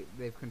who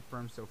they've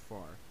confirmed so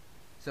far.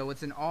 So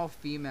it's an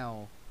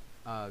all-female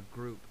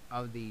group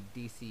of the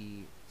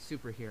DC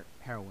superhero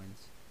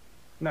heroines.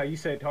 No, you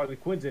said Harley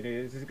Quinn's in it.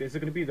 Is it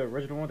going to be the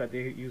original one that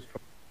they used for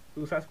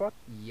Suicide Squad?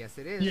 Yes,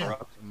 it is. Yeah.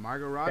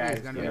 Margot Robbie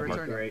is going to be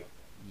returning. Great.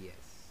 Yes.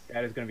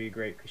 That is going to be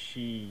great because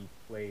she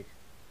played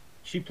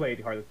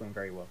Harley Quinn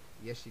very well.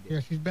 Yes, she did. Yeah,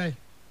 she's bae.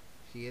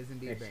 She is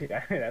indeed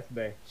Yeah, bae. that's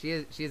bae. She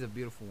is a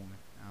beautiful woman.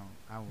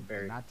 I will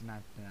Very. not deny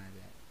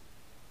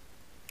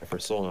that. For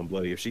Soul and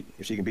Bloody, if she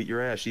can beat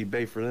your ass, she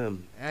bay for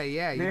them.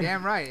 Yeah, you're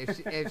damn right.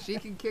 If she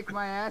can kick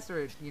my ass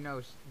or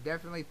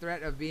definitely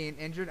threat of being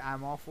injured,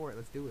 I'm all for it.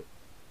 Let's do it.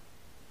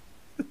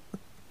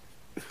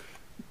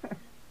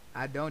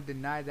 I don't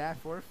deny that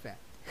for a fact.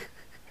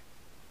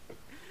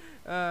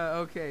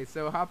 Okay,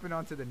 so hopping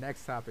on to the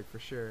next topic for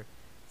sure.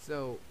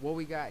 So what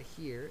we got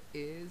here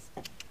is,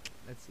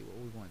 let's see what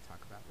we want to talk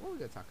about. What are we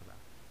gonna talk about?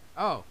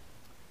 Oh,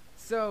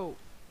 so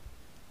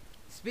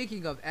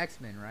speaking of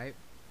X-Men, right?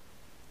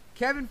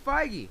 Kevin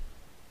Feige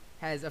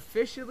has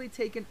officially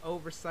taken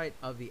oversight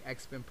of the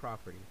X-Men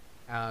property.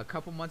 A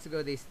couple months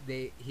ago,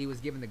 he was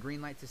given the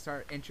green light to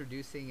start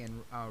introducing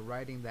and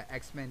writing the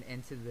X-Men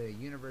into the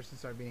universe and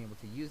start being able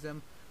to use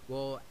them.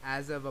 Well,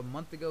 as of a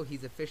month ago,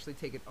 he's officially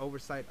taken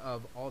oversight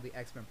of all the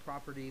X-Men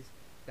properties.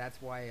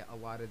 That's why a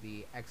lot of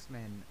the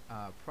X-Men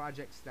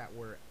projects that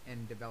were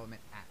in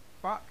development at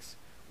Fox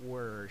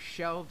were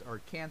shelved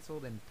or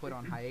canceled and put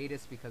on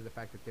hiatus because of the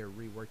fact that they're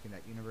reworking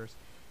that universe.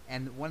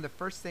 And one of the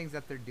first things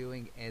that they're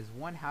doing is,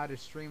 one, how to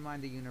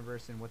streamline the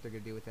universe and what they're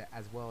going to do with it,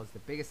 as well as the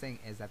biggest thing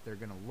is that they're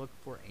going to look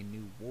for a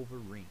new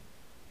Wolverine.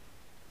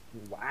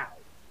 Wow.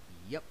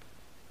 Yep.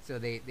 So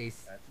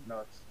That's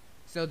nuts.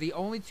 So the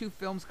only two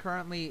films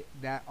currently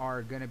that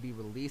are going to be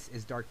released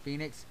is Dark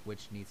Phoenix,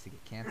 which needs to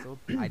get canceled.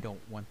 I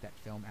don't want that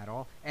film at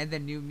all. And the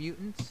New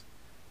Mutants.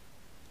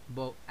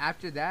 But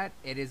after that,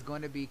 it is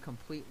going to be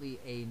completely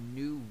a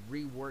new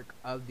rework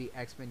of the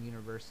X-Men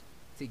universe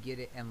to get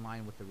it in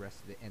line with the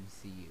rest of the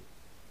MCU.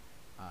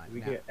 Did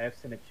we get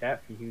F's in the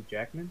chat for Hugh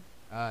Jackman?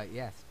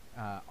 Yes.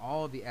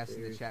 All the F's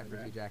in the Cheers chat to for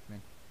that. Hugh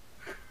Jackman.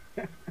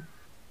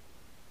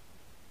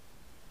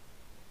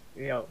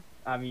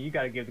 I mean, you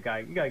gotta give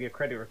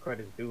credit where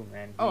credit's due,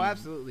 man. Oh,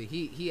 absolutely.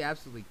 He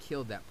absolutely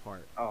killed that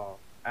part. Oh,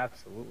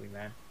 absolutely,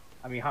 man.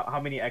 I mean,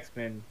 how many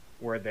X-Men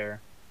were there?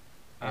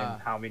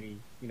 And how many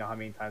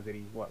times did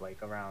he,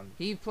 around?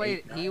 He played,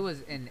 8, 9, he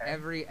was in 10?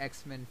 every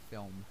X-Men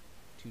film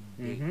to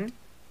date. Mm-hmm.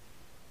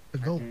 The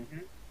goat. Mm-hmm.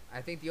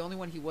 I think the only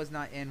one he was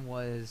not in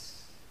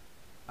was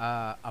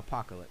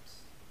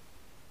Apocalypse.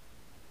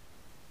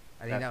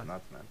 I think That's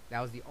nuts, man. that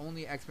was the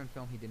only X-Men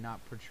film he did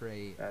not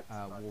portray That's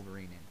nuts.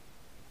 Wolverine in.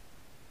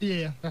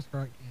 Yeah, that's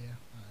right. Yeah.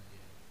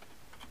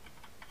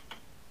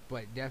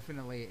 But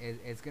definitely,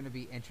 it's going to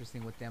be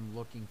interesting with them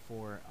looking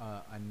for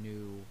a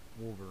new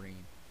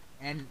Wolverine,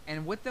 and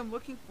with them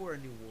looking for a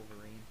new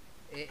Wolverine,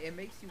 it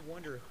makes you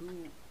wonder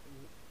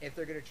if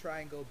they're going to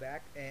try and go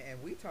back.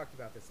 And we talked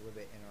about this a little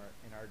bit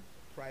in our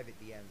private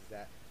DMs.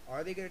 That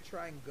are they going to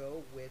try and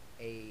go with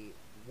a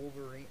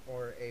Wolverine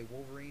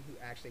who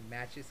actually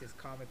matches his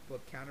comic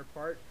book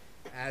counterpart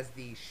as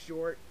the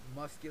short,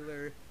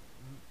 muscular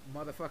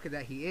motherfucker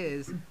that he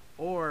is,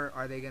 or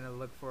are they gonna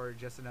look for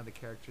just another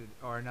character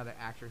or another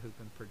actor who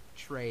can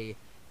portray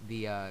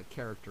the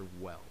character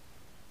well?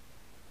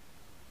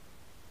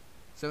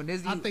 So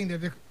Nizzy, I think that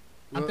they're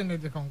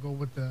just gonna go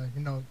with the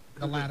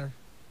latter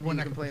one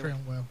that can portray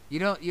him well. You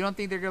don't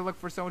think they're gonna look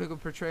for someone who can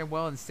portray him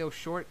well and still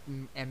short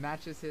and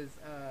matches his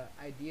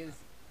ideas?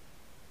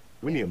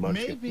 We need a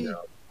munchkin. Maybe. Yeah,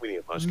 we need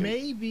a munchkin.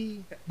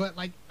 Maybe, but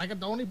like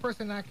the only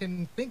person I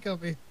can think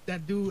of is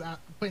that dude I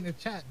put in the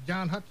chat,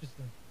 John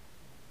Hutchison,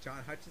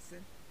 John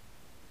Hutchison?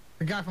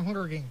 the guy from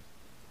Hunger Games.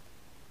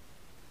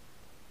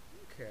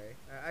 Okay,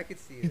 I could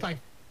see He's that.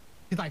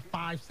 like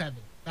 5'7".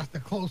 That's the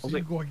closest Okay.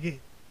 you're gonna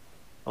get.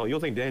 Oh, you don't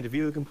think Dan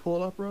DeVito can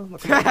pull it up, bro?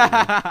 Like, come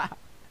on.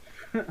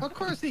 Of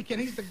course he can.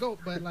 He's the GOAT,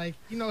 but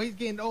he's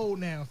getting old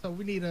now, so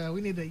we need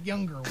a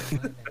younger one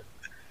right now.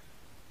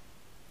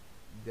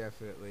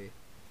 Definitely.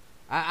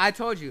 I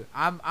told you,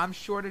 I'm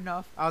short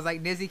enough. I was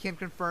like, Nizzy can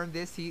confirm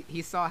this.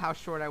 He saw how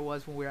short I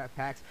was when we were at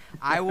PAX.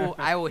 I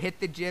will hit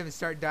the gym and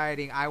start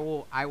dieting. I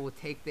will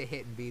take the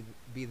hit and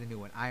be the new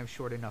one. I am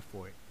short enough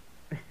for it.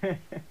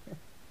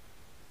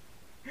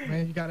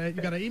 Man, you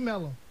gotta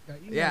email him.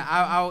 Yeah,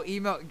 I'll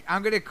email.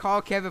 I'm gonna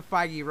call Kevin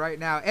Feige right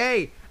now.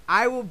 Hey,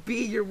 I will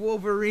be your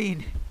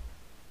Wolverine.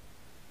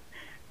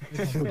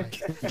 It's gonna be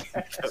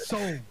like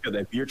so. Got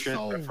that beard trim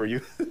So- for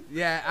you.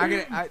 Yeah,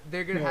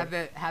 they're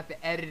gonna have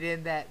to edit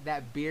in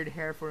that beard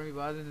hair for me. But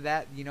other than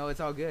that, you know, it's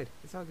all good.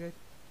 It's all good.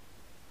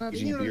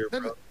 You need beard,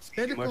 they're, bro.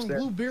 they're Too just much gonna there.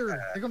 glue beard.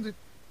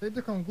 They're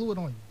just gonna glue it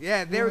on you.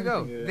 Yeah, there we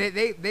go.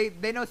 Yeah.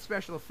 They know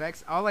special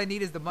effects. All I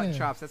need is the mutton Yeah.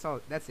 chops. That's all.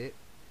 That's it.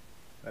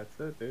 That's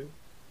it, dude.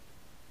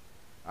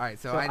 All right,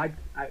 so, So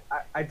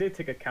I did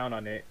take a count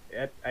on it,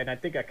 and I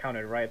think I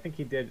counted right. I think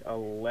he did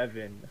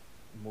 11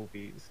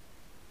 movies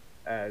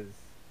as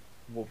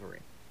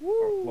Wolverine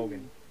or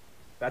Logan.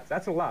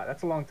 That's a lot.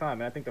 That's a long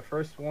time. And I think the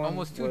first one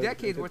almost 2 was-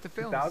 decades was it worth of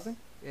films. 2000?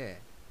 Yeah.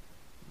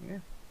 Yeah,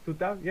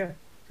 2000. Yeah,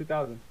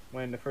 2000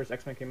 when the first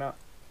X-Men came out.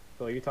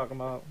 So you're talking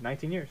about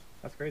 19 years.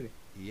 That's crazy.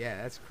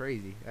 Yeah, that's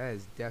crazy. That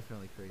is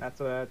definitely crazy. That's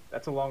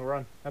a long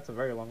run. That's a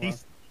very long run.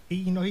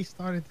 He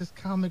started this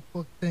comic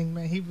book thing,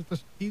 man. He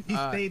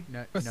stayed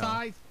no.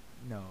 besides.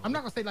 No. I'm not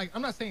gonna say like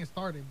I'm not saying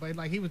started, but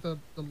like he was the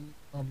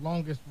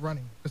longest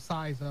running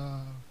besides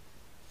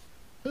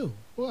who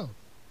else?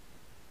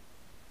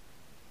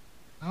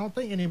 I don't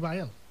think anybody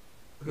else.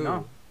 Who?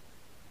 No.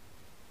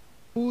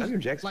 Who's Samuel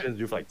Jackson like, been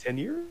do for like 10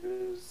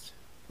 years.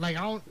 like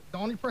I don't. The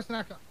only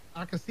person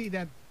I can see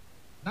that.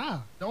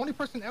 Nah, the only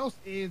person else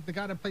is the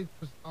guy that played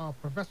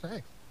Professor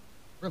X.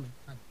 Really.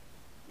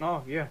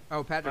 Oh yeah.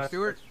 Oh, Patrick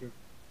Stewart. That's true.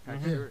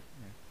 Patrick Mhm. Stewart.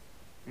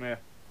 Yeah.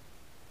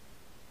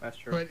 That's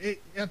true. But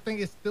I think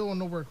it's still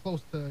nowhere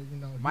close to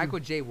Yeah. he- Michael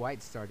J.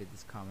 White started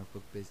this comic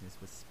book business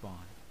with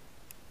Spawn.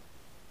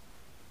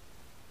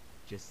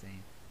 Just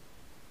saying.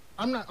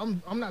 I'm not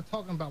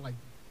talking about like.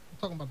 I'm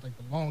talking about like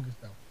the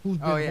longest though. Who's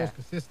been Oh, the yeah. most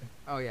consistent?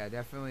 Oh yeah,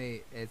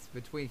 definitely. It's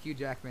between Hugh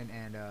Jackman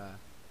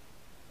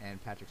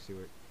and Patrick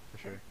Stewart for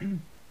sure.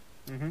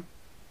 Mm-hmm.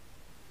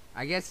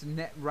 I guess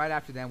right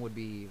after them would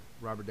be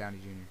Robert Downey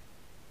Jr.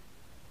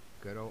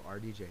 Good old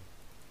RDJ.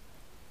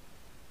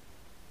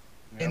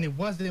 And it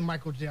wasn't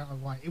Michael J.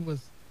 White. It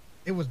was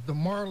the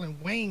Marlon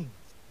Wayans.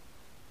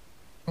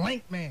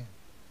 Blank Man.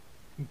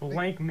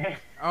 Blank Man.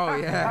 Oh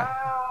yeah.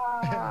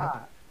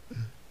 Ah!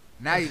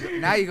 now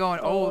you going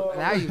old.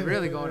 Now you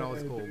really going old Oh,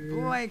 school. dude.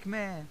 Blank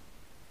Man.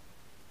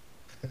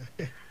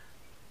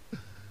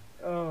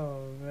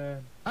 Oh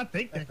man. I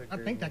think That's a that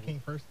great came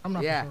movie. first. I'm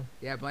not Yeah, for sure.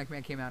 yeah. Blank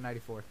Man came out in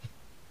 '94.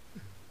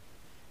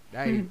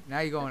 Now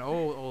you going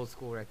old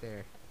school right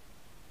there.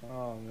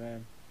 Oh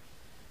man.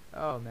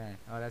 Oh man,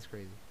 oh that's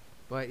crazy.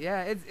 But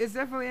yeah, it's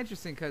definitely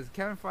interesting because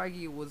Kevin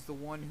Feige was the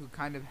one who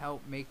kind of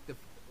helped make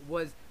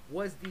was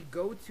the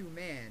go-to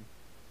man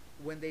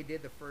when they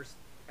did the first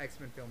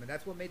X-Men film, and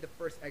that's what made the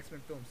first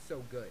X-Men film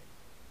so good.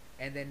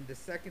 And then the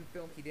second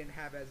film, he didn't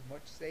have as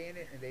much say in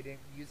it, and they didn't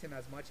use him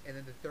as much. And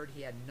then the third,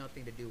 he had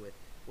nothing to do with,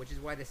 which is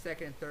why the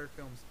second and third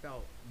films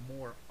felt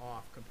more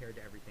off compared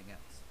to everything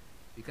else,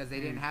 because they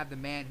didn't have the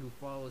man who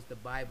follows the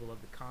Bible of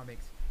the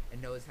comics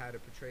and knows how to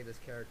portray those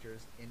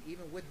characters, and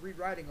even with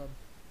rewriting them,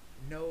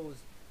 knows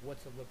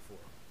what to look for.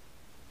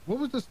 What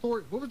was the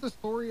story? What was the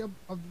story of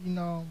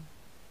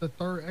the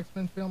third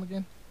X-Men film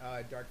again?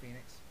 Dark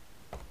Phoenix.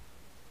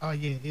 Oh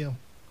yeah, ill.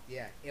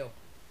 Yeah, ill.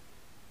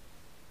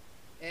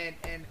 And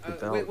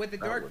That with the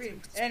that Dark was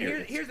Phoenix, an and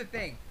experience. here's the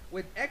thing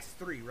with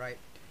X3, right?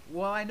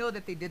 Well, I know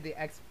that they did the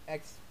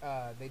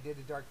they did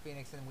the Dark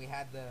Phoenix, and we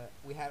had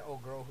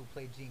old girl who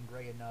played Jean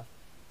Grey enough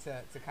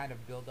to kind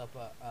of build up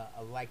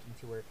a liking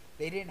to her.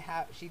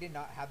 She did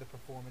not have the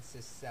performance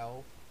to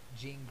sell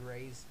Jean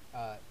Grey's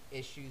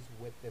issues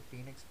with the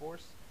Phoenix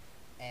Force,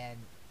 and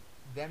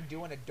them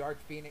doing a Dark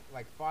Phoenix,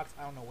 like Fox,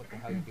 I don't know what the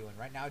hell you're doing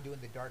right now, doing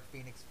the Dark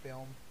Phoenix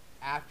film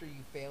after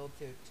you failed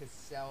to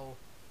sell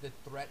the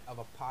threat of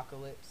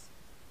Apocalypse,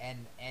 and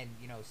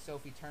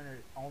Sophie Turner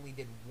only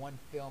did one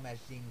film as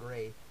Jean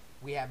Grey.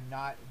 We have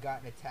not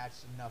gotten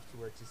attached enough to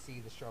her to see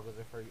the struggles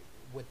of her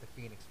with the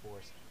Phoenix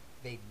Force.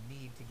 They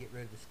need to get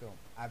rid of this film.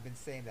 I've been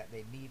saying that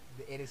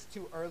it is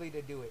too early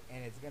to do it,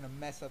 and it's gonna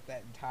mess up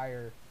that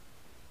entire.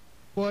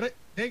 Well,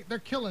 they're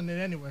killing it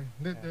anyway.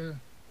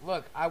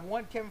 Look, I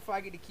want Kevin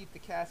Feige to keep the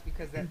cast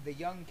because the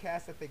young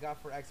cast that they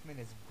got for X-Men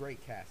is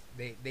great cast.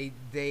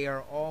 They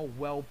are all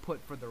well put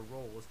for their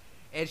roles.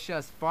 It's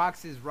just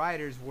Fox's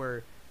writers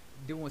were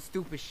doing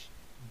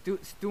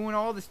doing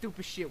all the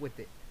stupid shit with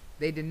it.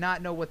 They did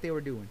not know what they were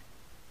doing.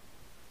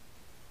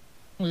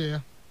 Oh yeah.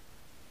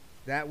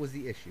 That was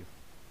the issue.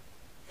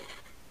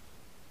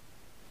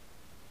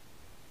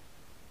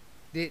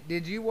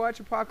 Did you watch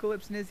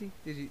Apocalypse, Nizzy?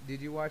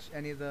 Did you watch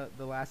any of the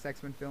last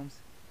X-Men films?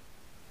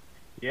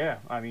 Yeah,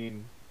 I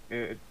mean,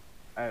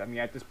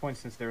 at this point,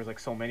 since there was like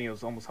so many, it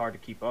was almost hard to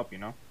keep up.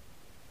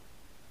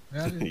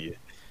 That is Yeah.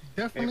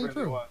 definitely really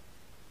true. was.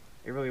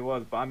 It really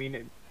was. But I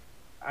mean,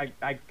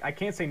 I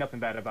can't say nothing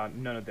bad about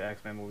none of the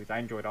X-Men movies. I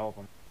enjoyed all of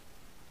them.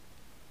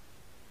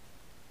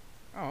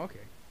 Oh, okay.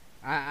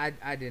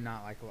 I did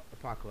not like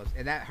Apocalypse,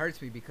 and that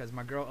hurts me because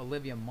my girl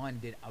Olivia Munn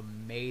did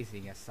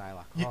amazing as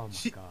Psylocke. Yeah, Oh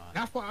my god.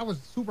 That's why I was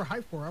super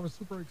hyped for her. I was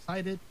super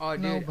excited. Oh, you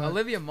know, dude, but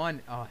Olivia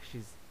Munn. Oh,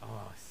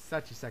 Oh,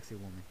 such a sexy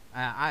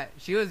woman.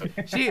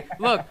 She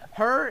look,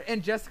 her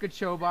and Jessica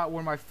Chobot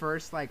were my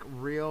first like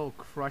real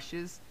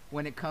crushes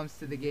when it comes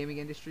to the gaming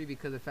industry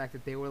because of the fact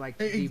that they were like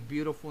Hey, the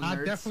beautiful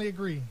nerds. I definitely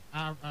agree.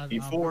 I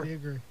Before. really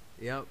agree.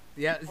 Yep.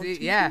 Yeah. See,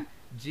 yeah.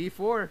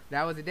 G4.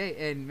 That was the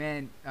day. And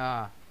man,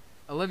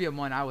 Olivia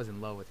Munn, I was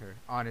in love with her,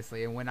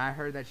 honestly. And when I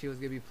heard that she was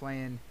gonna be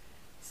playing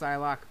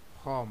Psylocke,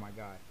 oh my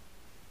god.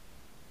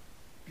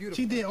 Beautiful.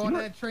 She did all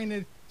that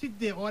training. She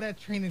did all that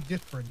training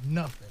just for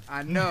nothing.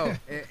 I know.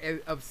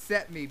 It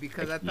upset me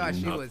because I thought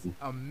she was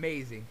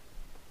amazing.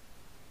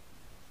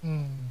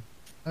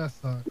 That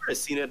sucks. Remember a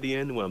scene at the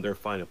end when they're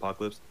fighting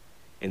Apocalypse,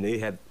 and they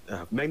had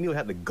Magneto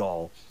had the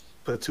gall,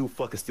 put 2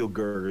 fucking steel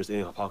girders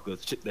in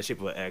Apocalypse, that shape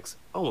of an X.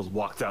 I almost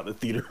walked out the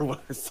theater when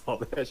I saw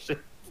that shit.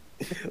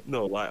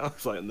 No lie, I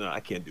was like, no, I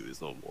can't do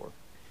this no more.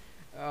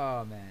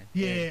 Oh man.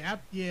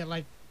 Yeah,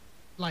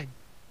 like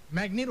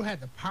Magneto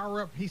had the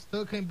power up. He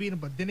still couldn't beat him,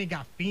 but then they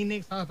got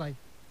Phoenix. I was like,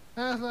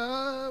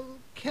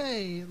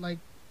 okay, like,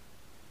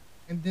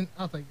 and then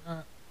I was like,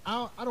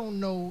 I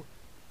don't know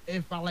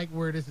if I like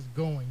where this is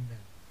going then.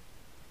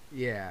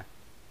 Yeah.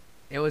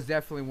 It was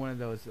definitely one of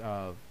those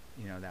that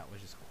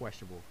was just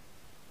questionable.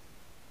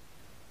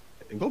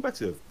 And go back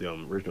to the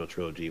original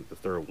trilogy, the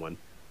third one.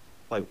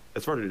 Like,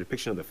 as far as the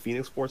depiction of the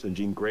Phoenix Force and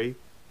Jean Grey,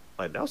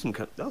 like that was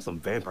some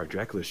vampire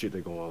Dracula shit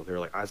they're going on there.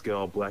 Like eyes get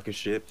all black and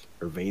shit,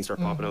 her veins start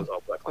popping out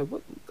all black. Like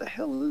what the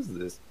hell is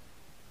this?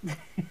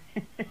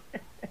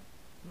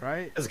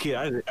 Right? As a kid,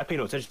 I paid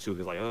no attention to it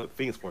because like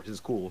Phoenix Force is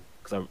cool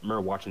because I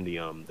remember watching the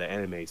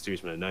anime series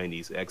from the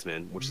 '90s,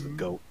 X-Men, which is a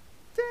goat.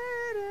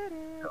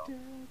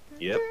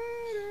 Yep.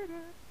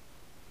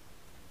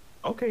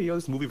 Okay, yo,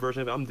 this movie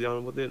version of it, I'm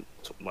down with it.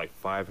 Like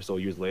 5 or so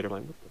years later, I'm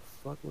like, what the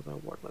fuck was I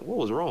watching? Like, what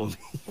was wrong?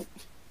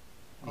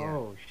 Yeah.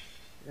 Oh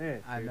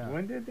shit! I Dude. know.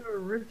 When did the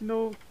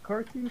original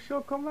cartoon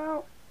show come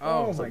out?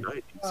 Oh, It's my like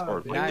 90s God.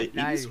 or like the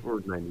 80s 90s. or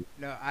 90s.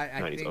 No, I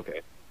 90s, think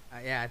okay.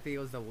 yeah, I think it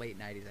was the late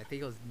 90s. I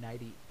think it was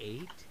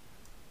 98.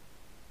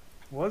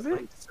 Was it?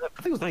 97.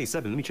 I think it was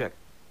 97. Let me check.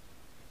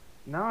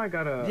 Now I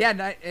gotta.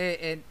 Yeah,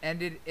 it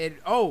ended it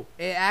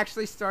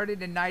actually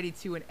started in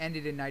 92 and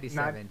ended in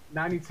 97.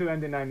 92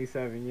 ended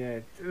 97. Yeah,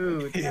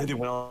 dude. And it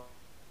went on.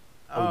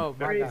 Oh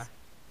my crazy. god.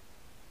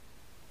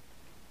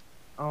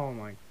 Oh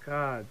my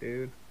god,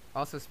 dude.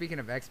 Also, speaking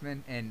of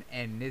X-Men, and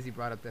Nizzy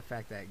brought up the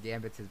fact that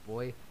Gambit's his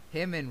boy,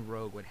 him and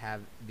Rogue would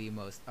have the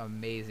most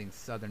amazing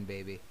Southern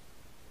baby.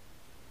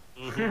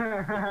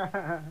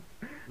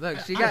 Look,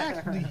 she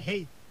got.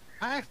 I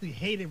actually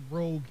hated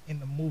Rogue in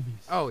the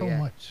movies Oh, so yeah.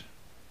 much.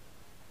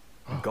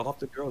 Golf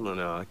the girl?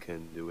 No, I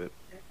can't do it.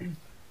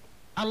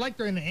 I liked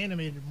her in the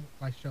animated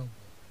show.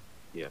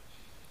 Yeah.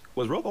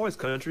 Was Rogue always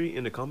country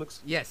in the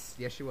comics? Yes,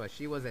 she was.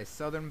 She was a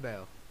Southern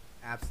belle,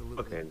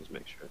 absolutely. Okay, just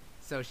make sure.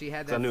 So she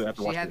had 'Cause I knew that.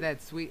 after She watching had it.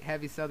 that sweet,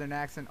 heavy Southern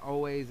accent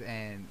always,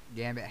 and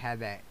Gambit had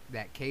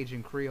that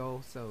Cajun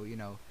Creole. So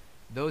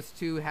those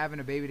two having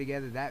a baby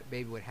together, that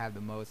baby would have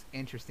the most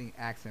interesting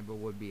accent, but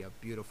would be a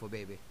beautiful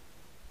baby.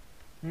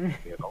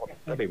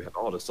 That baby had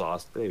all the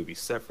sauce. They would be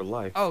set for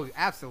life. Oh,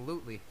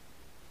 absolutely.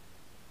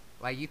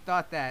 Like you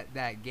thought that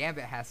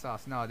Gambit has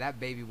sauce. No, that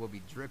baby will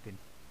be dripping.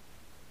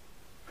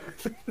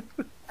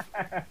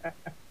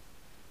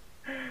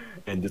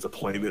 And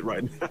disappointment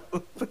right now.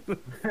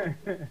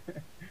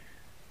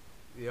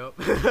 Yep.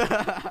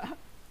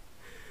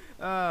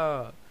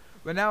 Oh,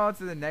 but now on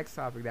to the next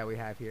topic that we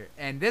have here,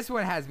 and this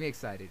one has me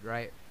excited.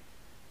 Right?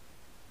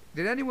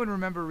 Did anyone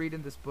remember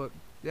reading this book?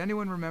 Did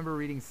anyone remember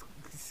reading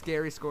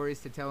Scary Stories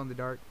to Tell in the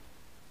Dark?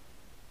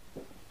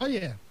 Oh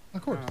yeah,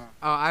 of course.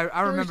 Oh, I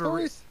Scary remember.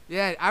 Stories?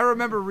 Yeah, I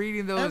remember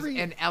reading those Every-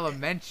 in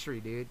elementary,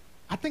 dude.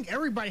 I think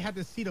everybody had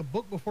to see the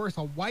book before. It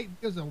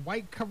was a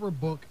white cover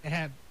book. It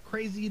had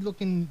crazy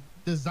looking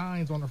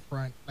designs on the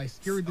front, like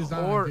scary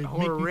designs. They'd make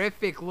you-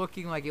 Horrific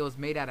looking, like it was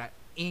made out of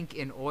ink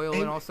and oil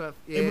It- and also.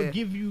 Yeah. It would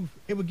give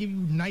you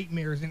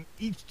nightmares, and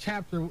each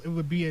chapter it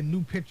would be a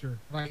new picture.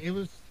 Like it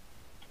was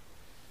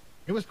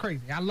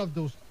crazy. I love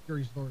those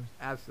scary stories.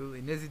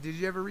 Absolutely, Nizzy. Did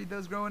you ever read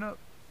those growing up?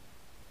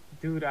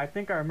 Dude, I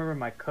think I remember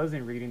my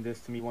cousin reading this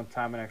to me one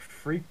time, and I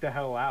freaked the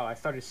hell out. I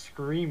started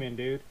screaming,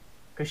 dude,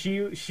 because she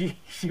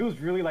was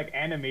really like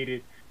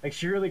animated. Like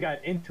she really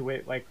got into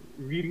it, like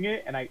reading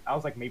it, and I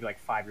was like maybe like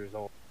 5 years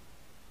old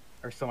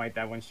or something like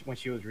that when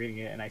she was reading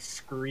it, and I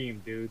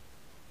screamed, dude.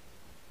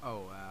 Oh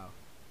wow.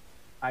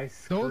 I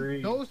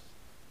screamed. Those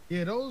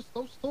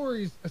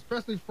stories,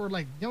 especially for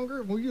like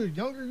younger. When you're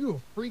younger, you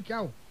will freak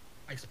out.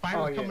 Like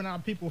spiders yeah. coming out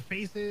of people's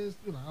faces.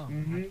 You're like, oh, I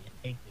Mhm. can't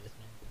take this,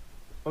 man.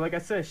 But like I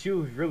said, she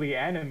was really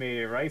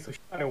animated, right? So she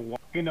started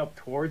walking up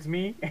towards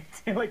me,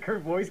 and like her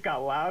voice got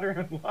louder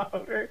and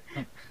louder.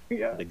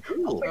 Yeah. The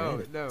girl. Oh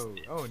man. no.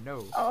 Oh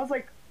no. I was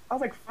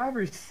like 5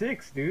 or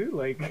 6, dude.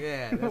 Like,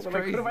 Yeah, that's like,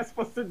 crazy. what am I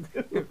supposed to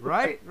do?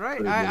 Right.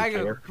 Really I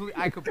didn't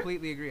care.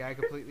 completely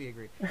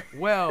agree.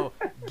 Well,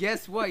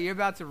 guess what? You're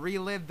about to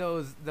relive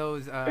those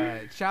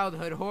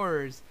childhood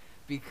horrors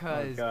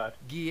because God.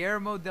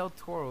 Guillermo del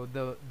Toro,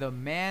 the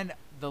man,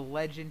 the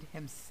legend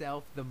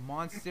himself, the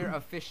monster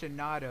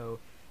aficionado,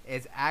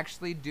 is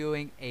actually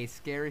doing a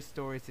Scary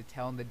Stories to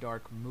Tell in the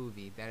Dark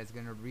movie that is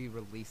going to be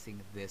releasing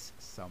this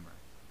summer.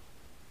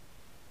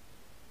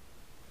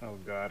 Oh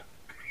God.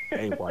 I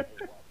ain't watching.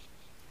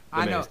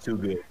 I know. It's too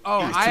good.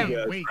 Oh, It's I too am.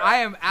 good. Wait. I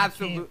am can't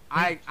absolute.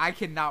 wait. I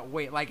cannot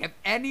wait. Like, if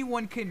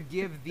anyone can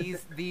give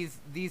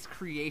these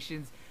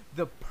creations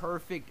the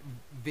perfect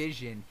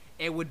vision,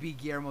 it would be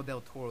Guillermo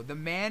del Toro. The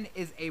man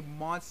is a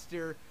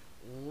monster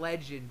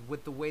legend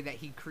with the way that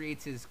he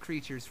creates his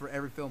creatures for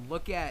every film.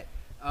 Look at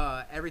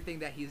everything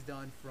that he's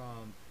done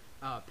from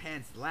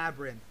Pan's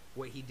Labyrinth,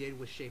 what he did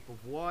with Shape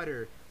of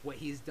Water, what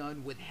he's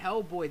done with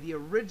Hellboy, the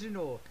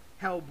original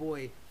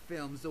Hellboy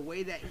films. The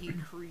way that he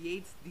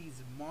creates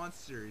these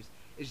monsters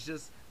is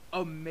just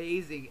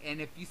amazing.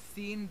 And if you've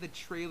seen the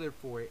trailer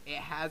for it, it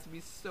has me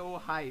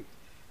so hyped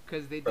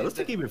because they Bro, did. let's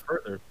take it even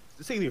further.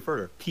 Let's take it even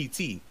further.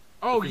 PT.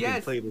 Oh Freaking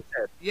yes, Play the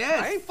test.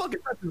 yes. I ain't fucking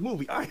touching this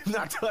movie. I am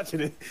not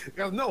touching it.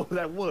 Y'all know what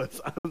that was.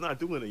 I'm not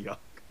doing it, y'all.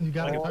 You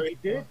gotta Oh, touch he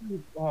it, did.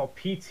 bro. Oh,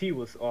 PT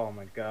was. Oh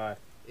my God.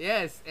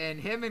 Yes, and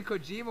him and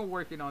Kojima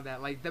working on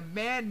that. Like, the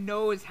man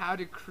knows how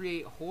to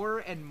create horror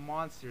and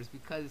monsters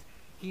because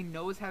he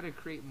knows how to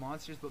create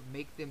monsters but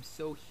make them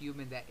so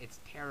human that it's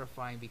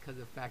terrifying because of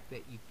the fact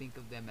that you think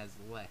of them as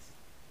less.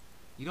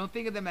 You don't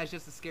think of them as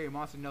just a scary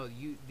monster. No,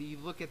 you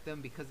look at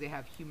them because they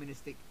have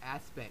humanistic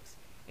aspects,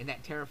 and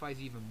that terrifies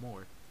you even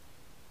more.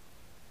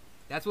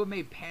 That's what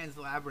made Pan's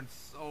Labyrinth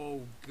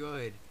so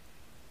good.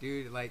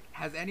 Dude, like,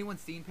 has anyone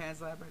seen Pan's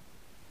Labyrinth?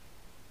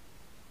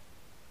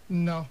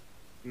 No.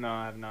 No,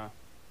 I have not.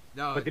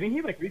 No. But didn't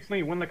he like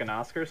recently win like an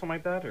Oscar or something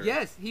like that? Or?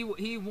 Yes, he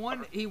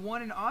won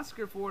an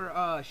Oscar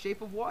for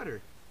Shape of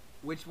Water,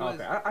 which was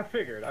Okay, I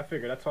figured.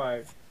 That's why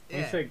when Yeah.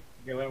 you say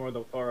Guillermo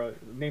del Toro,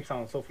 the name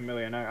sounds so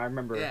familiar, and I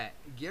remember. yeah.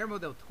 Guillermo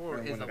del Toro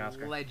Won is an a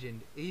Oscar.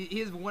 legend.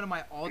 He is one of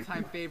my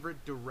all-time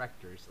favorite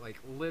directors. Like,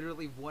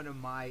 literally one of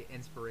my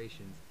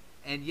inspirations.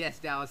 And yes,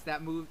 Dallas,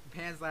 that movie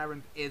Pan's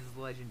Labyrinth is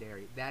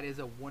legendary. That is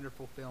a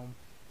wonderful film.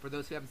 For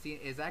those who haven't seen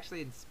it, it's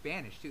actually in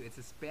Spanish too. It's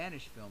a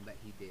Spanish film that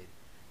he did,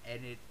 and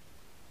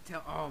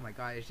oh my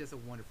god, it's just a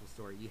wonderful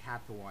story. You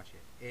have to watch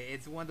it.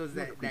 It's one of those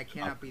that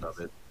cannot be. Love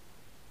it.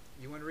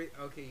 You want to read?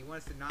 Okay, you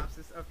want a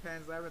synopsis of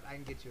Pan's Labyrinth? I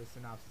can get you a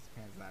synopsis of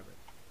Pan's Labyrinth.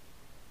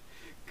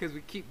 Because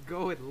we keep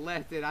going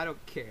left, and I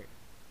don't care.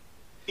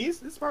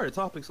 It's part of the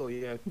topic, so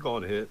yeah, go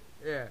on ahead.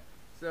 Yeah.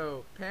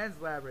 So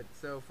Pan's Labyrinth.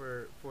 So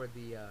for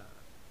the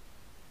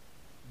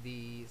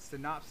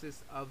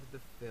synopsis of the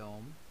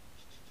film.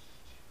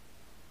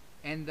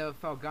 In the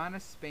Falgana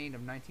Spain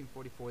of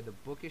 1944, the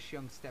bookish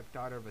young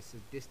stepdaughter of a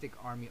sadistic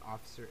army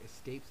officer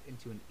escapes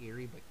into an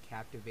eerie but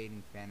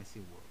captivating fantasy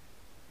world.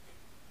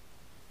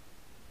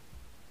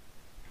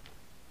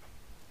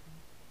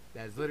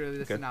 That is literally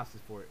the Okay.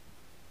 synopsis for it.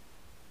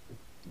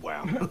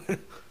 Wow.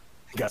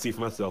 Got to see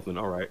for myself, then.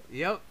 All right.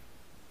 Yep.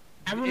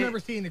 I remember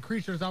seeing the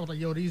creatures. I was like,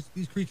 yo, these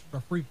creatures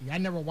are freaky. I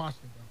never watched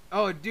it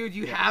though. Oh, dude,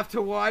 you have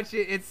to watch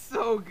it. It's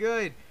so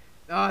good.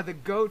 The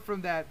goat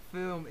from that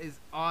film is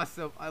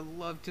awesome. I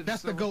love to.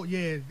 That's the goat.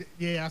 Yeah.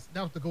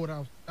 That was the goat.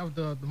 That was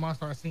the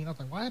monster I seen. I was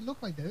like, why it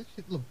look like that? This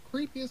shit look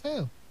creepy as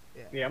hell.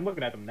 Yeah, I'm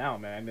looking at them now,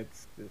 man.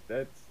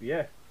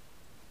 Yeah.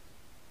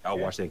 I'll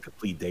watch that in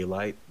complete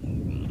daylight.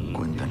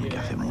 Cuentan que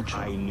hace mucho,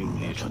 I knew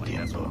mucho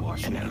this one.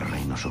 tiempo, en el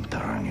reino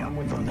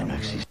subterráneo, donde no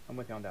existe. I'm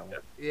with you on that one.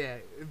 Yeah,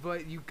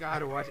 but you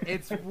gotta watch it.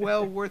 It's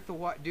well worth the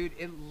watch, dude.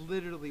 It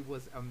literally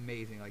was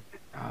amazing. Like,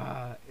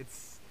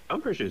 it's.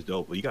 I'm pretty sure it's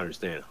dope, but you gotta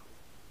understand.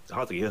 The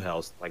Haunted Hill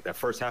House, like that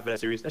first half of that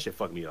series, that shit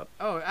fucked me up.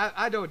 Oh,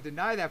 I don't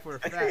deny that for a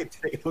I fact. can't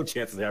take no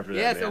chances after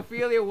Yes, that, man.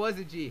 Ophelia was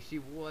a G. She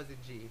was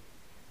a G.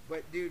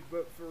 But dude,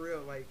 but for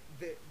real, like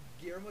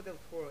Guillermo del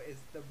Toro is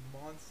the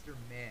monster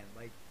man.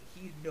 Like,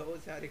 he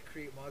knows how to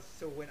create monsters.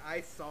 So when I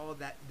saw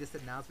this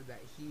announcement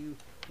that he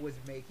was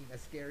making a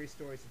Scary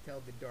Stories to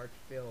Tell the Dark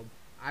film,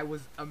 I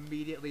was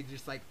immediately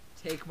just like,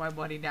 take my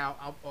money now.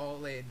 I'm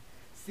all in.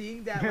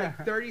 Seeing that like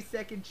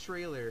 30-second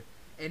trailer,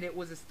 and it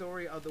was a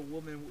story of the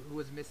woman who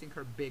was missing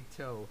her big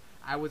toe,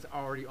 I was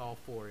already all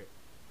for it.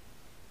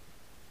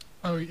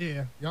 Oh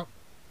yeah. Yup.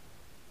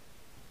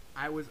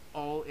 I was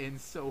all in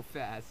so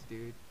fast,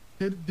 dude.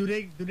 Do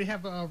they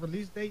have a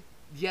release date?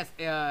 Yes,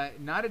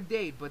 not a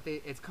date, but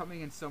it's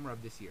coming in summer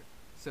of this year.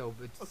 So,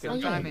 but Okay.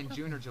 sometime Okay. in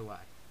June or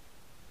July.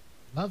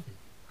 Love it.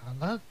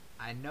 I love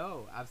it. I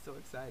know. I'm so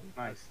excited.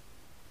 Nice.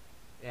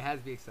 It has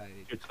to be excited.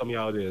 You tell me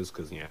how it is,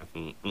 cause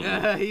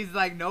yeah. He's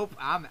like, nope.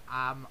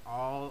 I'm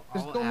all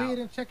Just all go out. ahead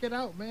and check it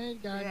out, man. You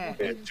gotta Yeah.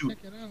 go ahead and Yeah, check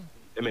it out.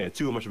 That man,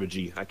 too much of a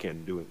G. I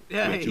can't do it.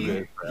 Yeah, Man, too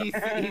good.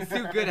 he's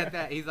too good at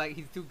that. He's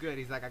too good.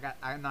 He's like,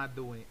 I'm not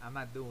doing it. I'm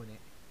not doing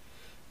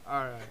it.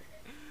 All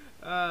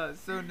right.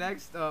 So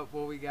next up,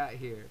 what we got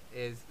here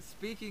is,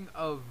 speaking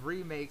of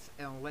remakes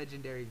and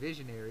legendary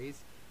visionaries,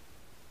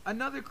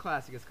 another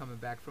classic is coming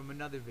back from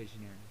another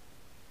visionary.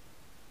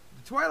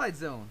 The Twilight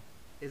Zone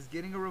is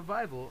getting a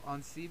revival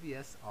on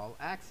CBS All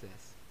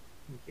Access,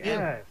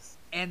 Yes.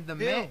 and the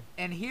Ew. man,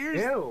 and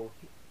here's. Ew.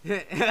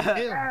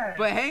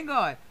 But hang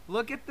on,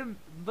 look at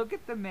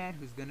the man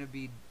who's gonna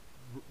be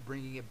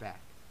bringing it back,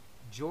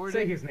 Say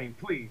Jordan his name,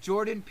 please.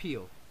 Jordan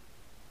Peele.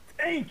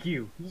 Thank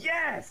you.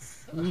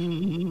 Yes.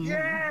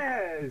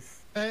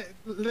 Yes.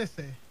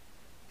 Listen.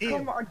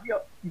 Come on,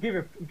 yo, give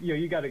it. Yo,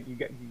 you gotta.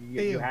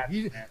 You have.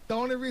 The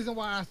only reason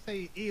why I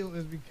say ill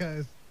is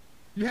because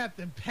you have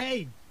to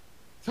pay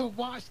to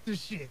watch the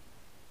shit.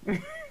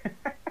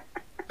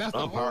 That's the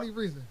only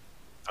reason.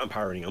 I'm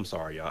pirating. I'm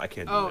sorry, y'all. I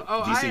can't do Oh, it.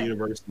 oh, DC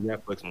Universe,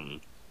 Netflix.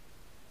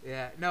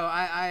 Yeah, no,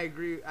 I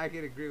agree. I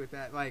can agree with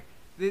that. Like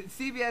the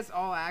CBS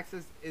All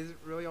Access isn't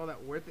really all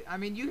that worth it. I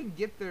mean, you can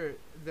get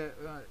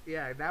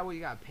yeah, that way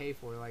you gotta pay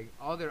for it. Like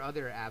all their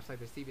other apps, like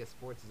the CBS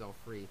Sports is all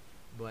free,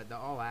 but the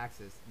All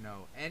Access,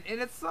 no, and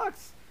it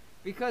sucks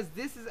because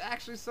this is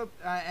actually something.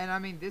 And I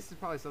mean, this is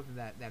probably something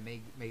that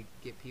may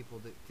get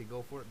people to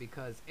go for it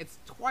because it's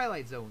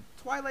Twilight Zone.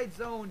 Twilight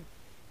Zone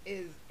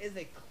is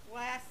a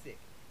classic.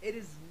 It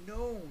is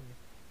known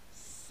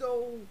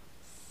so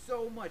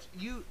much.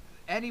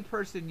 Any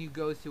person you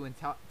go to and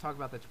talk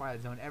about the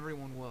Twilight Zone,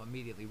 everyone will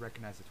immediately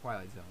recognize the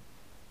Twilight Zone.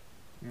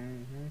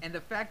 Mm-hmm. And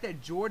the fact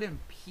that Jordan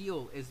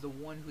Peele is the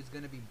one who's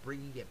going to be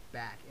bringing it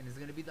back and is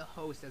going to be the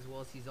host as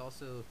well as he's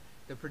also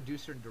the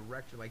producer and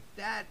director, like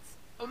that's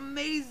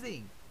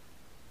amazing.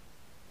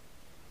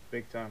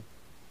 Big time.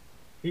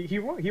 He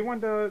won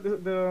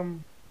the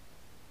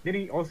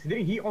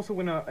didn't he also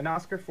win an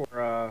Oscar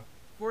for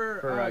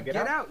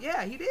Get Out?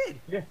 Yeah, he did.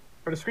 Yeah,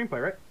 for the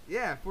screenplay, right?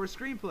 Yeah, for a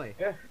screenplay.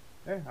 Yeah,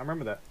 I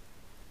remember that.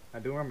 I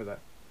do remember that.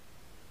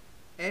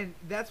 And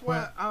that's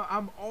why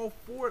I'm all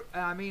for it.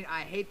 I mean,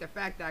 I hate the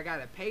fact that I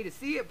gotta pay to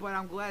see it, but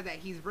I'm glad that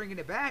he's bringing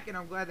it back, and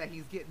I'm glad that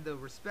he's getting the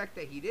respect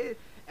that he did.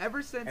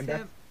 Ever since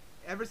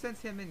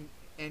him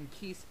and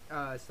Keith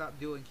stopped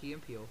doing Key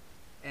and Peele,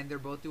 and they're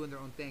both doing their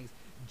own things,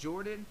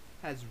 Jordan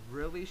has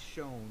really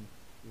shown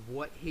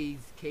what he's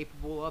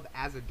capable of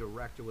as a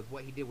director with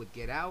what he did with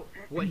Get Out,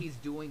 what he's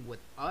doing with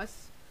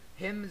Us.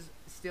 Him's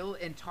still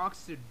in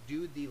talks to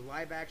do the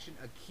live-action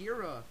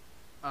Akira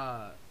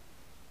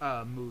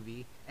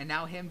movie, and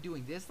now him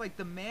doing this. Like,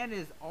 the man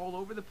is all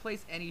over the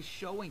place, and he's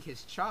showing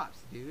his chops,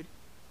 dude.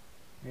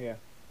 Yeah,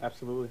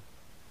 absolutely.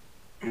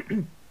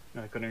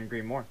 I couldn't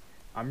agree more.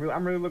 I'm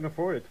really looking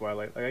forward to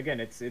Twilight. Like, again,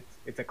 it's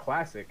a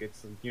classic.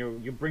 It's, you know,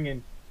 you're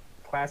bringing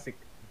classic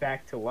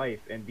back to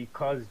life, and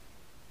because,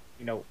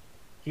 you know,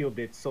 Peele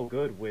did so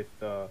good with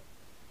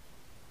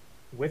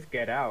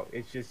Get Out,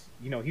 it's just,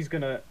 you know, he's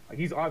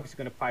obviously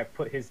gonna probably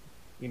put his,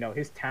 you know,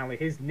 his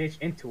talent, his niche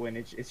into it, and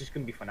it's just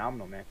gonna be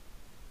phenomenal, man.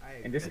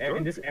 In this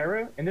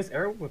era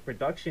with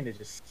production is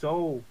just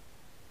so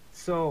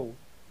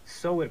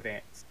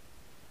advanced.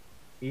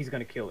 He's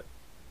gonna kill it.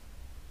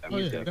 Oh,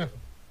 yeah, definitely.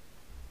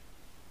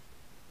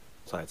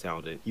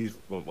 Talented. He's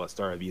what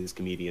started being this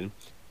comedian,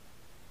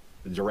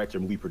 the director,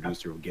 movie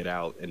producer of Get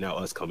Out, and now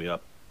Us coming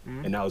up,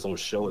 and now his own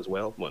show as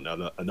well. Well,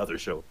 now another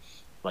show.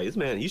 Like, this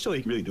man, he's showing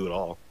he can really do it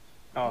all.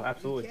 Oh,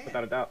 absolutely,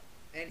 without a doubt.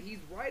 And he's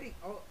writing.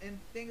 Oh, and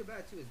the thing about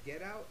it too is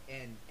Get Out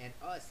and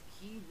Us.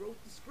 He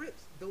wrote the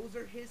scripts. Those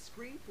are his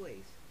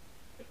screenplays.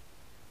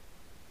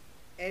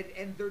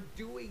 And they're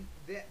doing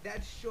that.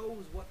 That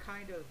shows what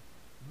kind of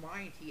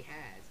mind he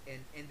has,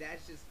 and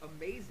that's just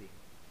amazing.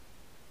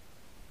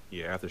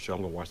 Yeah, after the show,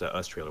 I'm gonna watch that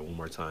Us trailer one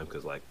more time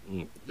because, like,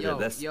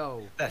 that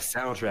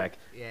soundtrack.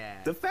 Yeah.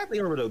 The fact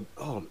they were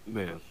oh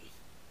man.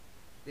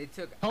 They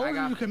took.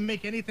 You can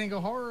make anything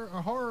a horror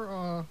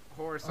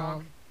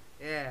song.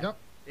 Yeah. Yep.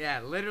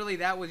 Yeah, literally,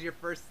 that was your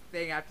first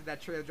thing after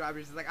that trailer drop.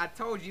 You're just like, I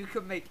told you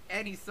could make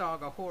any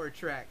song a horror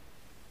track.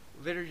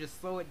 Literally,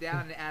 just slow it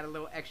down and add a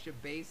little extra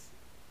bass.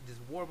 Just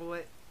warble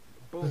it.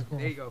 Boom.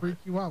 There you go. Freak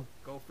you out.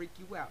 Go freak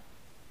you out.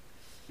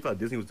 You thought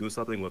Disney was doing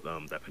something with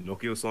that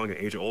Pinocchio song in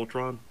Age of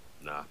Ultron?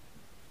 Nah,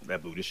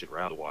 that blew this shit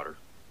right out of the water.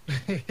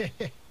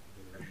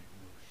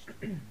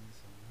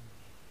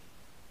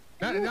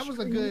 that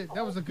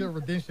was a good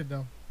redemption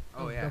though.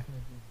 Oh yeah,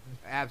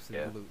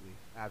 absolutely.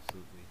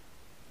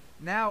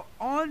 Now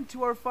on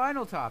to our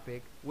final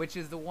topic, which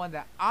is the one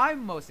that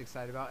I'm most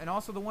excited about, and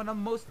also the one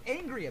I'm most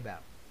angry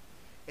about.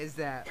 Is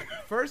that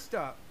first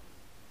up,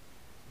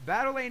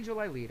 Battle Angel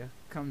Alita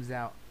comes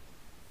out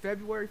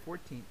February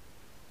 14th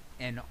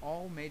in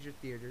all major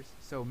theaters.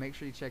 So make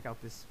sure you check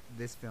out this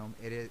film.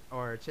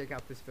 Check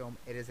out this film.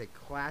 It is a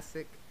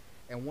classic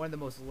and one of the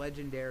most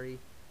legendary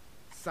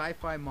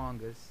sci-fi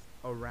mangas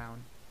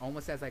around,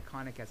 almost as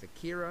iconic as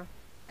Akira,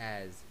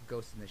 as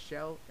Ghost in the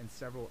Shell, and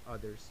several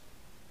others.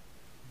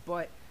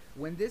 But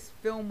when this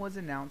film was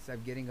announced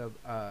of getting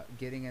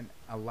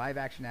a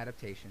live-action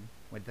adaptation,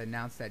 when it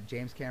announced that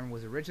James Cameron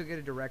was originally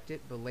going to direct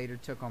it, but later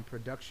took on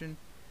production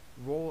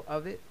role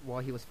of it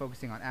while he was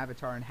focusing on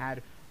Avatar and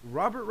had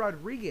Robert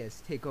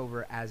Rodriguez take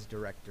over as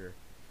director,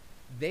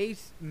 they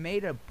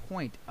made a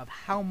point of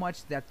how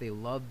much that they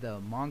loved the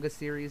manga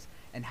series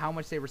and how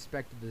much they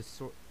respected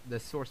the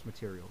source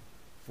material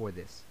for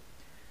this.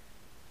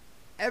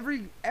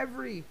 Every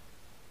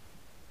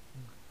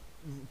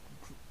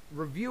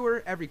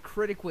reviewer, every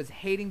critic was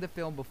hating the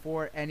film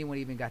before anyone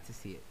even got to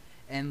see it.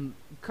 And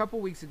a couple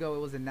weeks ago, it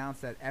was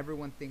announced that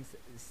everyone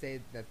say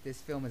that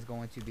this film is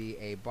going to be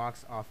a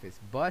box office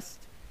bust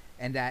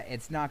and that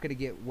it's not going to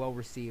get well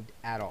received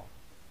at all.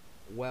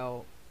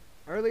 Well,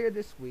 earlier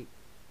this week,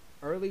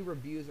 early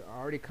reviews are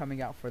already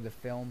coming out for the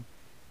film,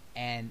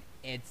 and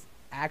it's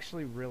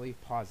actually really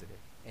positive.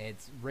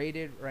 It's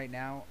rated right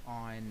now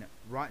on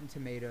Rotten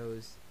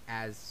Tomatoes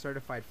as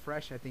certified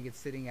fresh. I think it's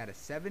sitting at a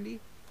 70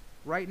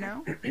 right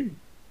now,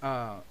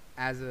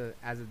 as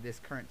of this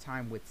current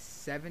time, with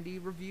 70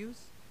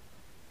 reviews.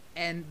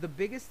 And the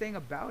biggest thing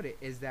about it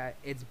is that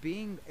it's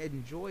being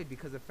enjoyed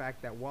because of the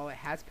fact that while it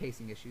has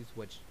pacing issues,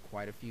 which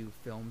quite a few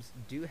films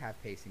do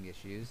have pacing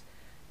issues,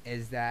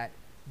 is that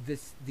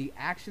the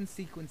action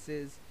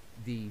sequences,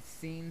 the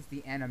scenes,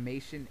 the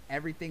animation,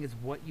 everything is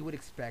what you would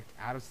expect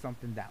out of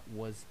something that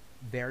was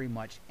very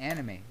much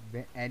anime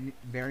and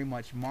very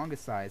much manga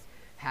size.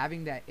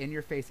 Having that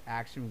in-your-face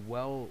action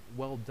well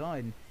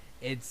done,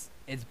 it's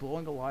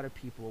blowing a lot of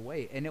people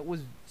away. And it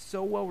was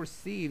so well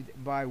received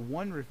by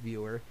one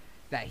reviewer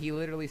that he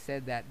literally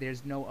said that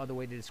there's no other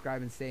way to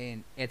describe it,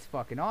 saying it's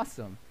fucking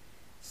awesome.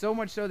 So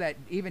much so that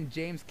even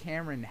James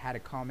Cameron had a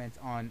comment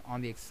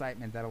on the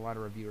excitement that a lot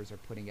of reviewers are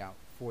putting out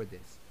for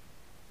this.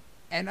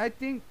 And I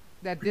think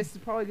that this is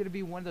probably going to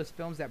be one of those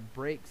films that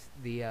breaks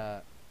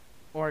the,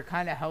 or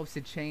kind of helps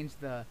to change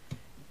the,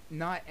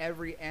 not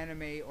every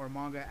anime or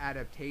manga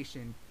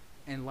adaptation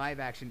in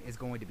live action is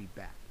going to be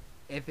bad.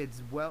 If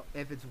it's well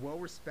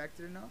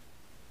respected enough,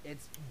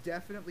 it's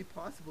definitely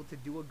possible to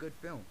do a good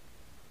film.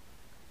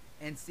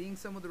 And seeing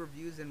some of the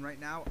reviews, and right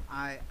now,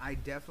 I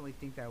definitely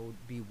think that would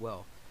be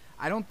well.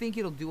 I don't think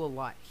it'll do a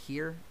lot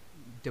here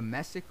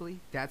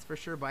domestically, that's for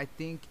sure, but I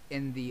think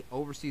in the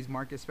overseas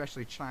market,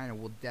 especially China,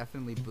 will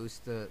definitely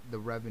boost the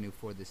revenue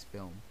for this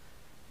film.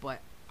 But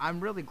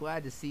I'm really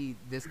glad to see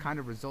this kind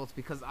of results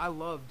because I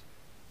loved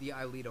the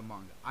Alita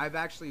manga. I've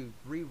actually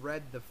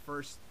reread the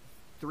first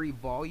 3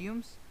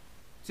 volumes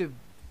to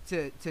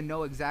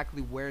know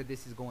exactly where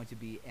this is going to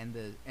be and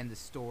the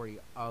story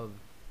of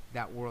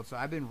that world. So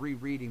I've been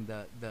rereading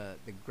the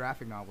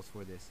graphic novels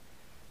for this.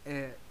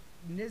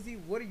 Nizzy,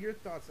 what are your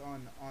thoughts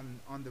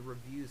on the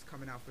reviews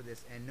coming out for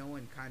this and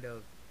knowing kind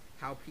of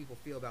how people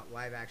feel about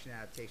live action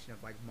adaptation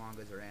of like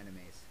mangas or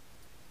animes?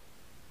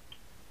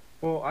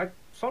 Well, I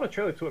saw the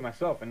trailer to it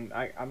myself, and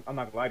I'm not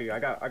gonna lie to you, I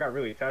got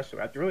really attached to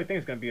it. I really think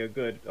it's gonna be a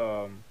good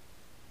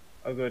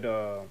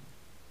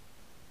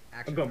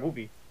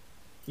movie.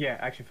 Yeah,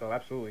 action film,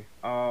 absolutely.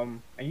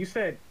 And you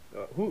said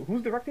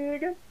who's directing it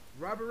again?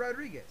 Robert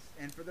Rodriguez.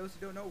 And for those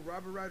who don't know,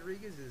 Robert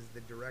Rodriguez is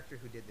the director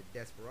who did the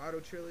Desperado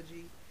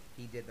trilogy.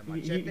 He did the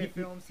Machete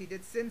films. He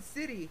did Sin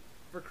City,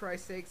 for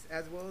Christ's sakes,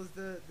 as well as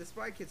the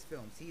Spy Kids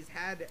films. He's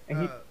had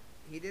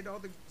he did all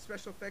the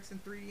special effects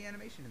and 3D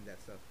animation and that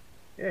stuff.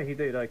 Yeah, he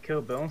did like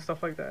Kill Bill and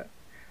stuff like that.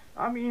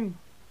 I mean,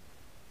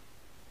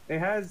 it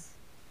has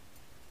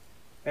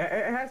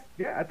yeah,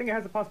 I think it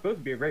has the possibility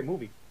to be a great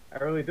movie. I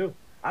really do.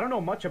 I don't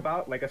know much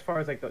about, like, as far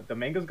as like the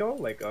mangas go.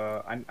 Like,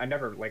 I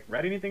never like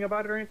read anything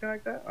about it or anything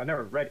like that. I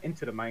never read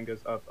into the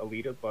mangas of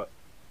Alita, but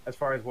as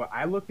far as what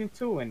I looked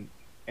into and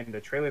the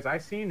trailers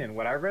I've seen and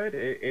what I read,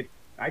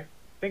 I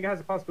think it has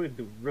the possibility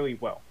to do really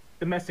well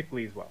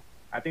domestically as well.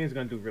 I think it's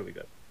gonna do really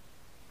good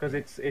because I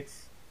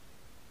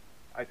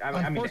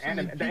mean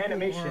the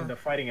animation, the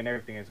fighting, and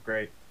everything is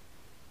great.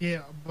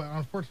 Yeah, but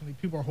unfortunately,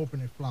 people are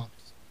hoping it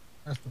flops.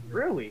 That's the weird.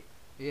 Really?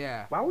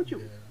 Yeah. Why would you?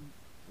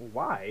 Yeah.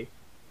 Why?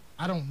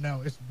 I don't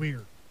know. It's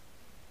weird.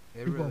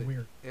 People are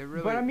weird. It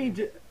really. But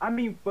I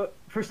mean, but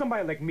for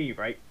somebody like me,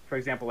 right? For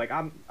example, like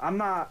I'm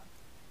not,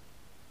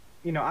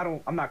 you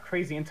know, I'm not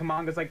crazy into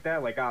mangas like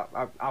that. Like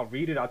I'll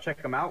read it, I'll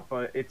check them out,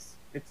 but it's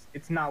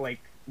not like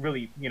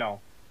really, you know,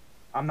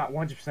 I'm not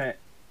 100%,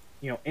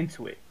 you know,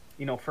 into it.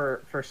 You know,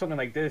 for something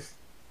like this,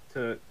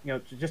 to, you know,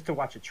 just to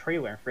watch a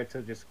trailer and for it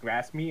to just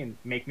grasp me and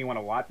make me want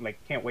to watch, like,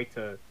 can't wait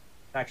to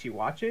actually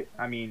watch it.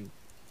 I mean,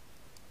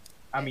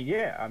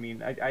 yeah. I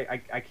mean,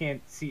 I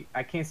can't see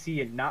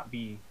it not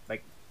be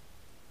like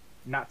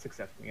not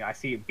successful. You know, I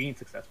see it being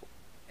successful.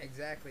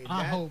 Exactly.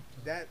 I hope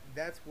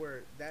that's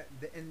where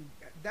and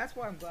that's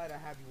why I'm glad I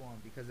have you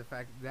on, because the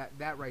fact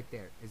that right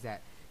there is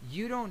that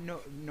you don't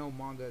know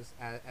mangas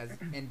as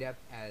in depth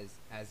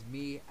as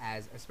me,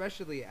 as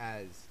especially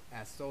as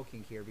Soul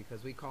King here,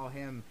 because we call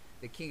him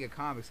the king of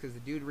comics because the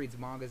dude reads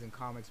mangas and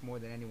comics more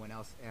than anyone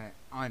else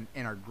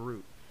in our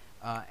group,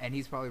 and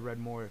he's probably read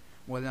more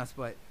than us.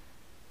 But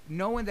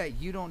knowing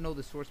that you don't know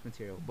the source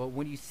material, but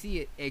when you see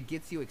it, it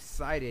gets you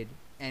excited,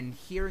 and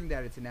hearing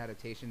that it's an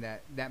adaptation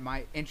that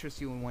might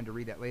interest you and want to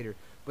read that later,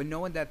 but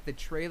knowing that the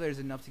trailer is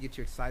enough to get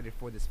you excited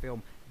for this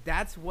film,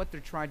 that's what they're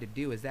trying to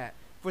do. Is that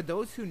for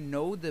those who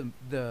know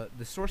the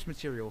source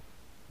material,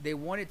 they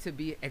want it to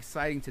be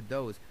exciting to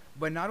those,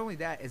 but not only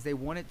that, is they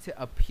want it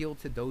to appeal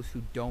to those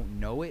who don't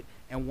know it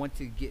and want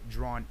to get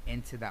drawn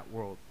into that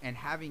world. And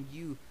having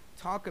you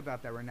talk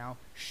about that right now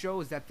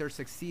shows that they're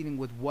succeeding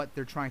with what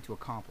they're trying to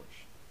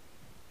accomplish.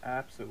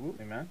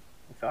 Absolutely, man.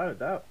 Without a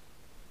doubt.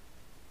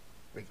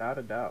 Without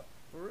a doubt.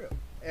 For real.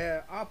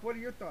 Op, what are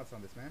your thoughts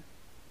on this, man?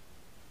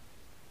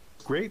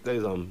 Great. That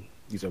is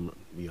these the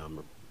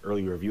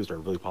early reviews are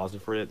really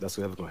positive for it. That's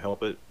definitely gonna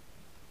help it.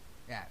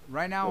 Yeah,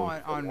 right now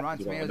Well, on well, Rotten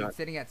you know, Tomatoes not- it's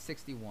sitting at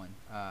 61.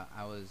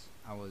 I was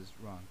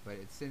wrong, but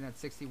it's sitting at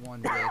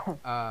 61 with 82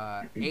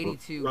 Rotten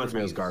Tomatoes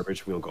reviews.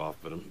 garbage. We don't go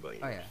off of them, but you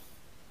Oh know. yeah.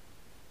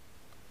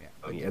 Yeah.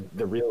 I mean,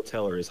 the real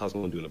teller is how it's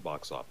going to do in the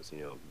box office.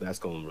 You know, that's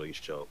going to really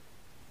show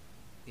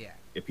Yeah.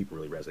 if people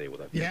really resonate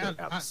with that. Yeah,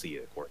 People have to see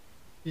it, of course.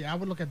 Yeah, I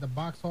would look at the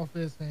box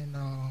office and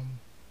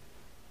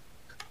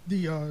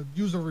the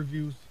user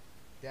reviews.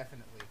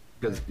 Definitely.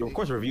 Because But of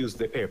course, reviews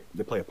they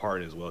play a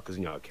part as well. Because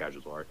you know how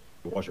casuals are.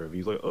 You watch the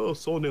reviews like, oh,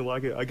 someone didn't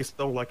like it. I guess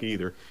I don't like it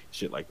either.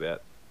 Shit like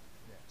that.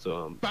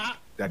 So But,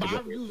 that but can I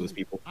definitely influence usually,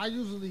 people. I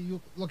usually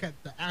look at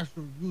the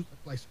actual user.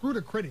 Like, screw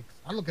the critics.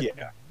 I look at Yeah.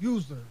 the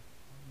user.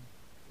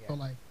 Yeah. So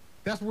like,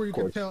 that's where you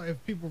can course. tell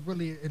if people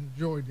really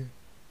enjoyed it.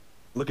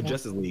 Look at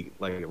Justice League,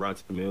 like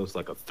Rotten Tomatoes,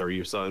 like a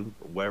 30 or something,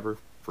 or whatever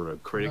for the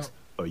critics,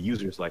 but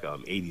users like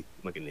 80,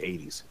 like in the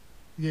 80s.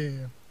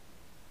 Yeah.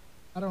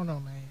 I don't know,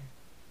 man.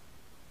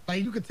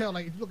 Like, you could tell,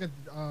 like, if you look at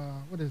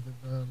what is it,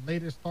 the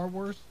latest Star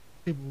Wars,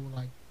 people were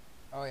like,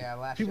 Oh yeah,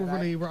 last people Jedi.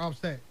 really were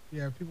upset.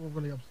 Yeah, people were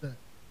really upset.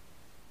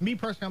 Me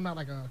personally, I'm not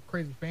like a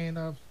crazy fan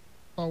of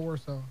Star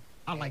Wars, so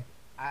I like it.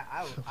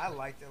 I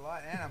liked it a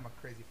lot, and I'm a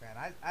crazy fan.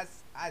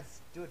 I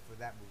stood for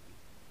that movie.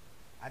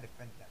 I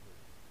defended that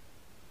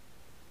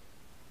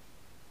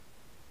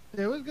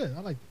movie. Yeah, it was good.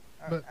 I liked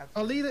it. But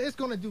Absolutely. Alita, it's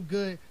gonna do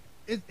good.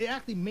 It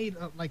actually made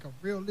like a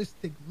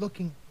realistic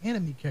looking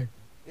enemy character,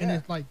 and Yeah.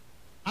 it's like,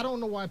 I don't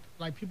know why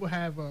like people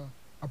have a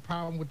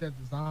problem with that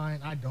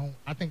design. I don't.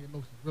 I think it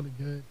looks really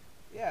good.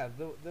 Yeah,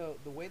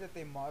 the way that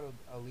they modeled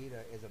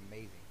Alita is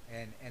amazing,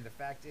 and the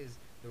fact is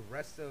the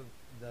rest of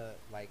the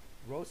like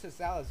Rosa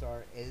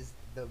Salazar is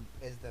the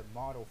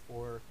model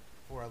for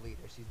Alita.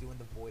 She's doing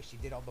the voice. She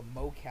did all the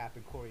mocap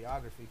and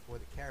choreography for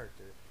the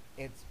character.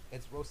 It's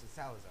Rosa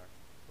Salazar.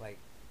 Like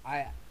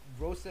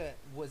Rosa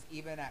was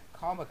even at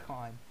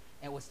Comic-Con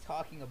and was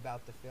talking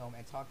about the film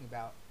and talking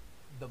about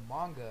the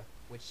manga,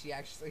 which she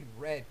actually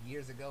read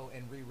years ago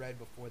and reread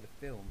before the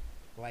film.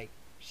 Like,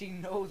 she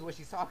knows what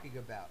she's talking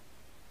about.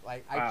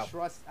 Like, Wow.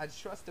 I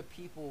trust the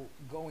people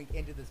going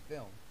into this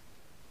film,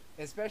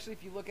 especially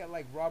if you look at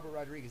like Robert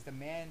Rodriguez, the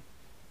man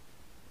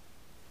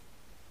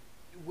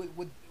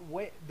with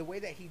the way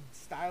that he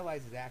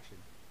stylizes action,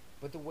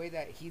 but the way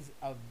that he's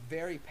a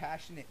very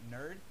passionate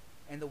nerd,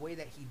 and the way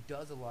that he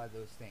does a lot of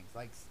those things.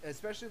 Like,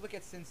 especially look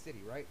at Sin City,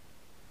 right?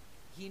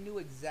 He knew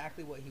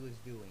exactly what he was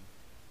doing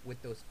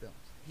with those films.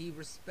 He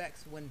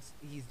respects when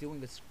he's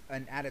doing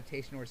an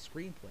adaptation or a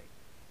screenplay.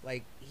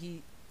 Like,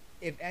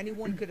 if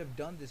anyone could have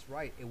done this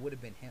right, it would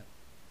have been him.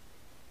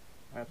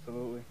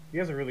 Absolutely. He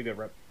has a really good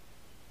rep.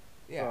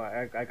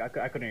 Yeah, So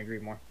I couldn't agree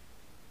more.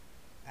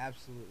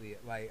 absolutely.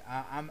 Like,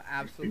 I'm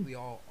absolutely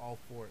all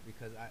for it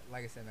because,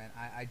 like I said, man,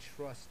 I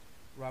trust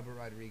Robert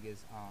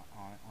Rodriguez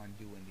on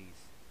doing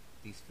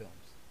these films,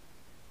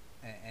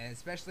 and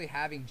especially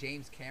having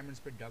James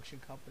Cameron's production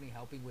company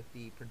helping with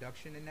the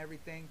production and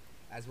everything,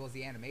 as well as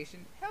the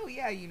animation. Hell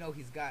yeah, you know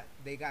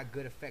they got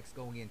good effects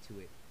going into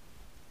it.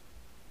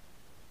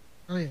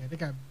 Oh yeah, they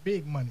got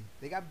big money.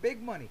 They got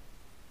big money.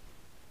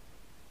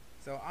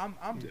 So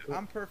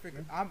I'm perfect.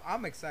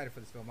 I'm excited for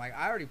this film. Like,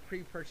 I already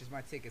pre-purchased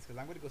my tickets because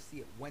I'm going to go see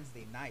it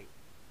Wednesday night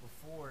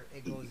before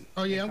it goes.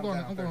 Oh yeah, it I'm comes going.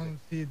 out on I'm going Thursday.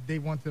 to see it day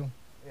one too.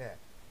 Yeah,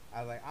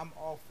 I was like, I'm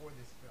all for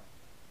this film.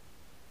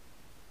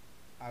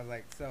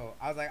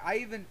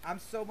 I'm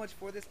so much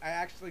for this. I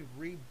actually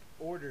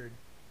reordered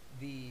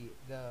the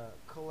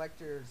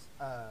collector's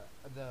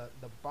the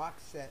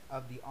box set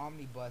of the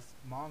omnibus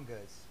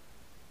mangas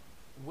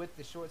with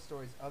the short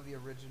stories of the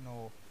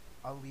original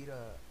Alita,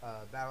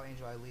 Battle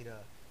Angel Alita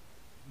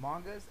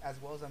mangas, as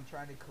well as I'm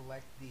trying to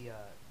collect the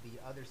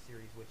other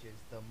series, which is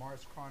the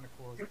Mars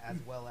Chronicles, as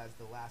well as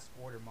the Last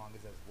Order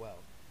mangas as well.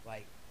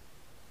 Like,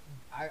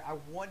 I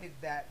wanted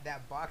that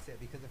box set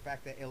because of the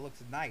fact that it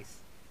looks nice,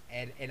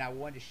 and I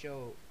wanted to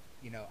show,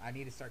 I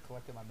need to start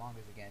collecting my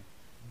mangas again,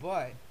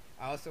 but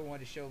I also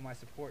wanted to show my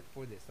support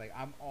for this. Like,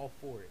 I'm all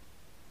for it.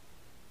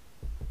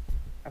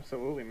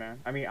 Absolutely, man.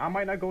 I mean, I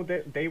might not go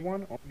day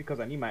one only because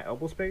I need my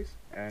elbow space,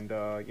 and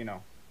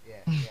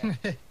Yeah.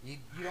 you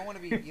don't want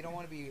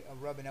to be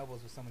rubbing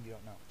elbows with someone you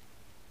don't know.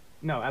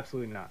 No,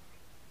 absolutely not.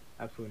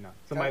 Absolutely not.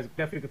 Somebody's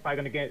definitely probably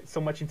gonna get so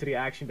much into the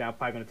action that I'm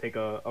probably gonna take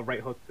a right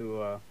hook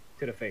to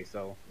the face.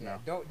 So Yeah.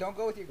 no. Don't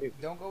go with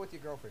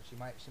your girlfriend. She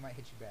might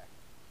hit you back.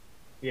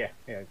 Yeah,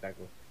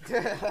 exactly.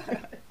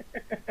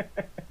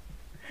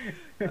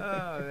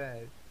 Oh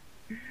man.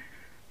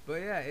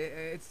 But yeah,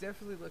 it's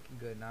definitely looking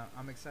good. Now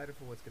I'm excited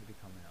for what's gonna be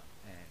coming up.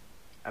 And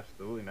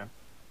Absolutely, man.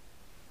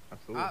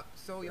 Absolutely.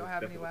 so y'all It's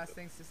have any definitely last good.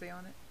 things to say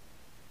on it?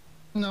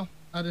 No,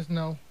 I just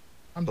know.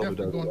 I'm Hope it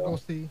definitely does going to well. go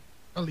see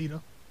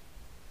Alita.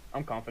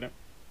 I'm confident.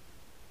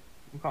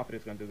 I'm confident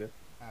it's gonna do this.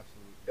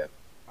 Absolutely.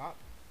 Yeah.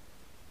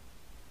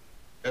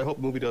 I hope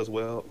the movie does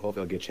well. Hopefully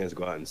I'll get a chance to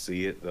go out and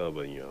see it. But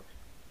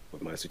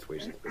with my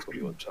situation, it's gonna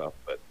be a little tough.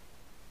 But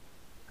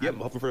yeah, I'm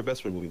hoping for the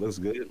best for the movie. Looks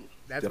good.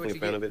 That's Definitely what a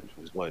fan you of it.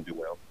 Just want to do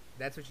well.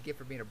 That's what you get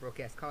for being a broke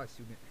ass college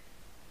student.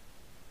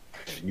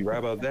 You right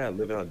about that?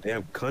 Living out a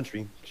damn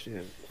country,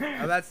 shit. I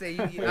was about to say,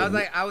 I was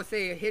like, I would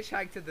say a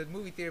hitchhike to the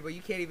movie theater, but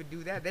you can't even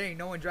do that. There ain't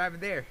no one driving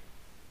there.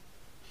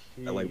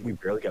 Like we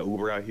barely got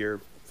Uber out here.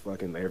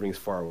 Fucking everything's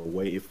far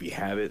away if we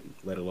have it,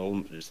 let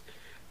alone just.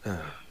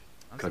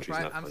 Country's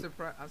not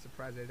fun. I'm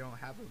surprised they don't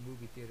have a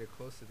movie theater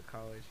close to the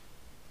college.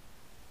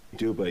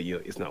 Do, but yeah,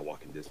 it's not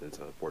walking distance,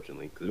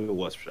 unfortunately. Because if it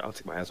was, I'll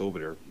take my ass over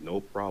there, no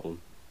problem.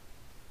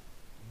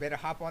 Better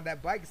hop on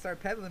that bike and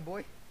start pedaling,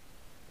 boy.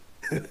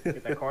 Get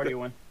that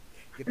cardio in.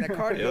 Get that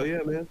cardio. Hell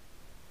yeah, man.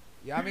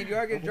 Yeah, I mean, you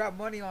are gonna drop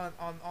money on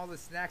all the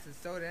snacks and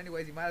soda,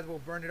 anyways. You might as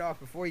well burn it off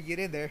before you get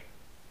in there.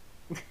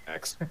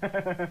 Facts.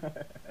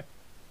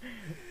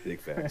 Big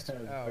facts.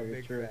 Oh,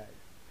 big fact.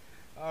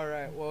 All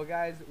right, well,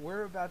 guys,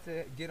 we're about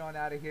to get on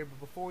out of here, but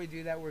before we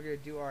do that, we're gonna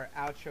do our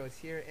outros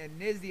here. And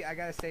Nizzy, I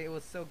gotta say, it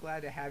was so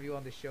glad to have you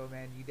on the show,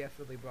 man. You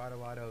definitely brought a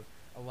lot of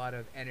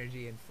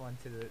energy and fun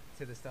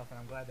to the stuff, and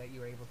I'm glad that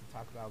you were able to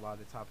talk about a lot of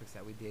the topics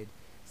that we did.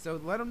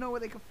 So let them know where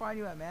they can find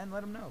you at, man.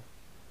 Let them know.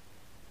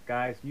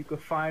 Guys, you can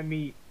find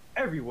me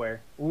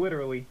everywhere,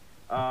 literally.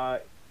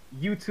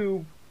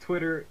 YouTube,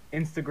 Twitter,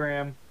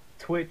 Instagram,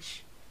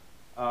 Twitch,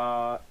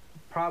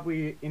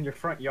 probably in your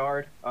front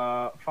yard.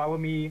 Follow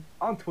me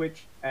on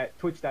Twitch at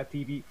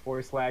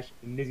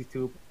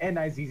twitch.tv/NizzyTube,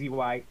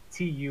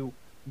 NIZZYTUBE.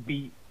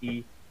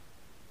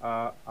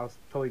 I was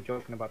totally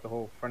joking about the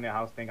whole front of the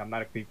house thing. I'm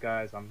not a creep,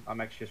 guys. I'm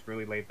actually just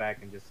really laid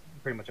back and just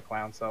pretty much a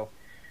clown. So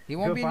he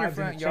won't be in your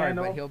front yard,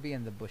 channel. but he'll be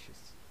in the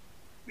bushes.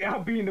 Yeah,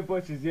 I'll be in the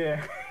bushes,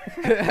 yeah.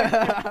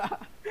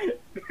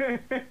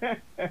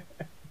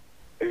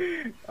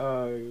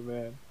 Oh,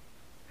 man.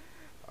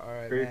 All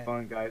right, Great man.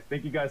 fun, guys.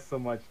 Thank you guys so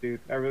much,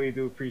 dude. I really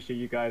do appreciate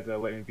you guys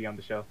letting me be on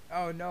the show.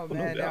 Oh, no, no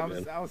man. doubt,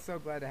 man. I was so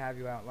glad to have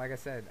you out. Like I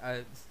said,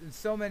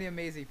 so many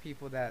amazing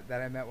people that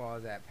I met while I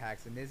was at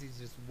PAX, and Izzy's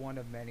just one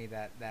of many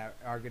that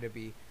are going to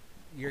be,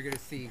 you're going to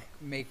see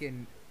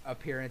making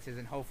appearances,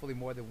 and hopefully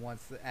more than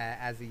once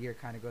as the year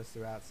kind of goes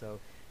throughout. So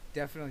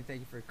definitely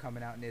thank you for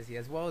coming out, Nizzy,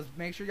 as well as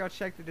make sure y'all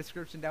check the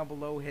description down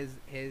below.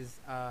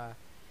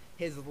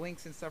 His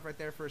links and stuff right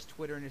there for his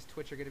Twitter and his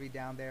Twitch are going to be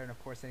down there, and of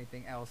course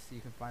anything else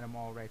you can find them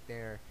all right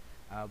there.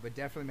 But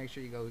definitely make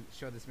sure you go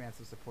show this man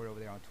some support over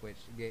there on Twitch.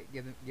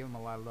 Give him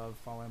a lot of love.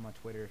 Follow him on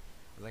Twitter.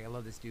 I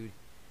love this dude.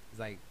 He's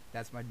like,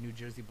 that's my New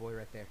Jersey boy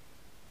right there.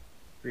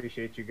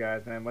 Appreciate you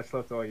guys, man. Much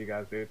love to all you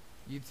guys, dude.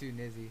 You too,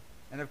 Nizzy.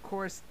 And of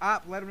course,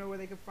 Op, let them know where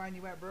they can find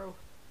you at, bro.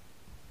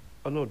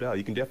 Oh, no doubt.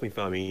 You can definitely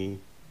find me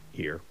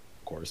here,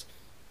 of course.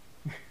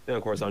 And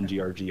of course on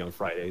GRG on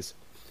Fridays.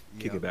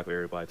 Kicking Yep. back with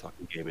everybody,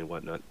 talking game and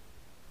whatnot.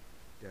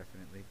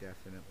 Definitely.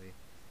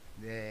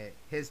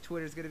 His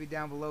Twitter's going to be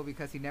down below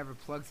because he never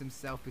plugs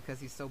himself because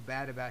he's so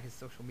bad about his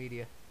social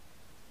media.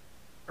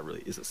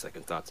 It's a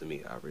second thought to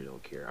me. I really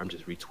don't care. I'm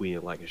just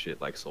retweeting, liking shit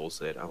like Soul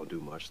said. I don't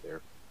do much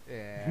there.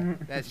 Yeah,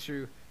 that's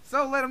true.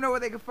 So let them know where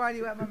they can find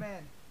you at, my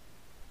man.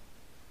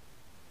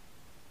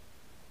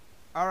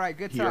 All right,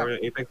 good Here talk.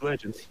 at Apex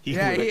Legends. He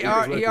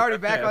already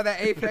back on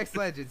that Apex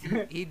Legends.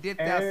 He dipped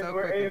out And so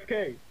we're quickly.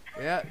 AFK.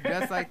 Yeah,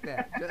 just like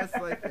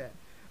that.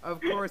 Of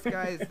course,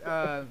 guys,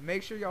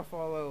 make sure y'all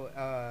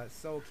follow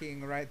Soul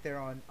King right there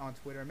on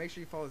Twitter. Make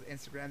sure you follow his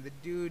Instagram. The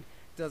dude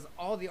does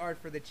all the art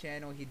for the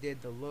channel. He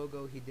did the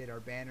logo. He did our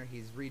banner.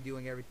 He's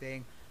redoing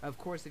everything. Of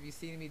course, if you've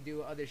seen me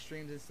do other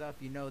streams and stuff,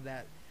 you know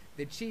that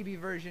the chibi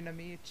version of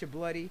me,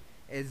 Chibloody,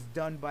 is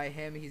done by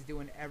him. He's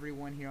doing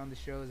everyone here on the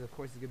shows. Of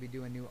course, he's going to be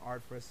doing new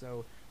art for us,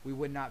 so we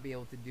would not be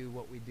able to do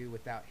what we do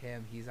without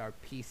him. He's our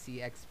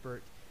PC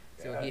expert,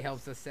 so he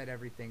helps us set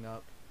everything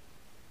up.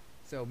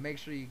 So make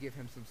sure you give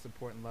him some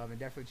support and love, and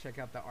definitely check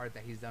out the art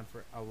that he's done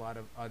for a lot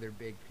of other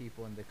big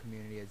people in the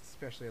community,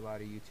 especially a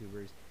lot of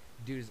YouTubers.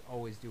 Dude is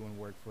always doing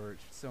work for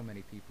so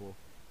many people.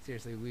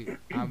 Seriously,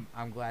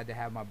 I'm glad to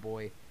have my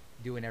boy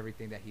doing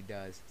everything that he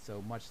does.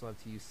 So much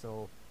love to you,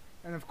 Soul.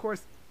 And of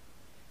course,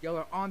 y'all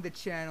are on the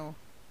channel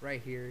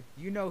right here.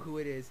 You know who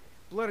it is.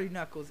 Bloody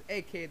Knuckles,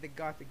 aka the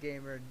Gothic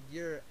Gamer,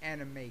 your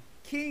anime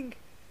king,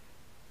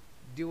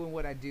 doing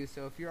what I do.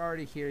 So if you're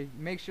already here,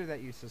 make sure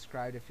that you're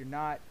subscribed. If you're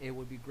not, it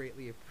would be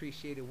greatly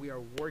appreciated. We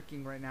are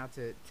working right now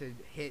to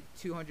hit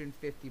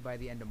 250 by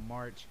the end of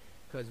March,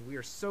 because we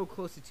are so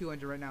close to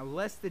 200 right now,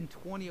 less than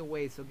 20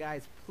 away. So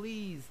guys,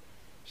 please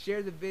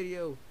share the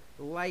video,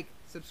 like,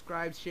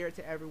 subscribe, share it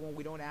to everyone.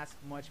 We don't ask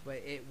much, but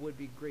it would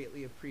be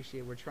greatly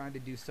appreciated. We're trying to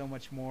do so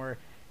much more.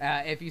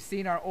 If you've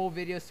seen our old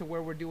videos to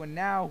where we're doing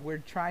now, we're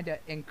trying to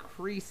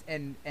increase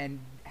and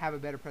have a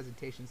better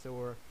presentation.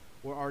 So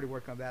we're already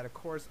working on that. Of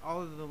course,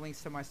 all of the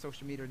links to my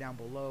social media are down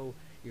below.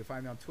 You can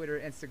find me on Twitter,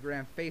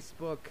 Instagram,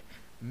 Facebook,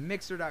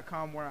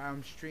 Mixer.com, where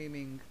I'm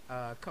streaming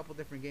a couple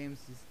different games.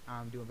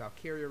 I'm doing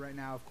Valkyria right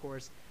now, of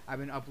course. I've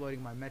been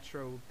uploading my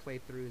Metro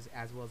playthroughs,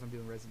 as well as I'm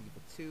doing Resident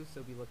Evil 2,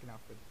 so be looking out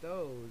for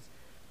those.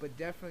 But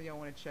definitely I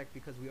want to check,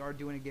 because we are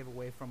doing a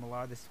giveaway from a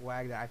lot of the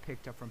swag that I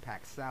picked up from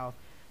PAX South.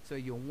 So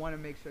you'll want to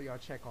make sure y'all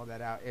check all that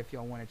out if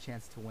y'all want a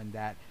chance to win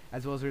that.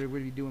 As well as we're going to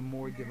be doing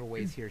more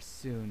giveaways here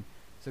soon.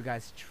 So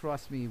guys,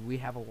 trust me, we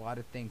have a lot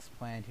of things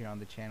planned here on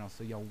the channel,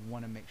 so y'all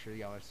want to make sure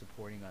y'all are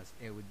supporting us.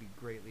 It would be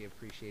greatly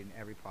appreciated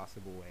in every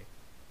possible way.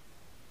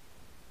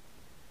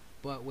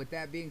 But with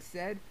that being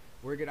said,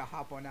 we're gonna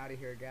hop on out of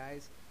here,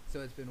 guys. So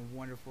it's been a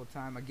wonderful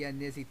time. Again,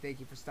 Nizzy, thank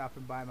you for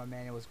stopping by, my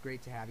man. It was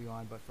great to have you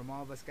on. But from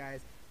all of us,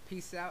 guys,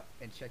 peace out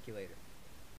and check you later.